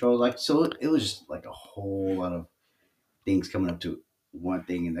birth control." Like, so it was just like a whole lot of things coming up to one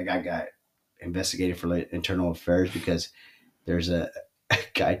thing, and the guy got investigated for like internal affairs because there's a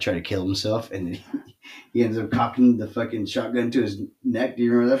guy trying to kill himself, and then he ends up cocking the fucking shotgun to his neck. Do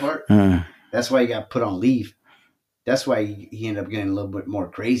you remember that part? That's why he got put on leave. That's why he ended up getting a little bit more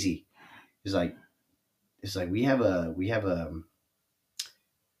crazy. He's like, it's like we have a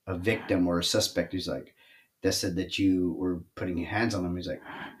victim or a suspect who's like that said that you were putting your hands on him. He's like,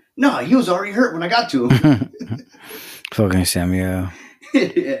 no, he was already hurt when I got to him. Fucking Samuel.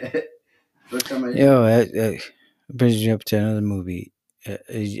 First time I Yo, brings you up to another movie.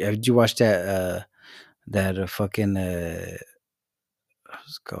 Did you watch that fucking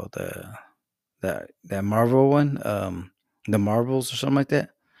what's it called that Marvel one? The Marvels or something like that.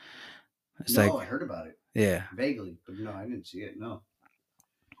 It's like no, I heard about it yeah. vaguely, but no, I didn't see it. No,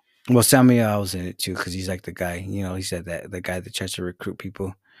 Well, Samuel was in it too because he's like the guy. You know, he said that the guy that tries to recruit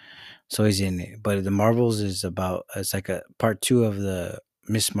people. So he's in it. But the Marvels is about it's like a part two of the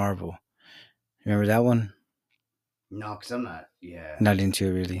Miss Marvel. Remember that one? no, because I'm not. Yeah, Not into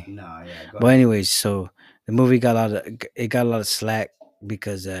it really. no, yeah. Go But ahead. anyways, so the movie got a lot of slack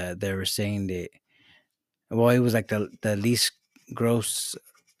because they were saying that well it was like the least gross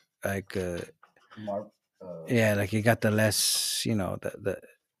like Mar- yeah like it got the less the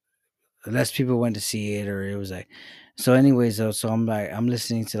less people went to see it or it was like so anyways though so I'm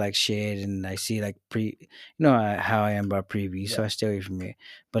listening to like shit and I see like how I am about previews so yeah, I stay away from it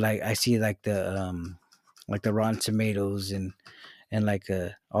but I see like the Rotten Tomatoes and like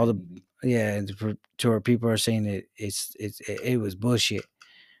all the IMDb. yeah and to where people are saying that it was bullshit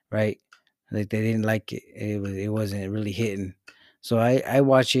right like they didn't like it it wasn't really hitting so I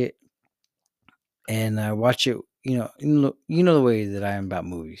watch it and I watch it you know the way that I am about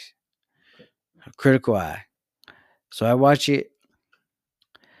movies a critical eye so I watch it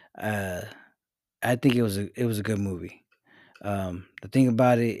uh I think it was a good movie the thing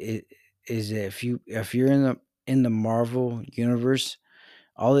about is that if you're in the Marvel universe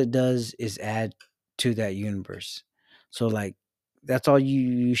all it does is add to that universe. So like that's all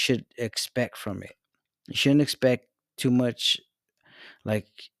you should expect from it. You shouldn't expect too much like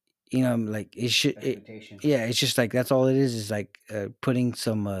like Expectation. yeah, it's just like that's all it is like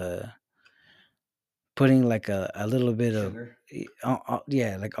putting like a little bit of Sugar.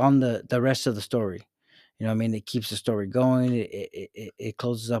 yeah, like on the rest of the story. You know what I mean? It keeps the story going. It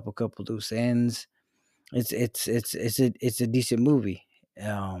closes up a couple loose ends. It's a decent movie.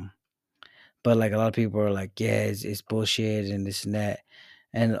 Um But like a lot of people are like, yeah, it's bullshit and this and that.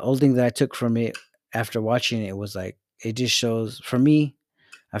 And the only thing that I took from it after watching it was like it just shows for me.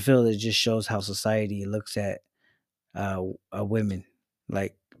 I feel it just shows how society looks at women,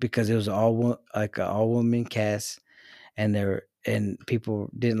 like because it was like an all woman cast, and people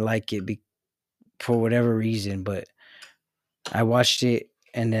didn't like it for whatever reason. But I watched it,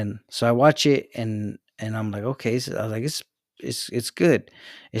 and then so I watch it, and I'm like, okay, so I was like, it's good.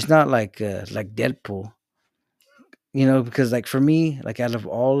 It's not like Deadpool because like for me, like out of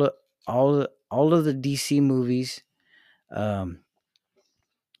all of the DC movies, um,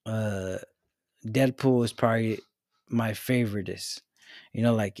 uh, Deadpool is probably my favoriteest.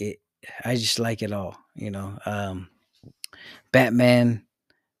 Like it, I just like it all. Batman,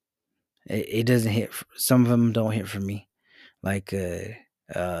 it doesn't hit. Some of them don't hit for me. Like uh,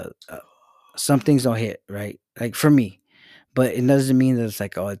 uh, some things don't hit right. Like for me, but it doesn't mean that it's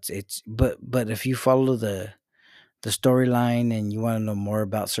like oh it's but if you follow the storyline and you want to know more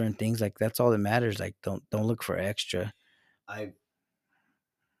about certain things like that's all that matters like don't look for extra I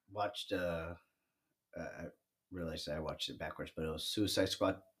watched. I realized I watched it backwards, but it was Suicide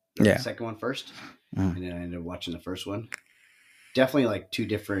Squad, the yeah second one first, mm. and then I ended up watching the first one. Definitely like two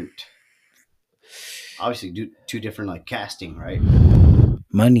different, obviously two different like casting, right?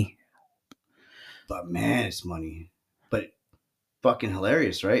 Money But man, it's money. But fucking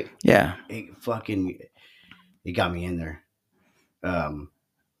hilarious, right? yeah It got me in there. Um,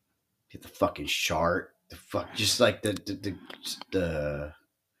 the fucking shark, the fuck, just like the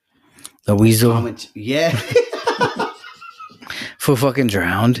the weasel comment. Yeah, for fucking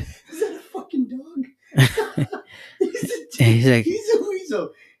drowned is that a fucking dog? he's like He's a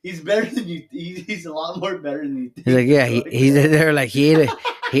weasel. He's better than you. He's a lot more better than you think. he's like yeah he's they're like he ate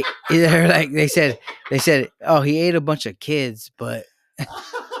they're like they said oh he ate a bunch of kids but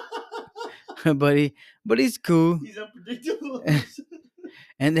but he's cool He's unpredictable.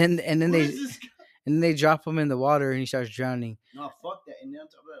 and then Who they is this guy? and then they drop him in the water and he starts drowning No, fuck that. And then on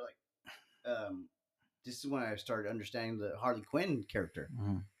top of that, like, this is when I started understanding the Harley Quinn character.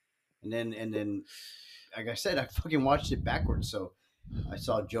 Mhm. And then, like I said, I fucking watched it backwards. So I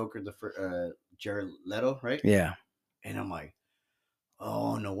saw Joker, Jared Leto, right? yeah And I'm like,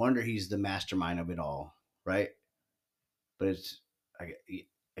 oh, no wonder he's the mastermind of it all, right? But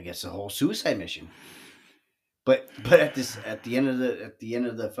I guess, a whole suicide mission. But at the end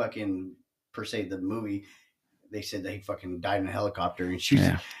of the fucking per se the movie, they said that he fucking died in a helicopter, and she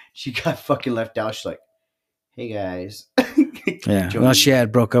Yeah. she got fucking left out. She's like, "Hey guys, Yeah. join Well, me." she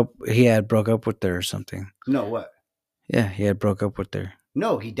had broke up. He had broke up with her or something. No, what? Yeah, he had broke up with her.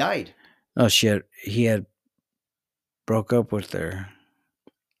 No, he died. No, he had broke up with her,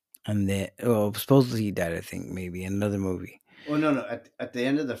 and then supposedly he died. I think maybe in another movie. Oh no. At the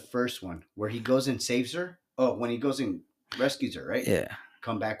end of the first one, where he goes and saves her. Oh, when he goes and rescues her, right? Yeah.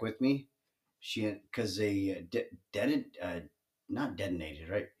 Come back with me. She because they not detonated,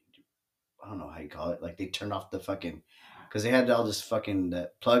 right? I don't know how you call it. Like they turned off the fucking because they had all this fucking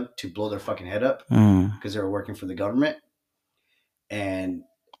the plug to blow their fucking head up Mm. because they were working for the government. And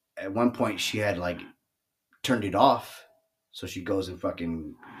at one point, she had like turned it off, so she goes and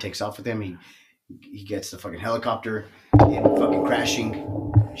fucking takes off with him. He gets the fucking helicopter and fucking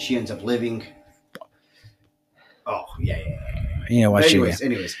crashing. She ends up living. Oh yeah. You know, But watch it again.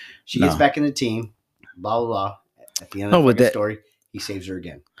 anyways, she gets No. back in the team. Blah blah blah. At the end No, of the but fucking that- story, he saves her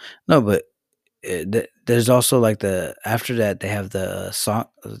again. No, but there's also like the after that they have the song.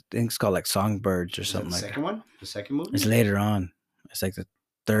 I think it's called like Songbirds or Is that something the like second that. one? The second movie? It's later on. It's like the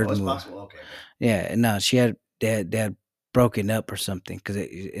third Oh, it's movie. possible. Okay. Yeah, and no, they had broken up or something because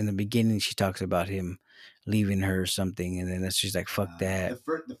in the beginning she talks about him leaving her or something, and then she's like, "Fuck that."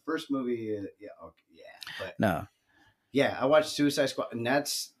 The first movie, yeah, okay, yeah, but No, yeah, I watched Suicide Squad, and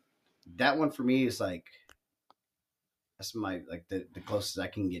that one for me is like that's my like the closest I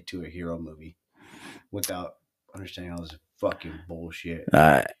can get to a hero movie without understanding all this fucking bullshit.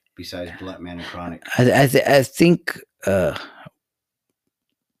 Besides Blunt Man and Chronic, I think the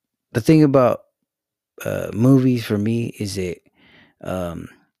thing about movies for me um,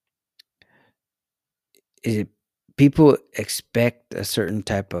 is it people expect a certain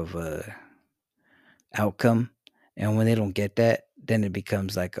type of outcome, and when they don't get that, then it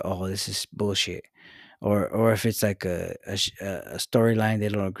becomes like, oh, this is bullshit. Or if it's like a storyline they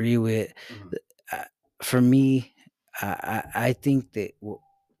don't agree with. Mhm. uh, for me, I think that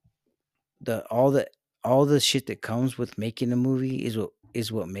the all the shit that comes with making a movie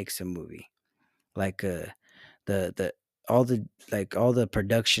is what makes a movie. Like the all the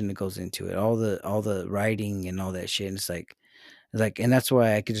production that goes into it, all the writing and all that shit. And it's like, and that's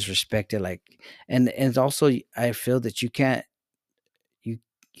why I could just respect it. Like, and it's also I feel that you can't you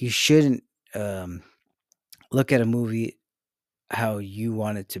you shouldn't um look at a movie how you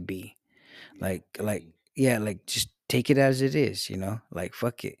want it to be. Like yeah, like just take it as it is, like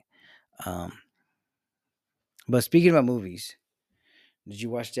fuck it. Um but speaking about movies, did you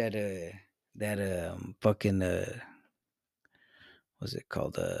watch that fucking what's it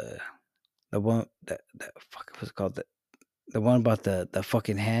called? The one that fuck what's it called? The one about the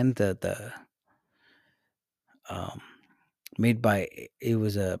fucking hand, the um made by it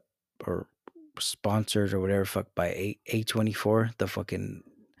was a or sponsored or whatever fuck by A24, the fucking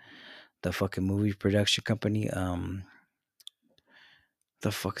movie production company.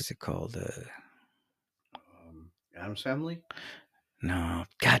 The fuck is it called? Adam's Family, No,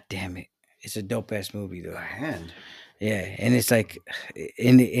 god damn it. It's a dope ass movie though. The Hand, Yeah, and it's like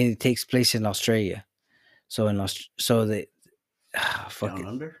and it takes place in Australia. So so the fuck Down it.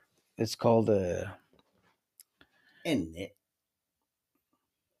 Under, It's called and it.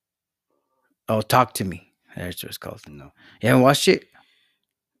 Talk to Me. That's what it's called. No, You haven't watched it?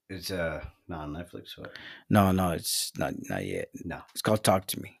 it's not on Netflix. What? No, it's not yet. No, It's called Talk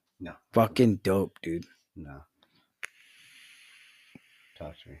to Me. no, Fucking dope, dude. no.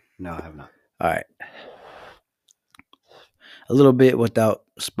 Talk to me. No, I have not. All right. A little bit without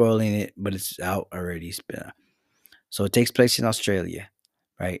spoiling it, but it's out already. So it takes place in Australia,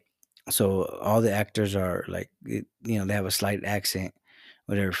 right? So all the actors are like, they have a slight accent,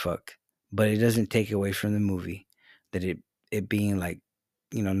 whatever fuck, but it doesn't take away from the movie that it being like,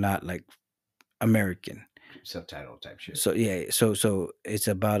 not like American. Subtitle type shit. So yeah, so it's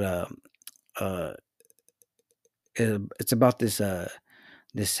about uh it's about this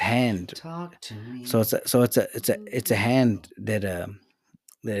hand. Talk to me. So it's a hand that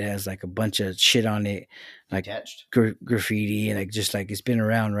has like a bunch of shit on it, like Attached. graffiti, and like just like it's been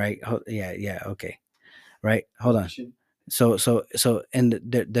around, right? Yeah, okay, right. Hold on. So and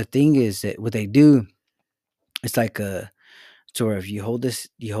the thing is that what they do, it's like so if you hold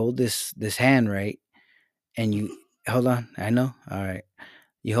this hand, right, and you hold on. I know. All right,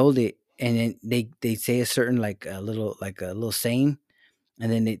 you hold it, and then they say a certain like a little saying,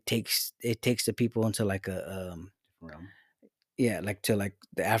 and then it takes the people into like a Realm. yeah, like to like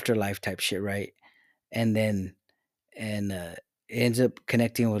the afterlife type shit, right? And then and it ends up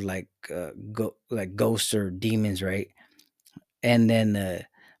connecting with like like ghosts or demons, right? And then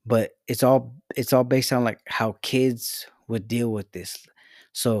but it's all based on like how kids would deal with this.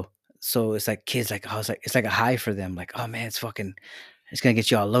 So so it's like kids like, oh, it's like a high for them. Like, oh man, it's gonna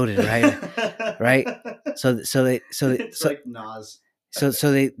get you all loaded, right? Right. So they so they It's so like Nas. so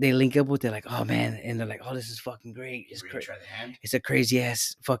they link up with it like, oh man, and they're like, oh, this is fucking great. You ready to try the hand? It's a crazy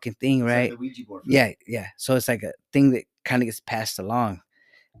ass fucking thing, It's like right? the Ouija board. Yeah, yeah. So it's like a thing that kind of gets passed along,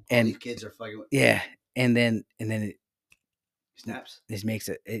 All and these kids are fucking with yeah, and then snaps. this makes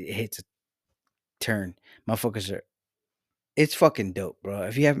it hits a turn. Motherfuckers are it's fucking dope, bro.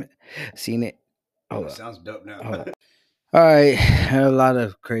 If you haven't seen it, Oh, hold it on, sounds dope now. hold on. All right, a lot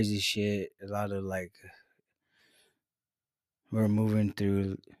of crazy shit. A lot of like we're moving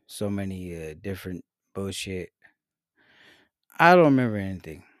through so many different bullshit. I don't remember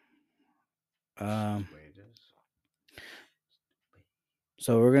anything. Um, Wait, it is.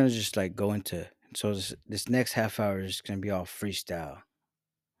 so we're gonna just like go into so this next half hour is gonna be all freestyle.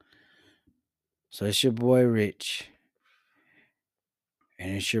 So it's your boy Rich,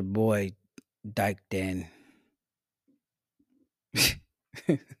 and it's your boy Dyke Dan.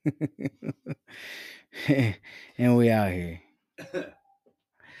 And we out here.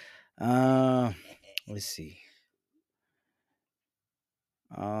 Uh, let's see.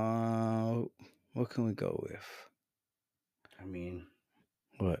 Uh, what can we go with? I mean,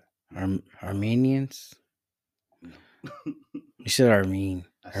 What? Armenians? no. You said Armene.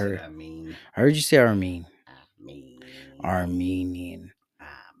 I said, I mean, I heard you say Armene. I mean, Armenian. I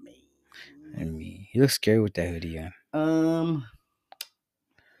mean. Armenian. You look scary with that hoodie on. I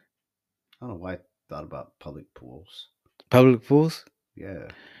don't know why I thought about public pools. Public pools? Yeah,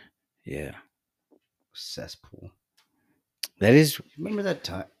 Yeah. cesspool. That is. Remember that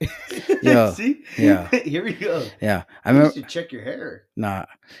time? Yeah, See? yeah. Here we go. Yeah. I I remember. used to check your hair. Nah.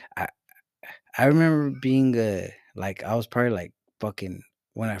 I I remember being like I was probably like fucking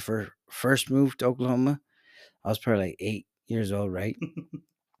when I first moved to Oklahoma. I was probably like 8 years old, right?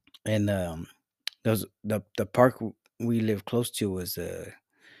 And there was the park we lived close to was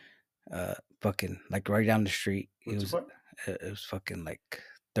fucking like right down the street. What's It was the part? it was fucking like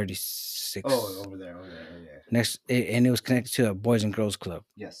 36 Oh, over there. Oh, yeah. and it was connected to a boys and girls club.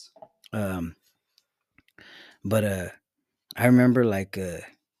 Yes. Um, but I remember like there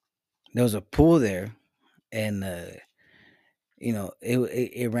was a pool there, and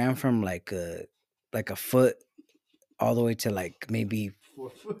it ran from like a foot all the way to like maybe 4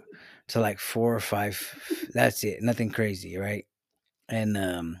 foot. to like 4 or 5. That's it. Nothing crazy, right? And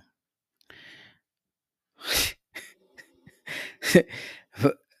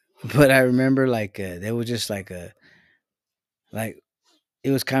but, but I remember like there was just like it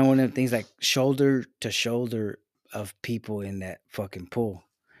was kind of one of the things like shoulder to shoulder of people in that fucking pool.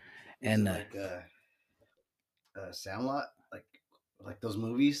 Was And it like Sandlot, like those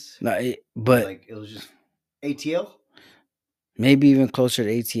movies. no, But but like it was just ATL. maybe even closer to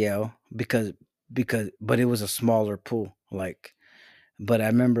ATL because but it was a smaller pool. Like, but I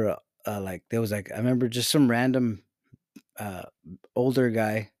remember like there was like I remember just some random uh older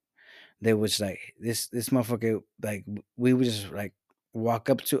guy that was like this motherfucker like we would just like walk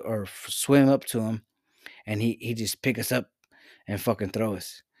up to or swim up to him, and he just pick us up and fucking throw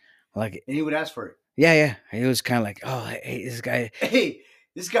us like And he would ask for it. yeah, yeah. He was kind of like, oh hey, this guy, Hey,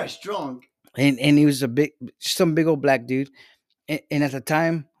 this guy's strong. and he was some big old black dude, and at the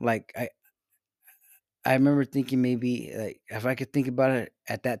time like I remember thinking maybe like if I could think about it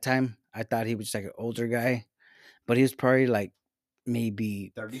at that time, I thought he was just like an older guy, but he was probably like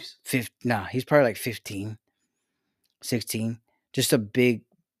maybe 30s. 50. Nah, he's probably like 15, 16. Just a big,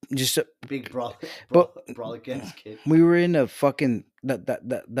 just a, Big but brolic ass kid. we were in a fucking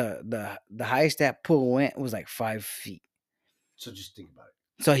the highest that pool went was like 5 feet. So just think about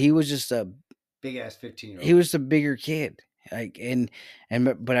it. So he was just a Big ass 15-year-old. he was a bigger kid. Like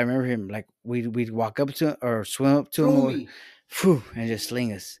but I remember him like we'd walk up to him or swim up to him Throw or, me. and just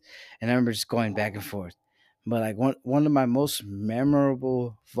sling us. And I remember just going back and forth. But like one of my most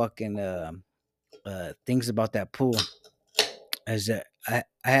memorable fucking things about that pool is that I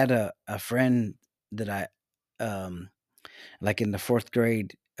had a friend that I um like in the fourth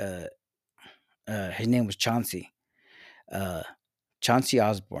grade. His name was Chauncey. Uh, Chauncey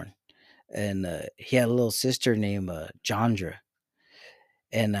Osborne, and he had a little sister named Jandra.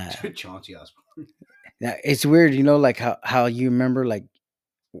 And Chauncey Osborne. now it's weird, like how you remember like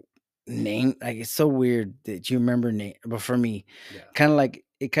name, like it's so weird that you remember name. But for me, Yeah. kind of like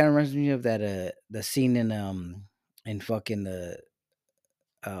it kind of reminds me of that the scene in fucking the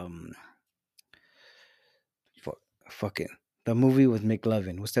um fucking the movie with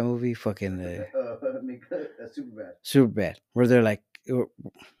McLovin. What's that movie? Fucking Super bad. Super Bad, where they're like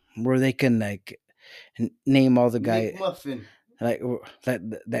where they can like name all the guy McMuffin. like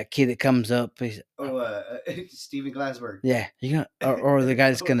that kid that comes up. Oh, Steven Glassberg. Yeah, you gonna or the guy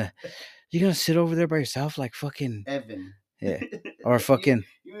that's gonna you gonna sit over there by yourself like fucking Evan. yeah or fucking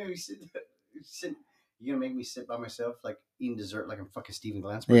You made me sit. You gonna make me sit by myself, like eating dessert, like I'm fucking Steven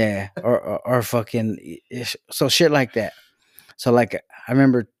Glassberg. yeah or fucking so shit like that. So like I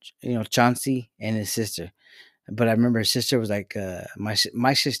remember Chauncey and his sister, but I remember his sister was like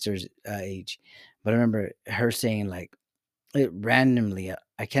my sister's age, but I remember her saying like it randomly.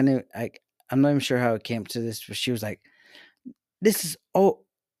 I can't even, I'm not even sure how it came to this, but she was like, "This is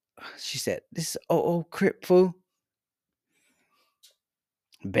she said, "This is crip fool,"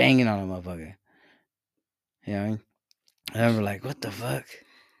 banging on a motherfucker. You know, what I mean? I remember like, "What the fuck?"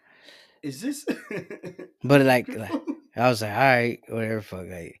 Is this? But like I was like, "All right, whatever, fuck."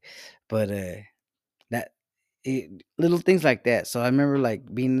 Like, but that little things like that. So I remember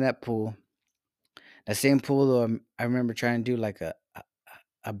like being in that pool, that same pool though. I remember trying to do like a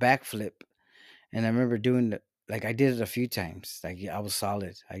backflip, and I remember doing like I did it a few times. Like I was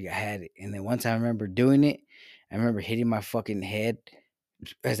solid. I had it, and then one time I remember doing it. I remember hitting my fucking head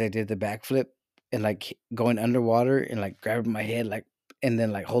as I did the backflip, and like going underwater and like grabbing my head like, and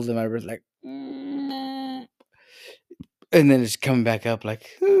then like holding my wrist like, and then it's coming back up like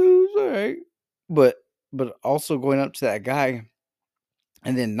it's all right. But also going up to that guy,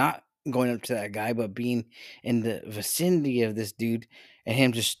 and then not going up to that guy, but being in the vicinity of this dude, and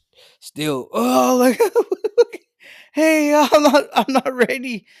him just still like, hey, I'm not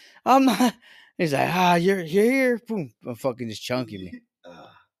ready, I'm not. He's like, you're here, boom, fucking just chunking me.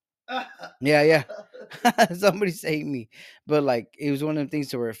 Yeah. Somebody saved me. But like it was one of them things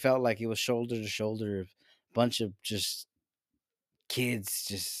to where it felt like it was shoulder to shoulder, a bunch of just kids,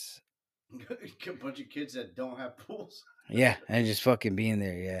 just A bunch of kids that don't have pools. yeah, and just fucking being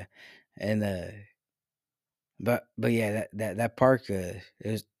there, yeah. And but yeah, that park, it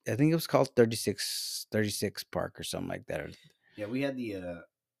was, I think it was called 36 Park or something like that. Yeah, we had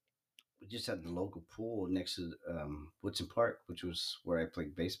we just had the local pool next to Woodson Park, which was where I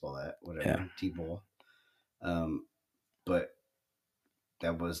played baseball at, whatever, Yeah. T-ball. But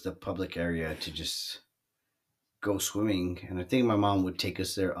that was the public area to just go swimming, and I think my mom would take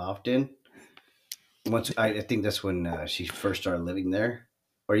us there often. Once I think that's when she first started living there,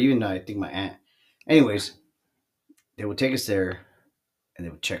 or even I think my aunt. Anyways, they would take us there, and they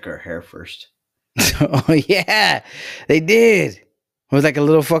would check our hair first. Oh yeah, they did. It was like a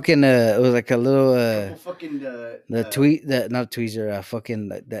little fucking. It was like a little. Couple fucking The tweet, the not tweezer. Fucking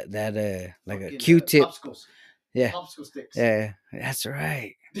that. Like a fucking, Q-tip. popsicles, Yeah, popsicle sticks. yeah. That's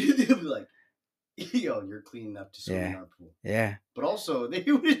right. They'd be like, "Yo, you're clean enough to swim in Yeah, our pool." yeah. But also, they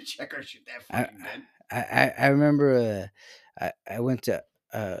would check our shit that I fucking good. I remember. I went to.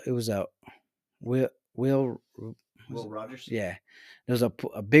 It was a Will Will. Will Rogers. Yeah, there was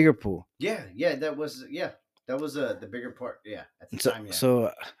a bigger pool. Yeah, that was the bigger part. Yeah, at the So time. Yeah.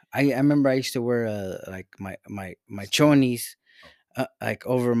 so I remember I used to wear like my chonies like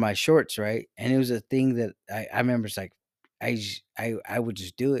over my shorts, right? And it was a thing that I remember. It's like I would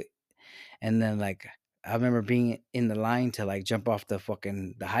just do it, and then like I remember being in the line to like jump off the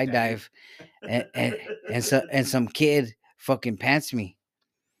high dive, and some kid fucking pants me,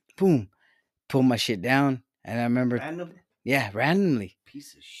 boom, pull my shit down, and I remember Random yeah randomly,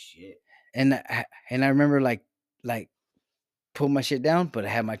 piece of shit. and I remember like pull my shit down, but I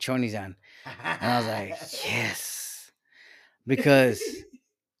had my chonies on, and I was like yes, because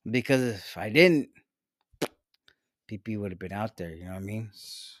if I didn't, PP would have been out there. You know what I mean?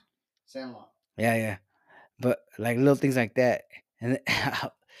 Sandlot. Yeah. But like little things like that, and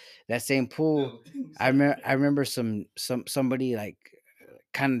that same pool, Little things I like remember. that. I remember somebody like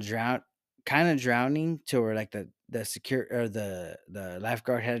kind of drowning to where like the secure or the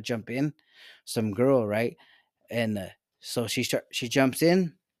lifeguard had to jump in. Some girl, right? And so she jumps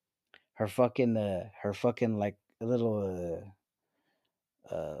in. Her fucking like a little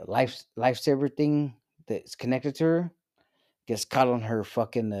lifesaver thing that's connected to her gets caught on her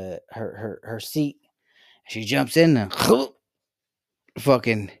fucking her seat. She jumps in and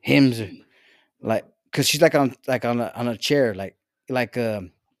fucking hims her like because she's like on a chair like like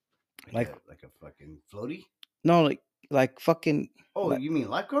like a fucking floaty. no like fucking Oh, like, you mean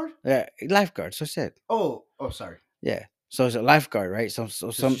lifeguard? yeah lifeguard. So I said Oh, sorry. yeah. So it's a lifeguard, right? So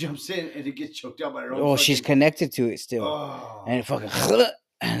So some she jumps in and it gets choked out by her own. oh she's fucking... connected to it still, Oh. and it fucking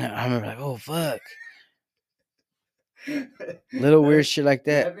and I remember like oh fuck. Little weird shit like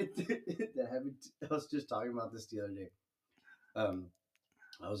that. I was just talking about this the other day.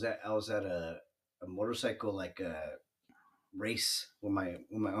 I was at a motorcycle like race with my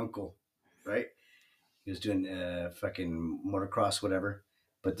uncle, right? He was doing fucking motocross, whatever.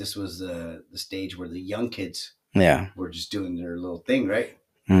 But this was the stage where the young kids Yeah. were just doing their little thing, right?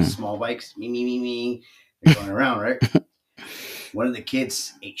 Mm. Small bikes, me. They're going around, right? One of the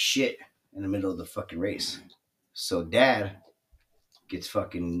kids ate shit in the middle of the fucking race. So dad gets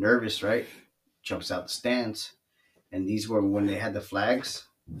fucking nervous, right? Jumps out the stands. And these were when they had the flags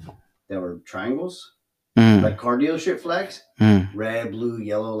that were triangles, like car dealership flags. Red, blue,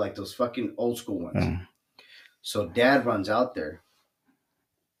 yellow, like those fucking old school ones. So dad runs out there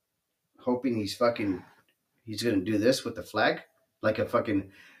hoping he's gonna do this with the flag. Like a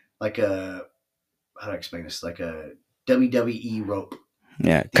fucking how do I explain this? Like a WWE rope.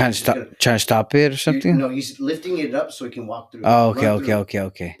 Yeah, kind of trying to stop it or something. No, he's lifting it up so he can walk through. Oh,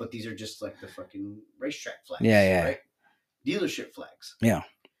 okay. But these are just like the fucking racetrack flags. Yeah. Right? Dealership flags. Yeah.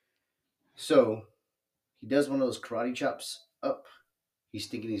 So he does one of those karate chops up. He's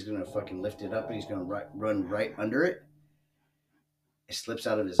thinking he's gonna fucking lift it up and he's gonna run right under it. It slips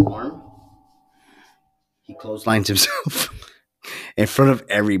out of his arm. He clotheslines himself in front of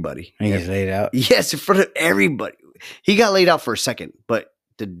everybody. And he's laid out. Yes, in front of everybody. He got laid out for a second, but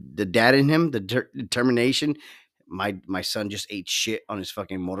the dad in him, the determination. My son just ate shit on his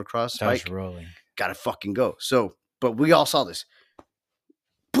fucking motocross bike. Rolling. Gotta fucking go. So, but we all saw this.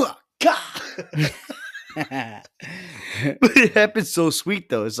 But it happened so sweet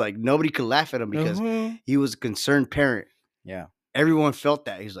though. It's like nobody could laugh at him because he was a concerned parent. Yeah. Everyone felt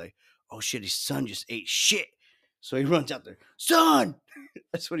that. He's like, oh shit, his son just ate shit. So he runs out there, son.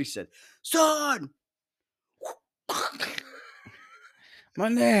 That's what he said. Son. My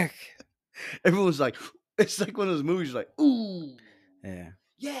neck. Everyone's like, it's like one of those movies like, ooh. Yeah.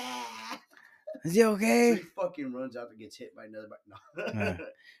 Is he okay? So he fucking runs out and gets hit by another bike. No.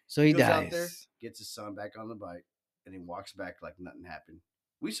 So he goes dies. out there, gets his son back on the bike, and he walks back like nothing happened.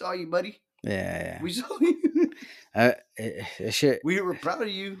 We saw you, buddy. Yeah. We saw you. Shit. We were proud of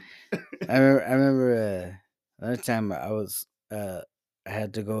you. I remember another time I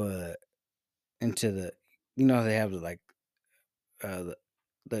had to go into the, they have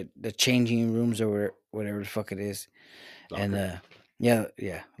the changing rooms or whatever the fuck it is. Locker. And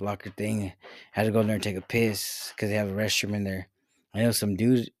yeah, locker thing. I had to go in there and take a piss because they have a restroom in there. I know some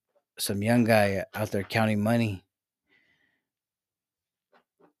young guy out there counting money.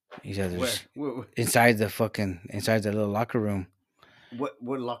 He's where? Inside the little locker room. What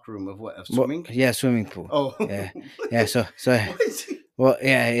locker room of what? Of swimming? Well, yeah, swimming pool. Oh, yeah. So well,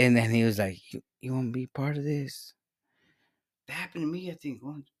 yeah, and then he was like, "You want to be part of this?" That happened to me, I think,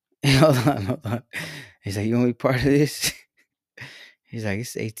 once. Hold on. He's like, "You want to be part of this?" He's like,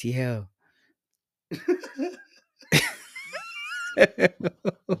 "It's ATL."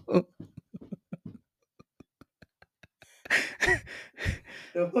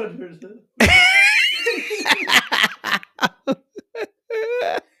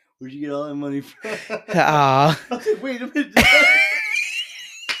 Where'd you get all that money from? I was like, wait a minute.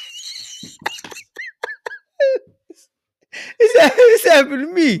 This happened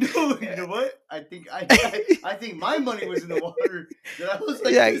to me. No, you know what? I think my money was in the water. I was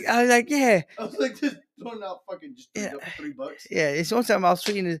like, I was like, yeah. I was like, just throwing out fucking just $3. Yeah, it's one time I was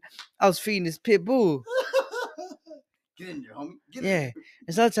feeding this pit bull. Get in there, homie. Get in there.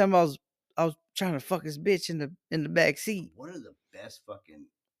 And some time I was trying to fuck this bitch in the back seat. One of the best fucking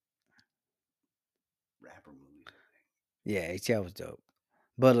rapper movies. Yeah, ATL was dope.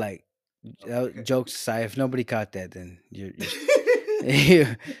 But like, jokes aside, if nobody caught that, then you're you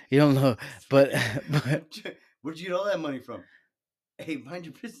don't know. But where'd you get all that money from? Hey, mind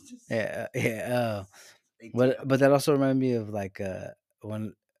your business. Yeah. But that also reminded me of like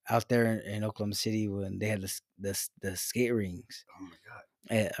when out there in Oklahoma City when they had the skate rings. Oh my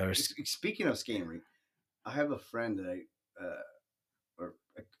god! Or speaking of skating rink, I have a friend that or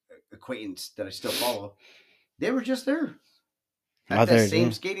acquaintance that I still follow. They were just there at that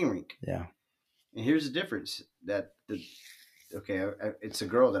same skating rink. Yeah. And here's the difference: it's a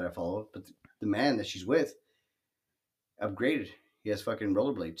girl that I follow, but the man that she's with upgraded. He has fucking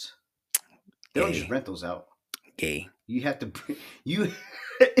rollerblades. They don't just rent those out. Gay. You have to bring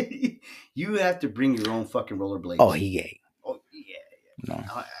you have to bring your own fucking rollerblades. Oh, he gay. Oh yeah. No,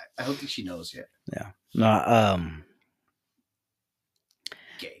 I don't think she knows yet. Yeah. No.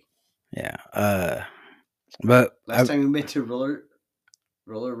 Gay. Yeah. But last time we went to roller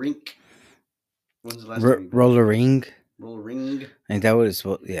rink. When's the last time? Roller ring. Roller ring. I think that was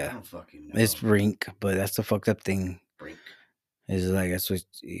yeah. I don't fucking know. It's rink, but that's the fucked up thing. Brink. It's like that's what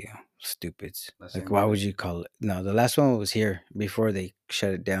stupids. Last Like time why you would went? you call it? No, the last one was here before they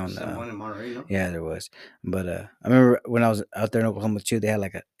shut it down. Someone in Monterey, no? Yeah, there was. But I remember when I was out there in Oklahoma too, they had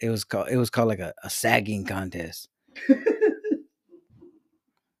like it was called like a sagging contest.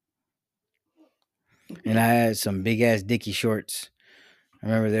 And I had some big ass dicky shorts. I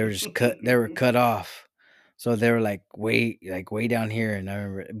remember they were just cut they were cut off. So they were like way down here, and I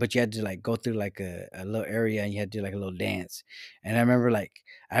remember, but you had to like go through like a little area, and you had to do like a little dance. And I remember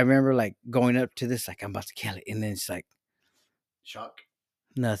like going up to this, like I'm about to kill it, and then it's like Shock.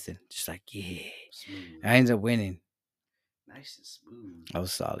 nothing, just like yeah. Smooth. I ended up winning. Nice and smooth. I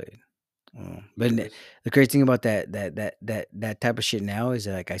was solid. But Anyways, the crazy thing about that type of shit now is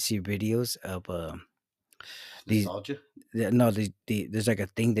that, like I see videos of these nostalgia. no there's like a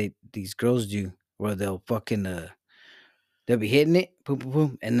thing that these girls do where they'll fucking they'll be hitting it, boom, boom,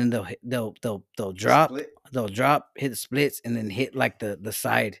 boom, and then they'll drop, Split. hit the splits, and then hit like the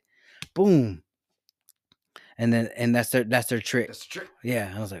side, boom, and that's their trick. That's the trick.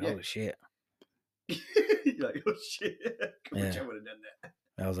 Yeah, I was like, Yeah. oh shit. You're like, oh shit. I wish Yeah. I would have done that.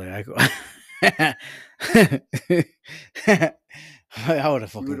 I was like, I would have You would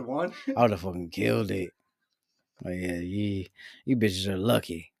fucking, have won. I would have fucking killed it. Oh yeah, you bitches are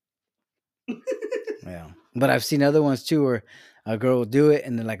lucky. Yeah, but I've seen other ones too where a girl will do it,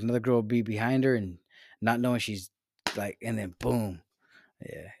 and then like another girl will be behind her and not knowing she's like, and then boom.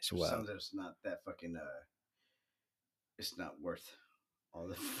 Yeah, it's For wild. some, there's not that fucking. It's not worth all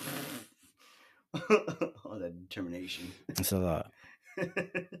the all that determination. It's a lot.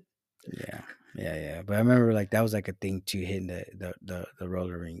 Yeah. But I remember like that was like a thing too, hitting the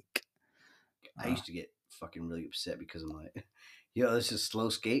roller rink. I used to get fucking really upset because I'm like, yo, this is slow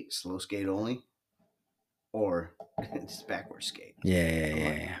skate only, or it's backward skate. I'm like,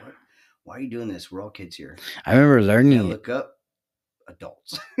 Yeah. what? Why are you doing this? We're all kids here. I remember And I learning it. look up,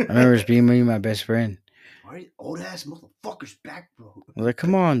 adults. I remember it's being me and my best friend. Why are you old ass motherfuckers back, bro? I was like,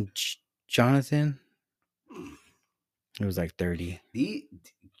 come on, Jonathan. He was like 30.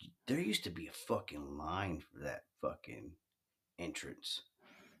 There used to be a fucking line for that fucking entrance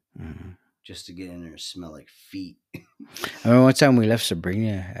Mhm. just to get in there and smell like feet. I remember one time we left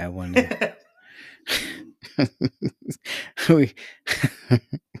Sabrina at one. we that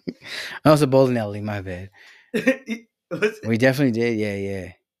was a bowling alley. My bad. We definitely did.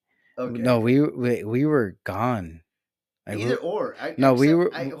 Yeah. Okay. No, we were gone. Like, Either or. No, we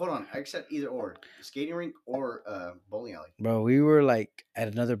were- Hold on. I accept either or. Skating rink or bowling alley. bro, we were like at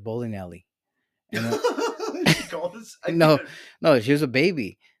another bowling alley. And She called us? I No, didn't- no, she was a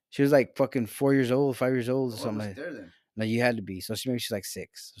baby. She was like fucking 4 years old, 5 years old, or I something. wasn't Like, there then. no, you had to be. So maybe she's like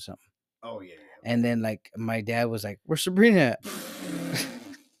 6 or something. Oh yeah. And then like my dad was like, "Where's Sabrina at?"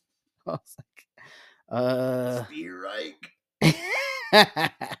 I was like, Spear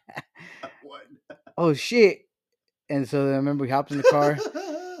What? oh shit. And so I remember we hopped in the car,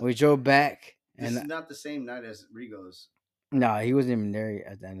 we drove back, This is and not the same night as Rigo's. no, he wasn't even there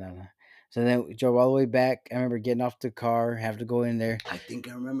at that. No. So then we drove all the way back. I remember getting off the car, have to go in there, I think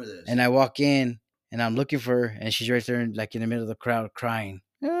I remember this. and I walk in, and I'm looking for her, and she's right there, like in the middle of the crowd, crying.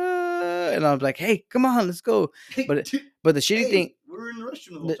 And I'm like, "Hey, come on, let's go!" But the shitty Hey, thing, we were in the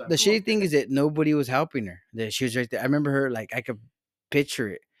restroom the whole the, time. the Come on. shitty thing is that nobody was helping her. That she was right there. I remember her, like I could picture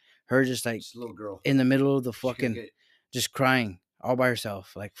it, her just like Just a little girl. in the middle of the She couldn't fucking, get it. just crying all by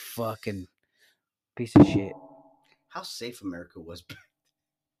herself, like fucking piece of shit. How safe America was.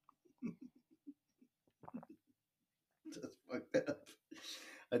 That's fucked up.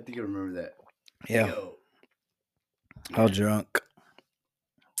 I think I remember that. Yeah, Yo, all drunk.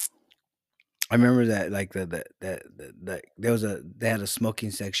 I remember that, like they had a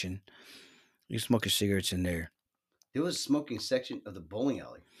smoking section. You smoke your cigarettes in there. there was a smoking section of the bowling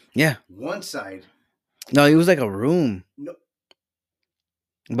alley. Yeah, One side, no, it was like a room, no,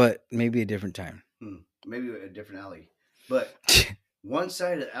 but maybe a different time. maybe a different alley, but one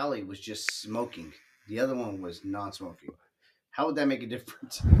side of the alley was just smoking. The other one was non-smoking. How would that make a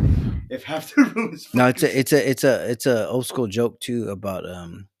difference if half the room is? No, fucking- it's a old school joke too about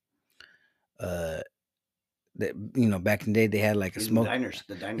that, you know, back in the day they had like a in smoke. the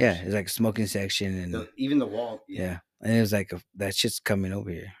diners. Yeah, it's like a smoking section, and Even the wall. yeah, and it was like that shit's coming over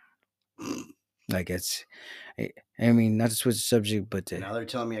here. Like it's, I mean, not to switch the subject, but Now they're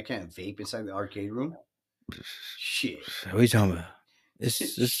telling me I can't vape inside the arcade room. Shit. what are you talking about?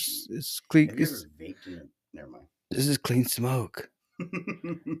 It's clean. Have you ever vaped in a... Never mind. This is clean smoke.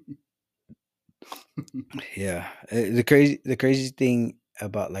 Yeah, the crazy thing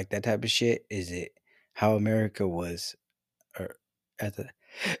about like that type of shit is it how America was, or at the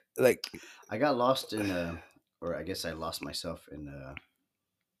like I got lost in or I guess I lost myself in a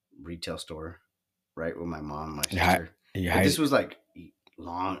retail store, right, with my mom and my You're hi- sister. you're But hiding. this was like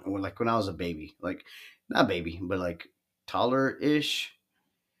long, or like when I was a baby, like not baby, but like taller ish.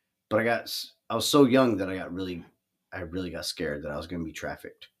 But I was so young that I really got scared that I was going to be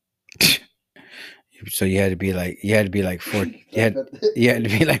trafficked. So you had to be like 4. You had to be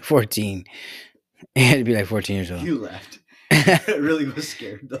like 14. You had to be like 14 years old. You laughed. I really was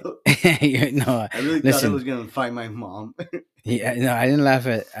scared though. No, I really thought I listen. was going to find my mom. Yeah, no, I didn't laugh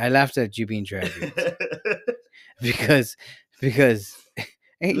at. I laughed at you being trafficked because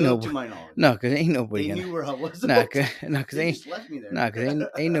ain't Little to nobody. my knowledge. No, because ain't nobody They gonna. knew where I was. No, because They ain't just left me there. no, because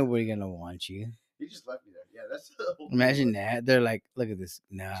ain't nobody gonna want you. They just left me there. Yeah, that's the whole thing Imagine was. that. They're like, look at this.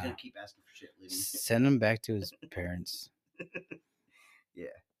 He's Nah, gonna keep asking for shit. Leave me. send him back to his parents. Yeah.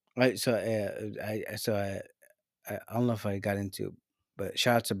 Right. So I don't know if I got into, but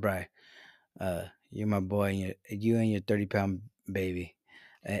shout out to Bry. You're my boy, and you and your 30-pound baby,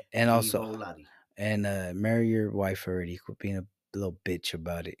 and also Evo Lottie. and marry your wife already. Quit being a little bitch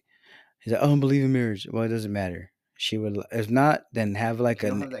about it. He's like, I don't believe in marriage. Well, it doesn't matter. She would. If not, then have like You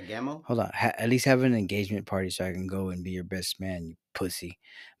don't an. have that gammo? Hold on. At least have an engagement party so I can go and be your best man, you pussy.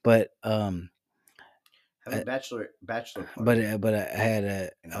 But Have a bachelor party. but I had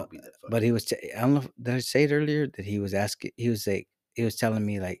and I'll be that fucking. but he was. I don't know. Did I say it earlier that he was asking? He was like, he was telling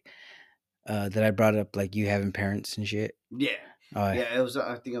me like, that I brought up like you having parents and shit. Yeah. Oh Yeah, it was.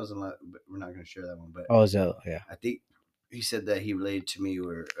 I think it was a lot, but we're not gonna share that one. But oh, so yeah. I think he said that he related to me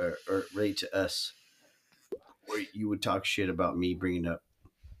or related to us, where you would talk shit about me bringing up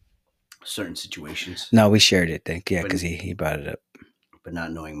certain situations, No, we shared it. Thank yeah, But- because he brought it up. but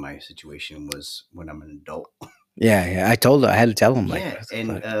not knowing my situation was when I'm an adult. Yeah. I told him. I had to tell him like. Yeah, what the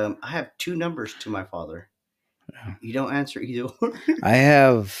and fuck? I have 2 numbers to my father. Yeah. You don't answer either one. I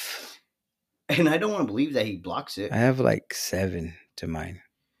have And I don't want to believe that he blocks it. like 7 to mine.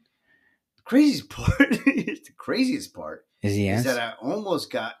 The craziest part, the craziest part Is he is that answer? I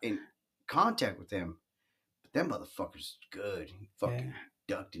almost got in contact with him. But that motherfucker's good. He fucking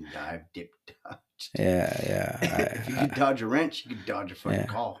ducked and dived, dipped, dodged. Yeah. If you could dodge a wrench, you could dodge a fucking Yeah.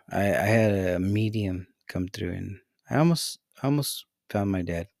 call. I had a medium come through and I almost found my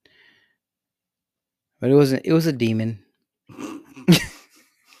dad. But it wasn't. It was a demon.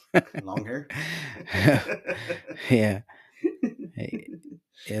 Long hair. Yeah.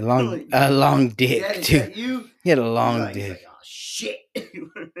 A long dick Dad, is too. that you? He had a He's long like, dick. oh shit.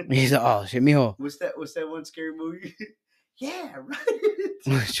 He's like, oh shit, mijo. What's that one scary movie? Yeah, right.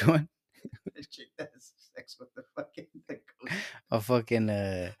 Which one? That chick that has sex with the fucking the ghost. A fucking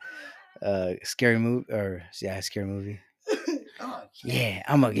scary movie or scary movie. Oh, Yeah,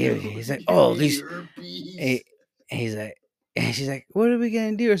 I'm gonna give it. He's like, Give oh, me these. your piece. And he's like, and she's like, what are we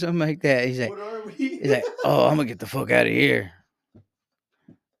gonna do or something like that? He's like, What are we? he's like, oh, I'm gonna get the fuck out of here.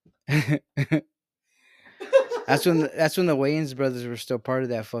 That's when the Wayans brothers were still part of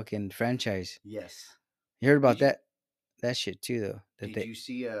that fucking franchise. Yes. You heard about Did you- that shit too though. That Did you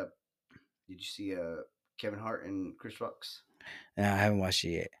see Kevin Hart and Chris Rocks? I haven't watched it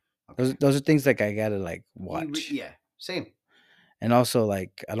yet. Okay. Those are things like I gotta like You watch. yeah, same. And also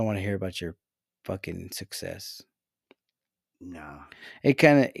like I don't want to hear about your fucking success. No. It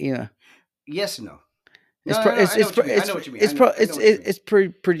kind of Yes and no. It's No, pro- no, no, it's I know it's what you pro- mean. I it's know what you mean. it's I know- pro- I know it's what you mean. it's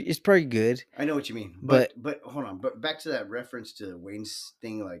pretty it's probably good. I know what you mean. But hold on. But back to that reference to Wayne's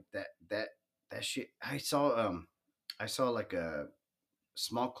thing, like that shit. I saw like a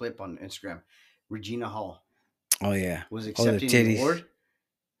small clip on Instagram. Regina Hall Oh yeah. was the accepting the titties. award.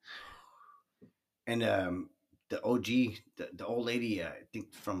 And the OG, the old lady, I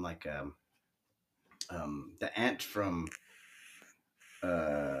think from like the aunt from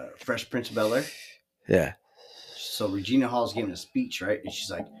Fresh Prince of Bel-Air. Yeah. So Regina Hall's giving a speech, right? And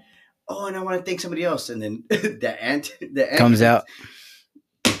she's like, "Oh, and I want to thank somebody else." And then the aunt Comes out.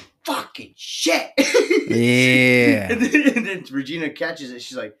 Fucking shit. Yeah. and then Regina catches it.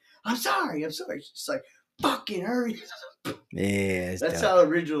 She's like, I'm sorry. She's like, fucking hurry. Yeah. That's how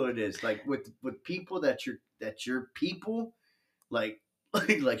original it is. Like with people that your people, like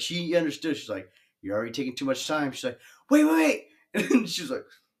she understood. She's like, you're already taking too much time. She's like, wait. And she's like,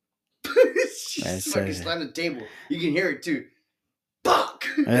 she's That's fucking so- slamming the table. You can hear it too. Fuck.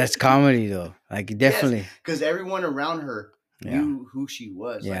 That's comedy though. Like definitely. Because everyone around her Yeah. knew who she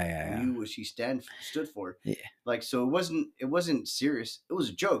was. Yeah, like, yeah. Knew what she stood for. Yeah. Like, so it wasn't serious. It was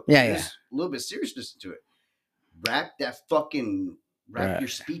a joke. Yeah, There's yeah. a little bit of seriousness to it. Wrap Right. your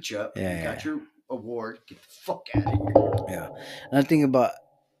speech up. Yeah, You got yeah. your award. Get the fuck out of here. Yeah. Another thing about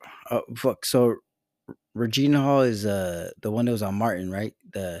fuck. So Regina Hall is the one that was on Martin, right?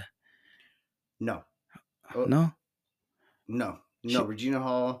 No. Oh, No. no. She, Regina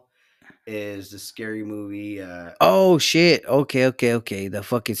Hall is the scary movie. oh shit. Okay, okay, okay. The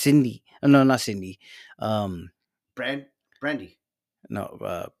fucking Cindy. Oh, no, not Cindy. Um, Brandy,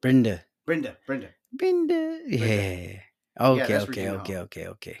 no. Brenda. Brenda. Brenda. Brenda. Yeah. Yeah, Okay, that's okay, Regina okay, Hall. okay,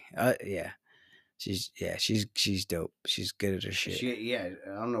 okay. Yeah. She's dope. She's good at her shit. Yeah,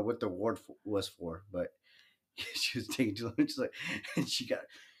 I don't know what the award was for, but she was taking too long. She's like, and she got,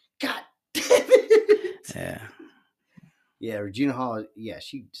 God damn it. Yeah. Yeah, Regina Hall. Yeah,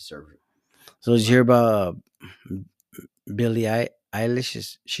 she deserved it. So did you hear about Billie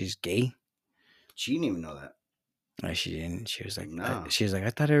Eilish? She's gay? She didn't even know that. No, she didn't. No. She was like, I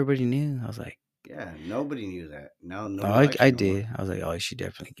thought everybody knew. I was like, Yeah, nobody knew that. Now no, nobody likes her I no more. did. I was like, oh, she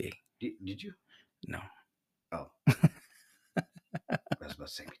definitely gay. Did you? No. Oh, I was about to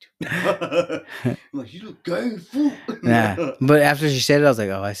say me too. I'm like, you look gay, fool. Nah. But after she said it, I was like,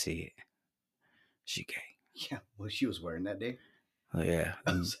 oh, I see it. She gay. Yeah, what she was wearing that day. Oh yeah.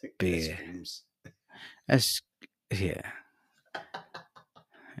 I was like, that Big. screams. That's yeah.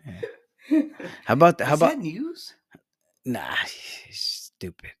 Yeah. How about Is that news? nah,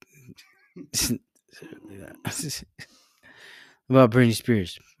 stupid. About Britney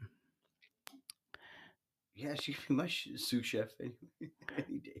Spears. Yeah, she could be my sous chef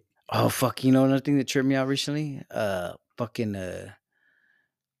any day. Oh fuck, you know another thing that tripped me out recently? Fucking that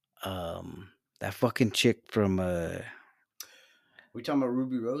fucking chick from We talking about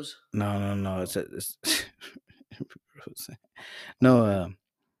Ruby Rose? no, it's no,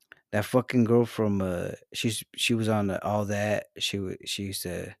 that fucking girl from she was on all that. She used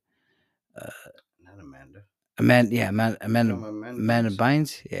to Not Amanda. Amanda talking about Amanda Amanda Bynes?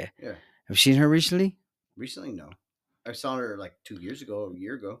 Bynes. Yeah. Yeah. Have you seen her recently? Recently, no. I saw her like 2 years ago, or a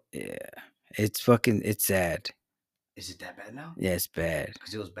year ago. Yeah. It's sad. Is it that bad now? Yeah, it's bad.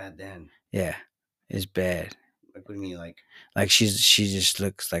 Because it was bad then. Yeah. It's bad. Like, what do you mean, like She just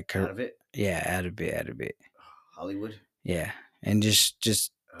looks like her. out of it? Yeah, out of it. Hollywood? Yeah. And just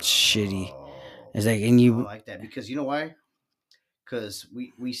shitty. Oh, It's like, and I don't you like that because you know why? Because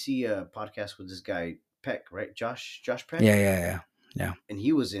we see a podcast with this guy Peck, right? Josh Peck. yeah. And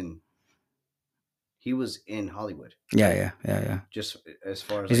he was in Hollywood. Yeah. Just as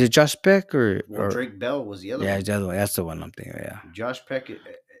far as Is like, it Josh Beck or Drake Bell was the other yeah, one. the other one. That's the one I'm thinking. Yeah. Josh Peck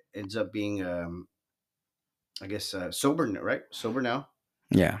ends up being I guess sober, right? Sober now.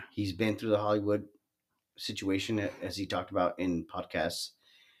 Yeah. He's been through the Hollywood situation, as he talked about in podcasts.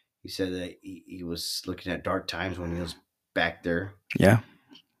 He said that he was looking at dark times when he was back there, Yeah.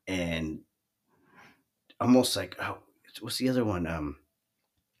 and almost like, oh, what's the other one?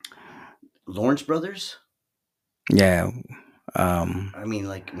 Lawrence Brothers. Yeah. I mean,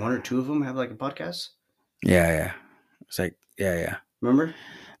 like one or two of them have like a podcast. Yeah. It's like yeah. Remember?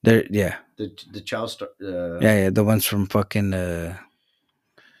 Yeah. The child star. Yeah. The ones from fucking Boy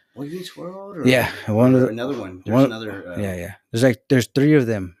Meets World. Or, yeah. One of the, another one. There's another. yeah. There's 3 of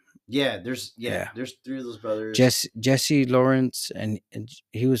them. Yeah. There's 3 of those brothers. Jesse Lawrence, and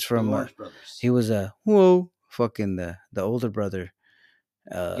he was from the Lawrence brothers. he was fucking the older brother.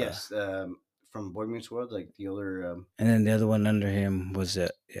 Yes. From Boy Meets World, like the older. And then the other one under him was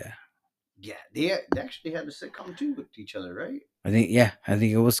Yeah, they actually had a sitcom too with each other, right? I think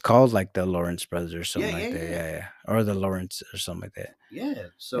it was called like the Lawrence Brothers or something like that. Yeah. Yeah, or the Lawrence or something like that. Yeah.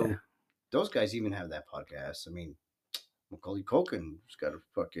 So Yeah. those guys even have that podcast. I mean, Macaulay Culkin's got a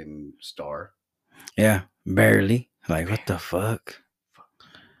fucking star. Yeah, barely. Like what the fuck?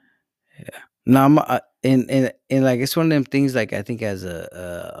 Yeah. No, I'm in like it's one of them things. Like I think as a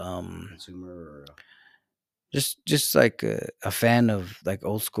Consumer or just like a fan of like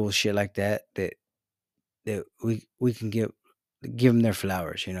old school shit like that we can give them their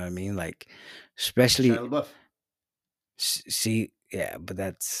flowers. You know what I mean? Like especially Shia LaBeouf. see yeah, but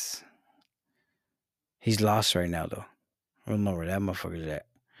he's lost right now though. I don't know where that motherfucker's at.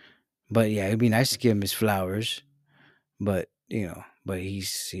 But yeah, it'd be nice to give him his flowers. But who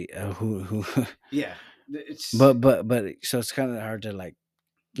Yeah, it's but so it's kind of hard to like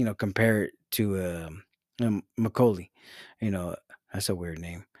compare it to Macaulay. That's a weird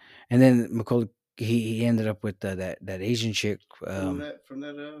name. And then Macaulay he ended up with that Asian chick. from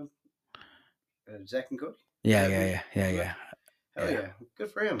that Zach and Cody. Yeah. Hell yeah,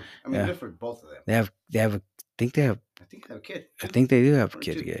 good for him. I mean, Yeah. good for both of them. They have I think they have I think they have a kid. I think they do have a Or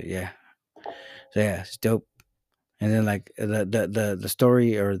kid two. together. Yeah. So yeah, it's dope. And then like the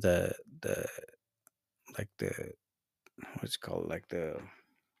story or the like the what's it called, like the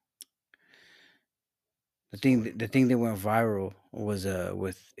thing that went viral was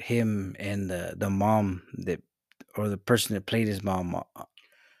with him and the mom that or the person that played his mom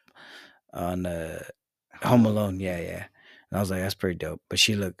on Home Alone. Yeah, yeah. And I was like, that's pretty dope. But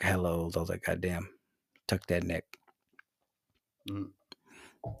she looked hella old. I was like, God damn, tuck that neck.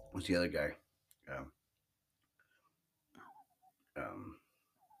 What's the other guy? Um,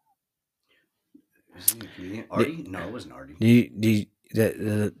 isn't he a comedian? Artie? No, it wasn't Artie.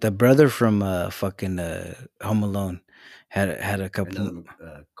 The brother from fucking Home Alone had a couple. Another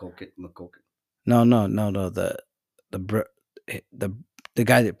McCulkin. No. The bro, the the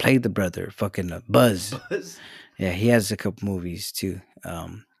guy that played the brother, fucking Buzz. Buzz. Yeah, he has a couple movies too.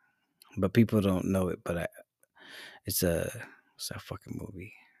 But people don't know it. But it's a fucking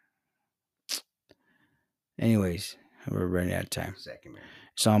movie. Anyways, we're running out of time. Zack and Mary.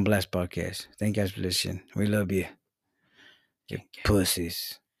 It's on Blast Podcast. Thank you guys for listening. We love you. You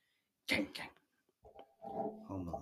pussies. Gang, gang. Home Alone.